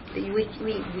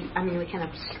we can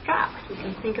abstract, we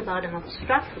can think about them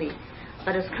abstractly,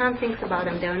 but as Kant thinks about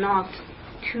them, they're not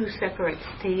two separate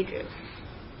stages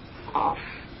of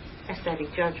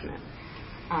aesthetic judgment.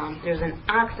 There's an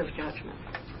act of judgment.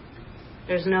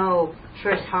 There's no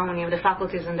first harmony of the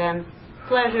faculties and then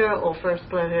pleasure, or first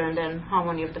pleasure and then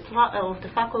harmony of the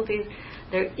faculties.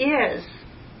 There is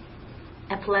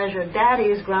a pleasure that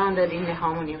is grounded in the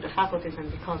harmony of the faculties,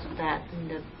 and because of that,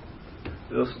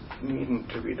 those needn't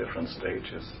to be different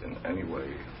stages in any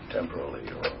way, temporally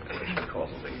or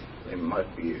causally. They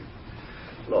might be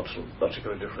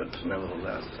logically different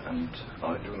nevertheless, and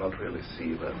I do not really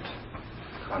see that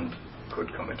Kant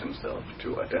could commit himself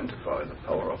to identify the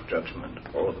power of judgment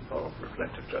or the power of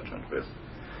reflective judgment with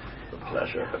the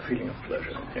pleasure, a feeling of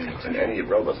pleasure in any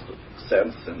robust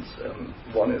sense, since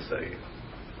one is a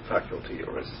faculty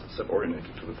or is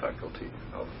subordinated to the faculty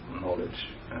of knowledge,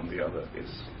 and the other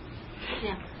is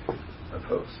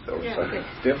opposed or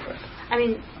different. I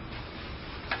mean,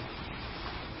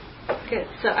 good.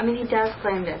 So, I mean, he does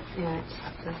claim that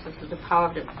the power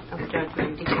of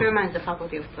judgment determines the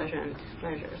faculty of pleasure and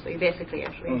displeasure. So he basically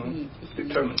he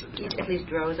determines it. He at least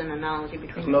draws an analogy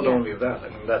between. Not only that, I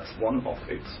mean, that's one of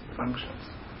its functions.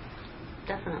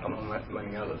 Definitely. Among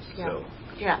many others. Yeah. So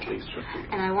at least should be.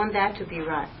 And I want that to be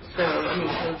right. So, I mean,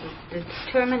 the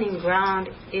determining ground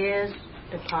is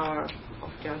the power of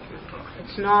judgment.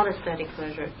 It's not aesthetic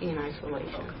pleasure in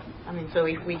isolation. I mean, so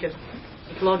if we just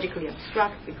logically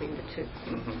abstract between the two,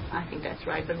 I think that's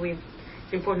right. But it's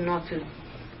important not to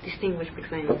distinguish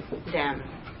between them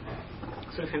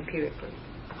sort of empirically.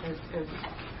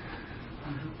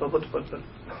 But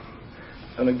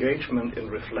an engagement in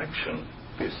reflection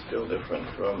is still different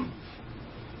from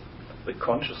the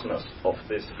consciousness of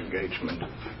this engagement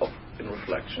in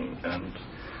reflection, and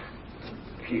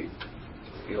he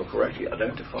correctly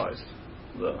identifies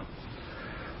the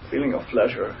feeling of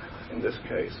pleasure in this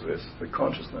case with the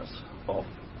consciousness of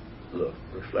the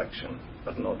reflection,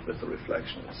 but not with the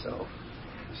reflection itself.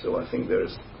 So I think there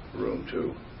is room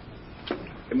to,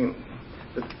 I mean,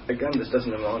 but again, this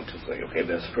doesn't amount to say, okay,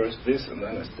 there's first this and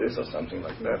then it's this or something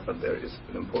like that, but there is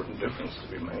an important difference to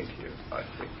be made here, I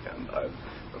think, and I'm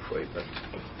afraid that...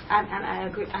 And I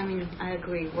agree. I mean, I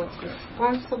agree. What's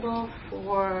responsible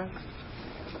for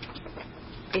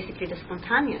basically the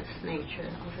spontaneous nature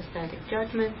of aesthetic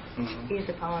judgment is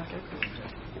the power of judgment.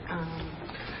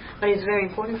 But it's very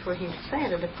important for him to say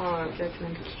that the power of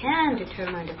judgment can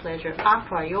determine the pleasure a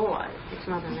priori. It's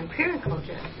not an empirical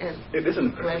judgment. It is an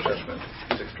empirical judgment.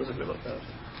 It's explicitly like that.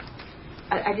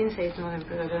 I didn't say it's not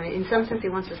empirical. In some sense, he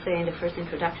wants to say in the first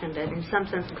introduction that in some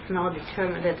sense it's not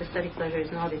determined, that aesthetic pleasure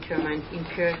is not determined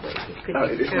empirically. It could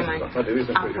be determined a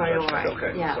priori.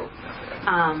 Okay. Yeah. So,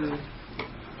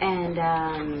 and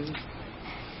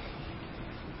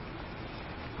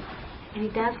he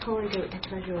does call it a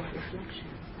pleasure of reflection.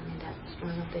 I mean, that's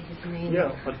one of his main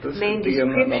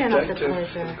description of the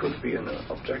pleasure. It could be an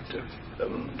objective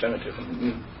genitive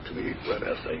and to be read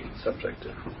as a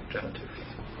subjective genitive.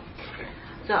 Okay.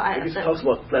 So it talks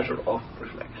about pleasure of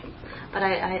reflection. But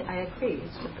I agree.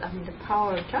 It's just, I mean, the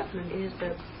power of judgment is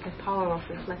the power of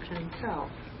reflection itself.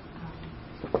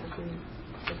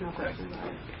 There's no question about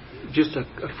it. Just a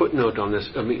footnote on this.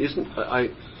 I mean, I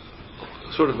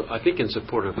think in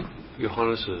support of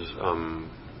Johannes's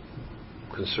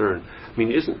concern. I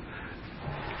mean, isn't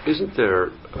there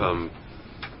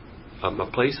a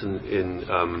place in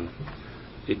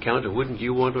the account? Wouldn't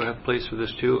you want to have a place for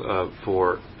this too,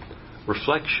 for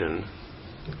reflection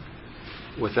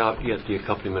without yet the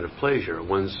accompaniment of pleasure?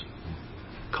 One's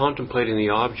contemplating the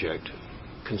object,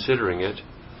 considering it,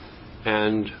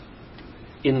 and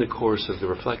in the course of the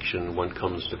reflection, one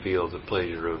comes to feel the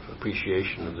pleasure of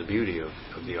appreciation of the beauty of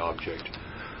the object,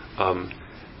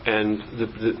 and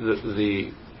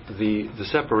the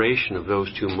separation of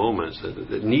those two moments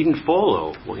that needn't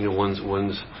follow. You know,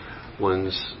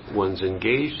 one's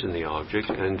engaged in the object,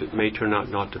 and it may turn out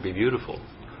not to be beautiful,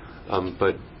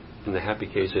 but in the happy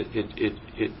case,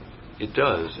 it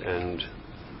does, and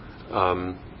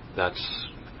that's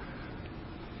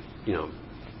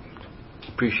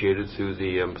appreciated through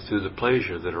the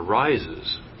pleasure that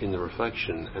arises in the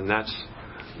reflection, and that's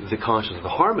the conscious of the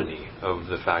harmony of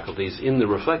the faculties in the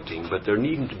reflecting. But there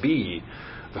needn't be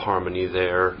the harmony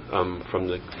there from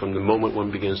the moment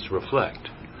one begins to reflect.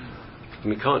 I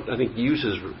mean, Kant, I think,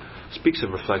 speaks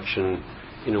of reflection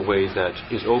in a way that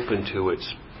is open to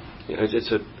its.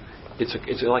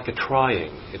 It's like a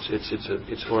trying.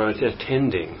 It's or a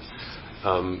tending,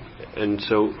 and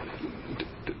so.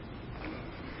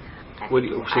 I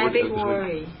have a big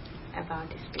worry about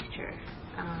this picture.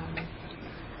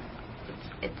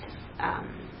 It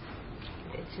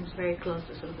seems very close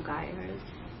to sort of Geyer's.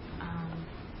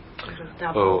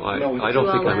 I don't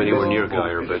think I'm anywhere near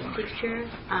Geyer, but picture.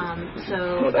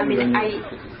 So I mean,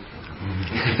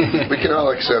 we can all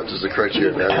accept as a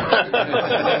criteria. I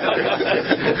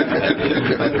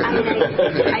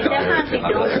definitely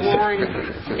don't want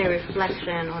the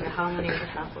reflection on the harmony of the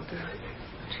faculty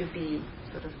to be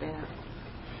sort of the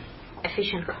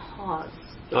efficient cause.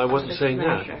 No, I wasn't saying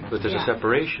that, measure. but there's a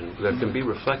separation that can be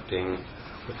reflecting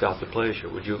without the pleasure.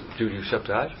 Do you accept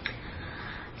that?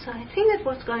 So I think that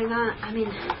what's going on, I mean,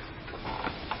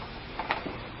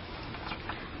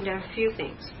 there are a few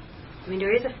things. I mean,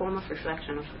 there is a form of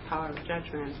reflection of the power of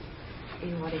judgment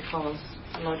in what he calls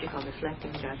logical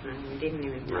reflecting judgment. We didn't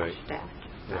even touch that.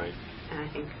 Right. And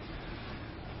I think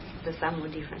it's a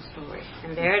somewhat different story.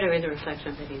 And there is a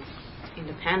reflection that is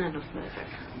independent of pleasure.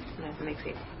 That makes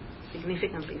it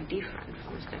significantly different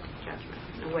from aesthetic judgment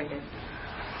in a way that I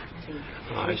think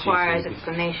requires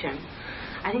explanation.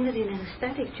 I think that in an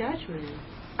aesthetic judgment,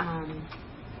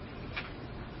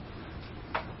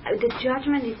 the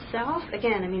judgment itself,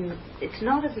 again, I mean, it's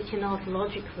not that we cannot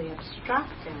logically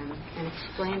abstract them and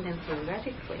explain them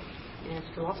theoretically in a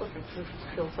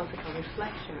philosophical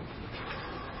reflection.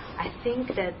 I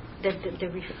think that the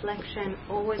reflection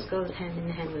always goes hand in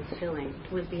hand with feeling.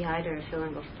 It would be either a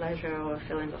feeling of pleasure or a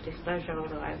feeling of displeasure,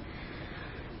 although I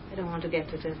don't want to get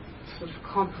to the sort of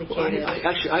complicated...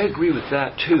 Well, I agree with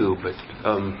that too, but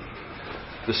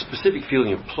the specific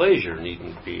feeling of pleasure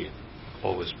needn't be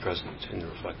always present in the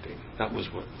reflecting. That was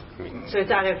what I mean. So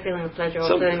it's either a feeling of pleasure or a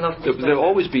feeling of displeasure. There'll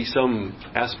always be some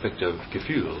aspect of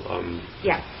Gefühl. I'm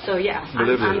there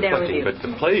with you. But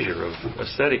the pleasure of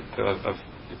aesthetic, of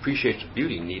appreciation of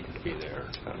beauty needn't be there.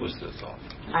 That was the thought.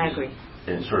 I agree.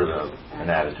 In sort of an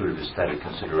attitude of aesthetic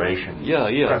consideration.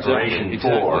 Preparation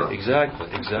for.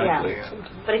 Exactly. Yeah.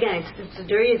 But again,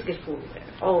 there is Gefühl there.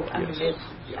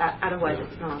 Otherwise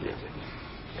it's not.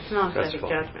 It's not aesthetic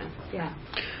judgment. Yeah.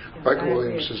 Michael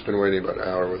Williams has been waiting about an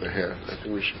hour with a hand. I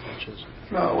think we should mention this.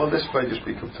 No, well, this may just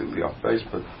be completely off base,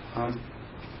 but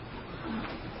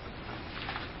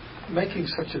making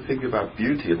such a thing about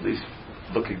beauty, at least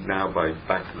looking now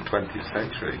back to the 20th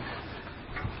century,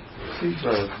 seems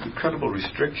an incredible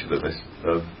restriction of this,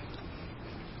 of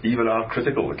even our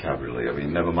critical vocabulary. I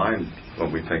mean, never mind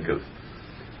when we think of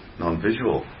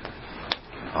non-visual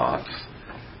arts.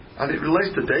 And it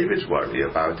relates to David's worry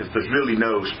about if there's really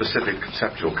no specific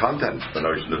conceptual content to the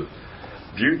notion of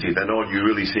beauty, then all you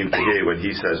really seem to hear when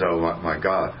he says, oh my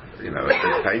God, you know, it's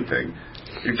this painting,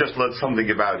 you've just learned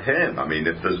something about him. I mean,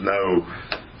 if there's no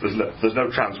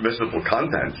transmissible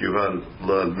content, you've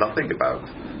learned nothing about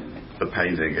the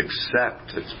painting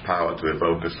except its power to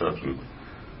evoke a certain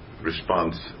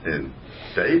response in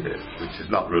David, which is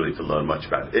not really to learn much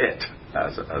about it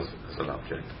as an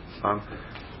object.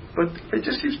 But it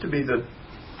just seems to me that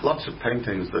lots of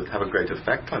paintings that have a great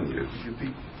effect on you, you'd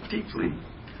be deeply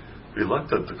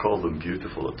reluctant to call them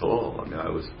beautiful at all. I mean, I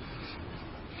was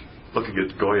looking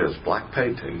at Goya's black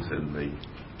paintings in the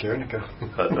Guernica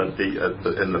in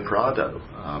the Prado.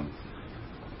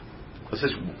 There's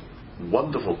this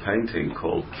wonderful painting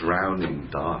called Drowning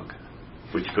Dark,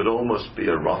 which could almost be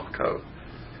a Rothko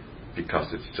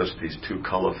because it's just these two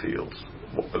color fields,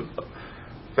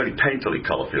 very painterly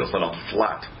color fields. They're not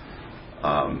flat,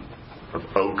 of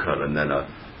ochre and then a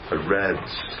red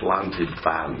slanted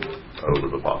band over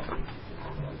the bottom.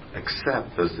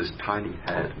 Except there's this tiny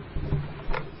head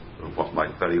of what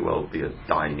might very well be a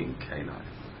dying canine.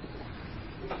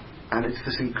 And it's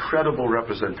this incredible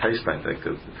representation, I think,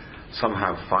 of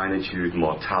somehow finitude,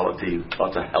 mortality,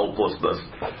 utter helplessness.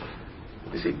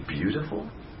 Is it beautiful?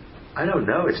 I don't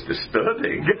know, it's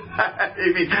disturbing. I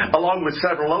mean, along with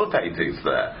several other paintings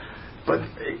there. But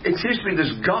it seems to me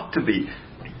there's got to be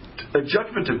a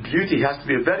judgment of beauty has to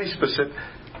be a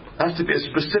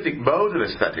specific mode of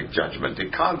aesthetic judgment.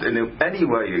 It can't in any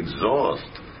way exhaust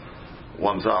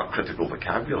one's art critical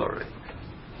vocabulary.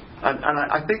 And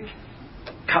I think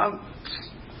Kant's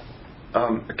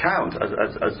account,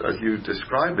 as you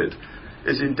describe it,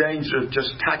 is in danger of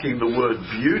just tacking the word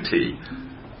beauty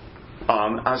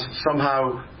as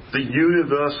somehow the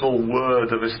universal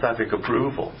word of aesthetic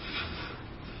approval.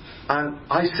 And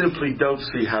I simply don't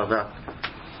see how that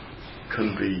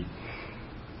can be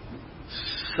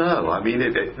so. I mean,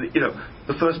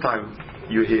 the first time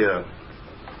you hear,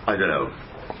 I don't know,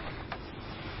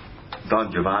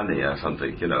 Don Giovanni or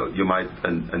something, you might,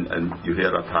 and you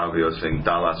hear Ottavio sing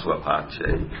Dalla sua pace,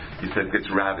 you think it's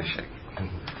ravishing.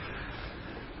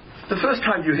 The first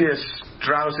time you hear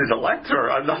Strauss's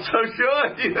Electra, I'm not so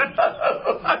sure,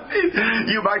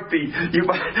 You might be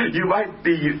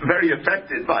very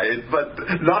affected by it, but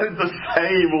not in the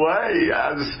same way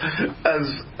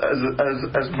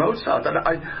as Mozart. And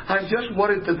I'm just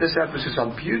worried that this emphasis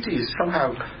on beauty is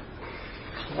somehow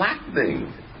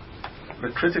flattening the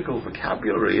critical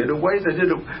vocabulary in a way that it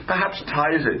perhaps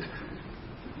ties it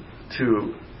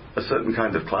to a certain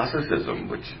kind of classicism,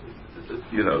 which,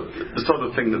 the sort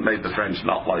of thing that made the French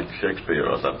not like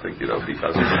Shakespeare or something,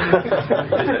 because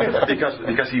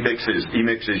he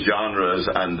mixes genres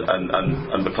and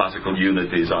the classical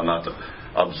unities are not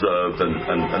observed,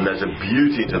 and there's a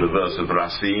beauty to the verse of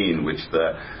Racine which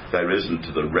there isn't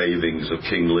to the ravings of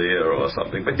King Lear or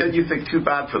something. But then you think, too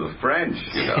bad for the French,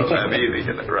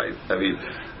 right? I mean,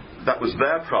 that was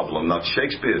their problem, not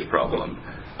Shakespeare's problem.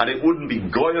 And it wouldn't be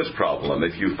Goya's problem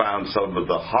if you found some of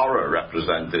the horror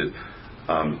represented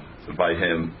by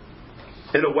him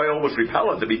in a way almost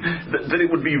repellent. That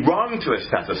it would be wrong to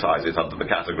aestheticize it under the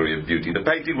category of beauty. The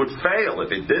painting would fail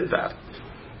if it did that.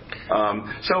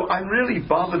 So I'm really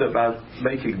bothered about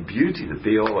making beauty the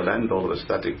be-all and end-all of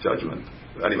aesthetic judgment.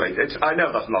 Anyway, I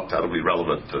know that's not terribly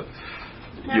relevant to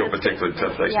your particular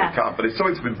interpretation of Kant, but it's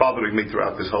something that's been bothering me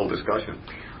throughout this whole discussion.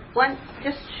 One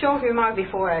just short remark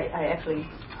before I actually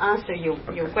answer your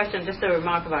question, just a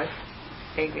remark about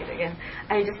David again.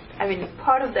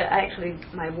 Part of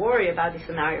my worry about this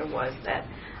scenario was that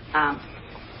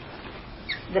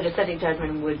aesthetic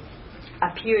judgment would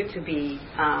appear to be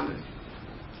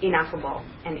ineffable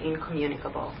and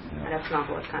incommunicable. And that's not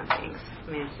what Kant thinks.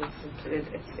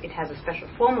 It has a special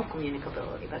form of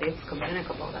communicability, but it's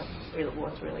communicable. That's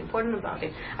what's really important about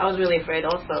it. I was really afraid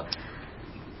also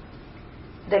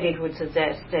that it would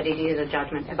suggest that it is a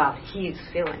judgment about his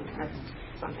feeling. That's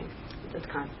something that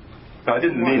Kant. I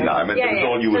didn't mean that. I meant it was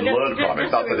all you would learn from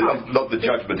it. Not the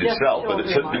judgment itself, but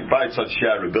by such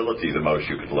shareability, the most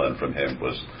you could learn from him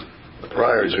was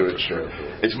prior to it.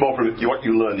 It's more from what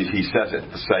you learn is he says it,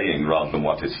 the saying, rather than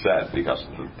what is said, because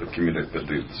the communicative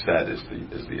said is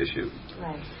the issue.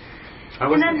 Right. I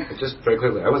wasn't, just very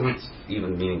quickly, I wasn't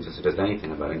even meaning to suggest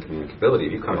anything about incommunicability.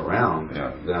 If you come around,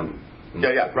 then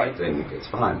right. It's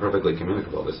fine, perfectly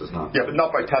communicable. This is not. Yeah, but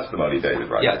not by testimony, David,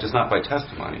 right? Yeah, just not by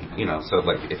testimony. So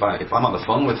like if I'm on the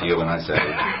phone with you and I say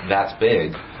that's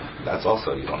big, that's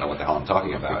also you don't know what the hell I'm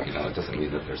talking about. It doesn't mean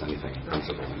that there's anything in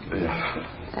principle.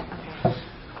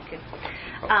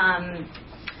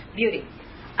 Beauty.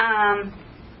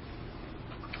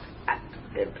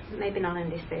 Maybe not in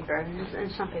this paper, in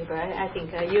some paper. I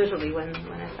think usually when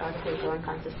I start a paper on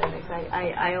Kant's aesthetics,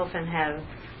 I often have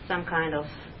some kind of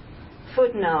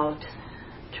footnote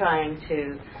trying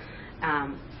to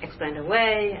explain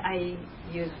away. I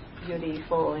use beauty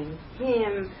following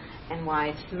him and why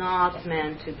it's not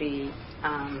meant to be.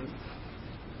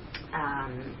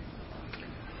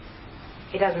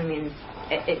 It doesn't mean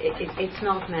it's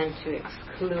not meant to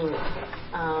exclude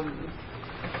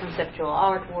conceptual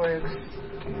artworks,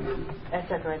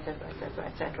 etc., etc., etc.,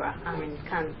 etc.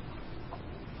 Kant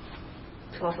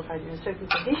philosophized in a certain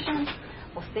tradition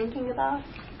of thinking about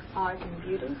art and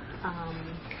beauty,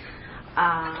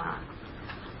 and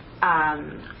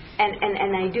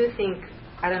I do think,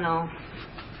 I don't know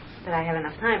that I have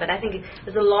enough time, but I think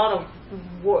there's a lot of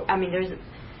work.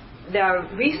 There are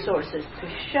resources to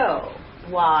show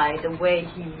why the way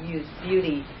he used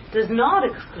beauty does not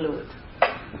exclude,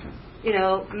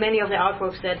 many of the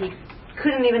artworks that he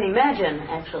couldn't even imagine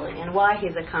actually, and why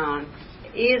his account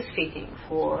is fitting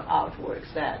for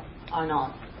artworks that are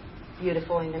not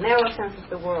beautiful in the narrow sense of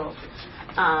the word,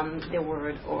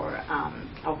 or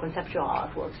conceptual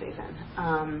artworks even,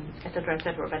 etc.,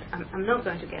 etc. But I'm not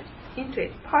going to get into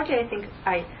it. Partly, I think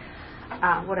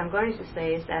what I'm going to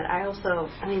say is that I also,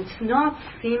 it's not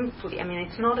simply,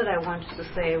 it's not that I want to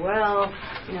say, well,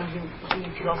 he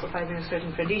philosophized in a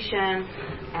certain tradition,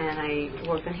 and I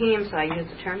work on him, so I use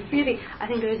the term beauty. I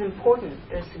think there's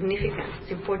significance.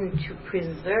 It's important to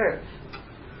preserve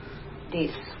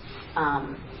this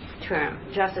term,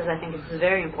 just as I think it's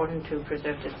very important to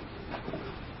preserve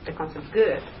the concept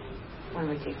good when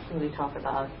we talk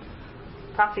about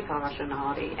practical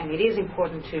rationality, and it is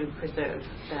important to preserve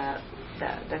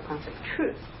the concept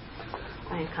truth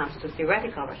when it comes to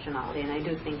theoretical rationality. And I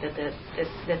do think that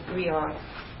we are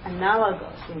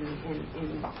analogous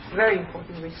in very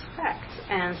important respects.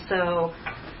 And so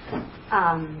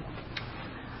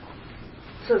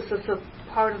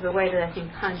part of the way that I think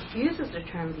Kant uses the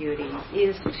term beauty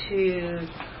is to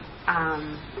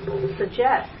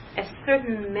suggest a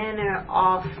certain manner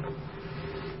of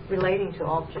relating to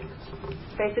objects.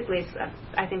 Basically,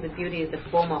 I think that beauty is the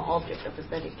formal object of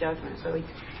aesthetic judgment, so it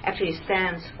actually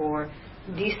stands for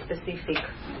this specific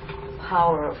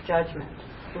power of judgment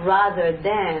rather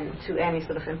than to any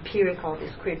sort of empirical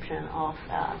description of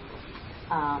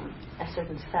a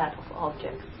certain set of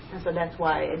objects. And so that's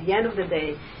why, at the end of the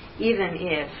day, even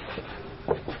if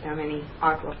there are many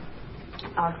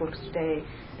artworks today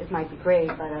that might be great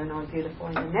but are not beautiful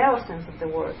in the narrow sense of the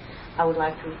word, I would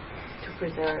like to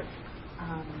preserve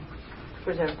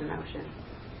the notion.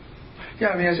 Yeah,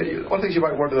 I mean, one of the things you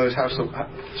might wonder is how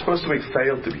supposed to make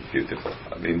failed to be beautiful.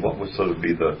 I mean, what would sort of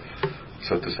be the,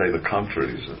 so to say, the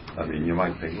contraries? I mean, you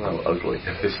might think, well, ugly.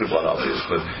 This is one obvious,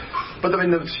 but I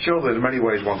mean, it's sure that in many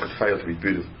ways one could fail to be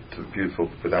beautiful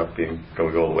without going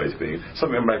all the way to being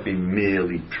something that might be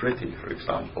merely pretty, for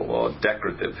example, or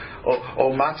decorative.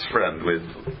 Or Matt's friend with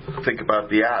think about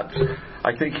the ads.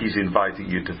 I think he's inviting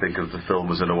you to think of the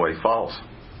film as in a way false.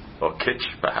 Or kitsch,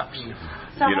 perhaps.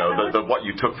 So What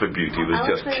you took for beauty was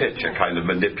just kitsch, a kind of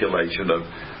manipulation of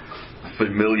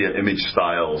familiar image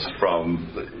styles from...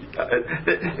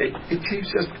 It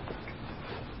seems just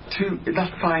not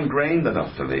fine-grained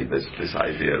enough to me, this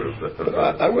idea of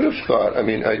I would have thought, I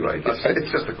mean...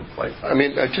 it's just a complaint. I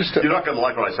mean, You're not going to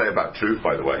like what I say about truth,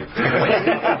 by the way.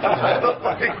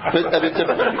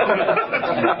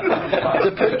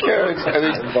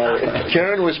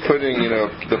 Keren was putting,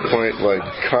 the point, like,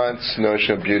 Kant's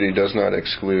notion of beauty does not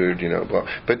exclude,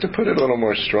 but to put it a little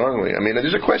more strongly, I mean,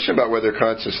 there's a question about whether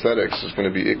Kant's aesthetics is going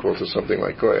to be equal to something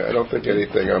like Goya. I don't think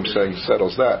anything I'm saying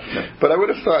settles that. But I would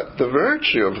have thought the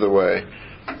virtue of the way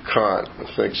Kant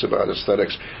thinks about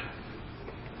aesthetics,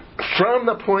 from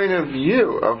the point of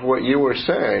view of what you were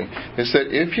saying, is that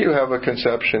if you have a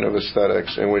conception of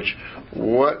aesthetics in which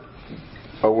what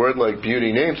a word like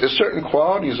beauty names is certain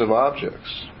qualities of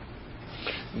objects,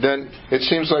 then it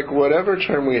seems like whatever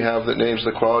term we have that names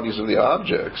the qualities of the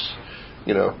objects,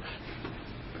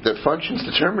 that functions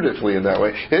determinatively in that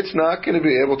way, it's not going to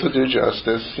be able to do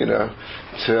justice,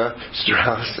 to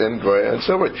Strauss and Goya and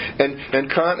so forth. And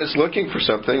Kant is looking for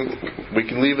something. We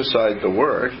can leave aside the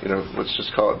word, let's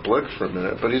just call it Blick for a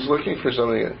minute, but he's looking for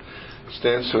something that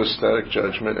stands to aesthetic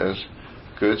judgment as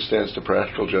good, stands to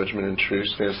practical judgment, and truth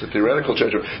stands to theoretical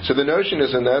judgment. So the notion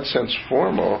is, in that sense,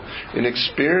 formal, an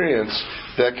experience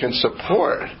that can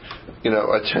support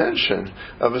attention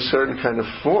of a certain kind of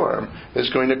form is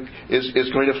going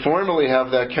to formally have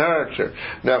that character.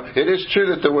 Now, it is true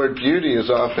that the word beauty is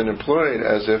often employed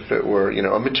as if it were,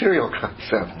 a material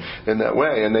concept in that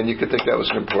way, and then you could think that was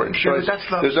an important choice.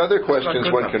 There's other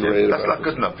questions one can raise. That's not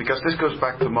good enough, because this goes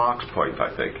back to Mark's point, I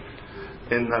think,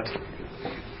 in that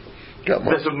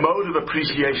there's a mode of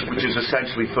appreciation which is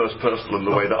essentially first person in the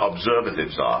way that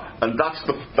observatives are, and that's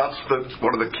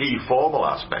one of the key formal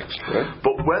aspects. Right.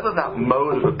 But whether that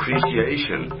mode of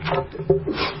appreciation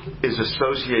is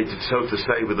associated, so to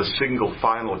say, with a single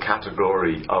final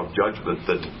category of judgment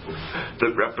that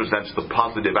represents the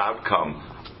positive outcome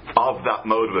of that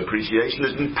mode of appreciation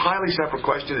is an entirely separate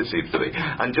question, it seems to me.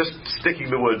 And just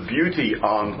sticking the word beauty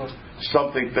on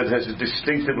something that has a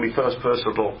distinctively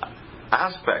first-personal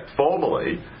aspect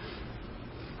formally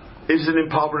is an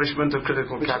impoverishment of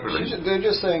critical vocabulary. They're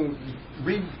just saying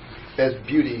read as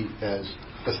beauty as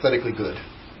aesthetically good.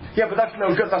 Yeah, but that's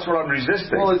no good. That's what I'm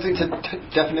resisting. Well, it's a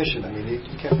definition. I mean, you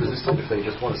can't resist it if they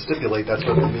just want to stipulate that's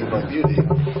what they mean by beauty.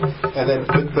 And then,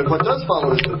 but what does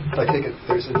follow is that I think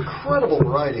there's an incredible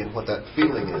variety in what that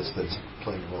feeling is that's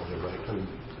playing a role here, right? I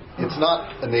mean, it's not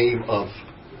a name of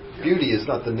beauty. Is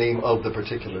not the name of the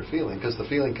particular feeling, because the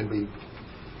feeling can be.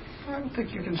 I don't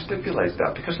think you can stipulate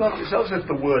that, because it's not as if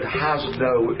the word has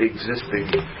no existing,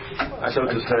 so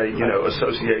to say,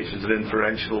 associations and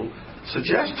inferential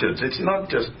suggestions. It's not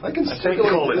just. I can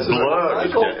call it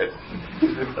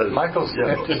blurred. Michael's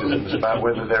skepticism is about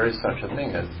whether there is such a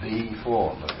thing as the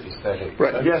form of aesthetic.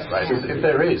 Right. Yes. Right. If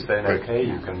there is, then okay,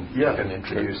 you can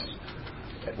introduce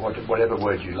whatever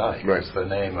word you like. Right. It's the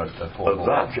name of the formal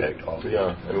object of it.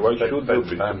 Yeah. And why should that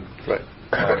be? Right.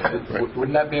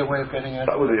 Wouldn't that be a way of getting at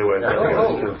it? That would be a way of getting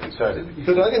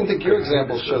But I didn't think your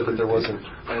example showed that there wasn't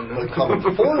a common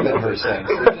form in her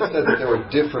sense. It just said that there were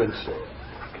different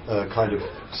kind of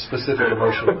specific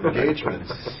emotional engagements.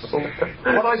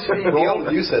 What I see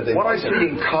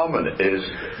in common is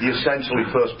the essentially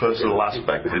first personal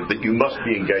aspect that you must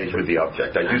be engaged with the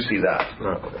object. I do see that.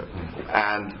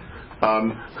 And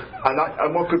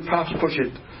one could perhaps push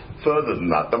it further than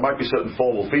that. There might be certain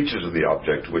formal features of the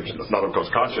object, which not of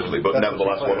course consciously, but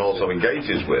nevertheless one also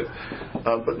engages with.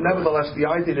 But nevertheless, the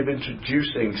idea of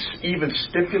introducing, even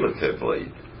stipulatively,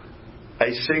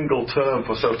 a single term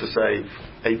for, so to say,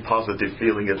 a positive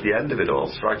feeling at the end of it all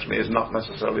strikes me as not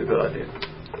necessarily a good idea.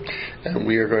 And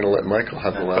we are going to let Michael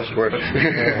have the last word.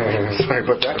 Sorry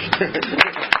about that.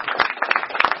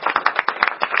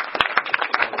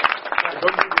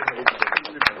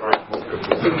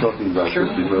 been talking about the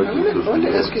emergence of... I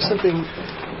wanted to ask you something.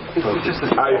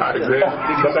 I agree.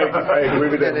 I agree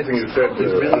with everything you said.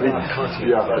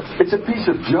 It's a piece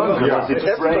of junk. Yeah. It's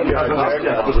framed as an object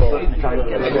of a certain kind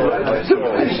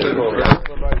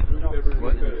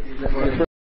of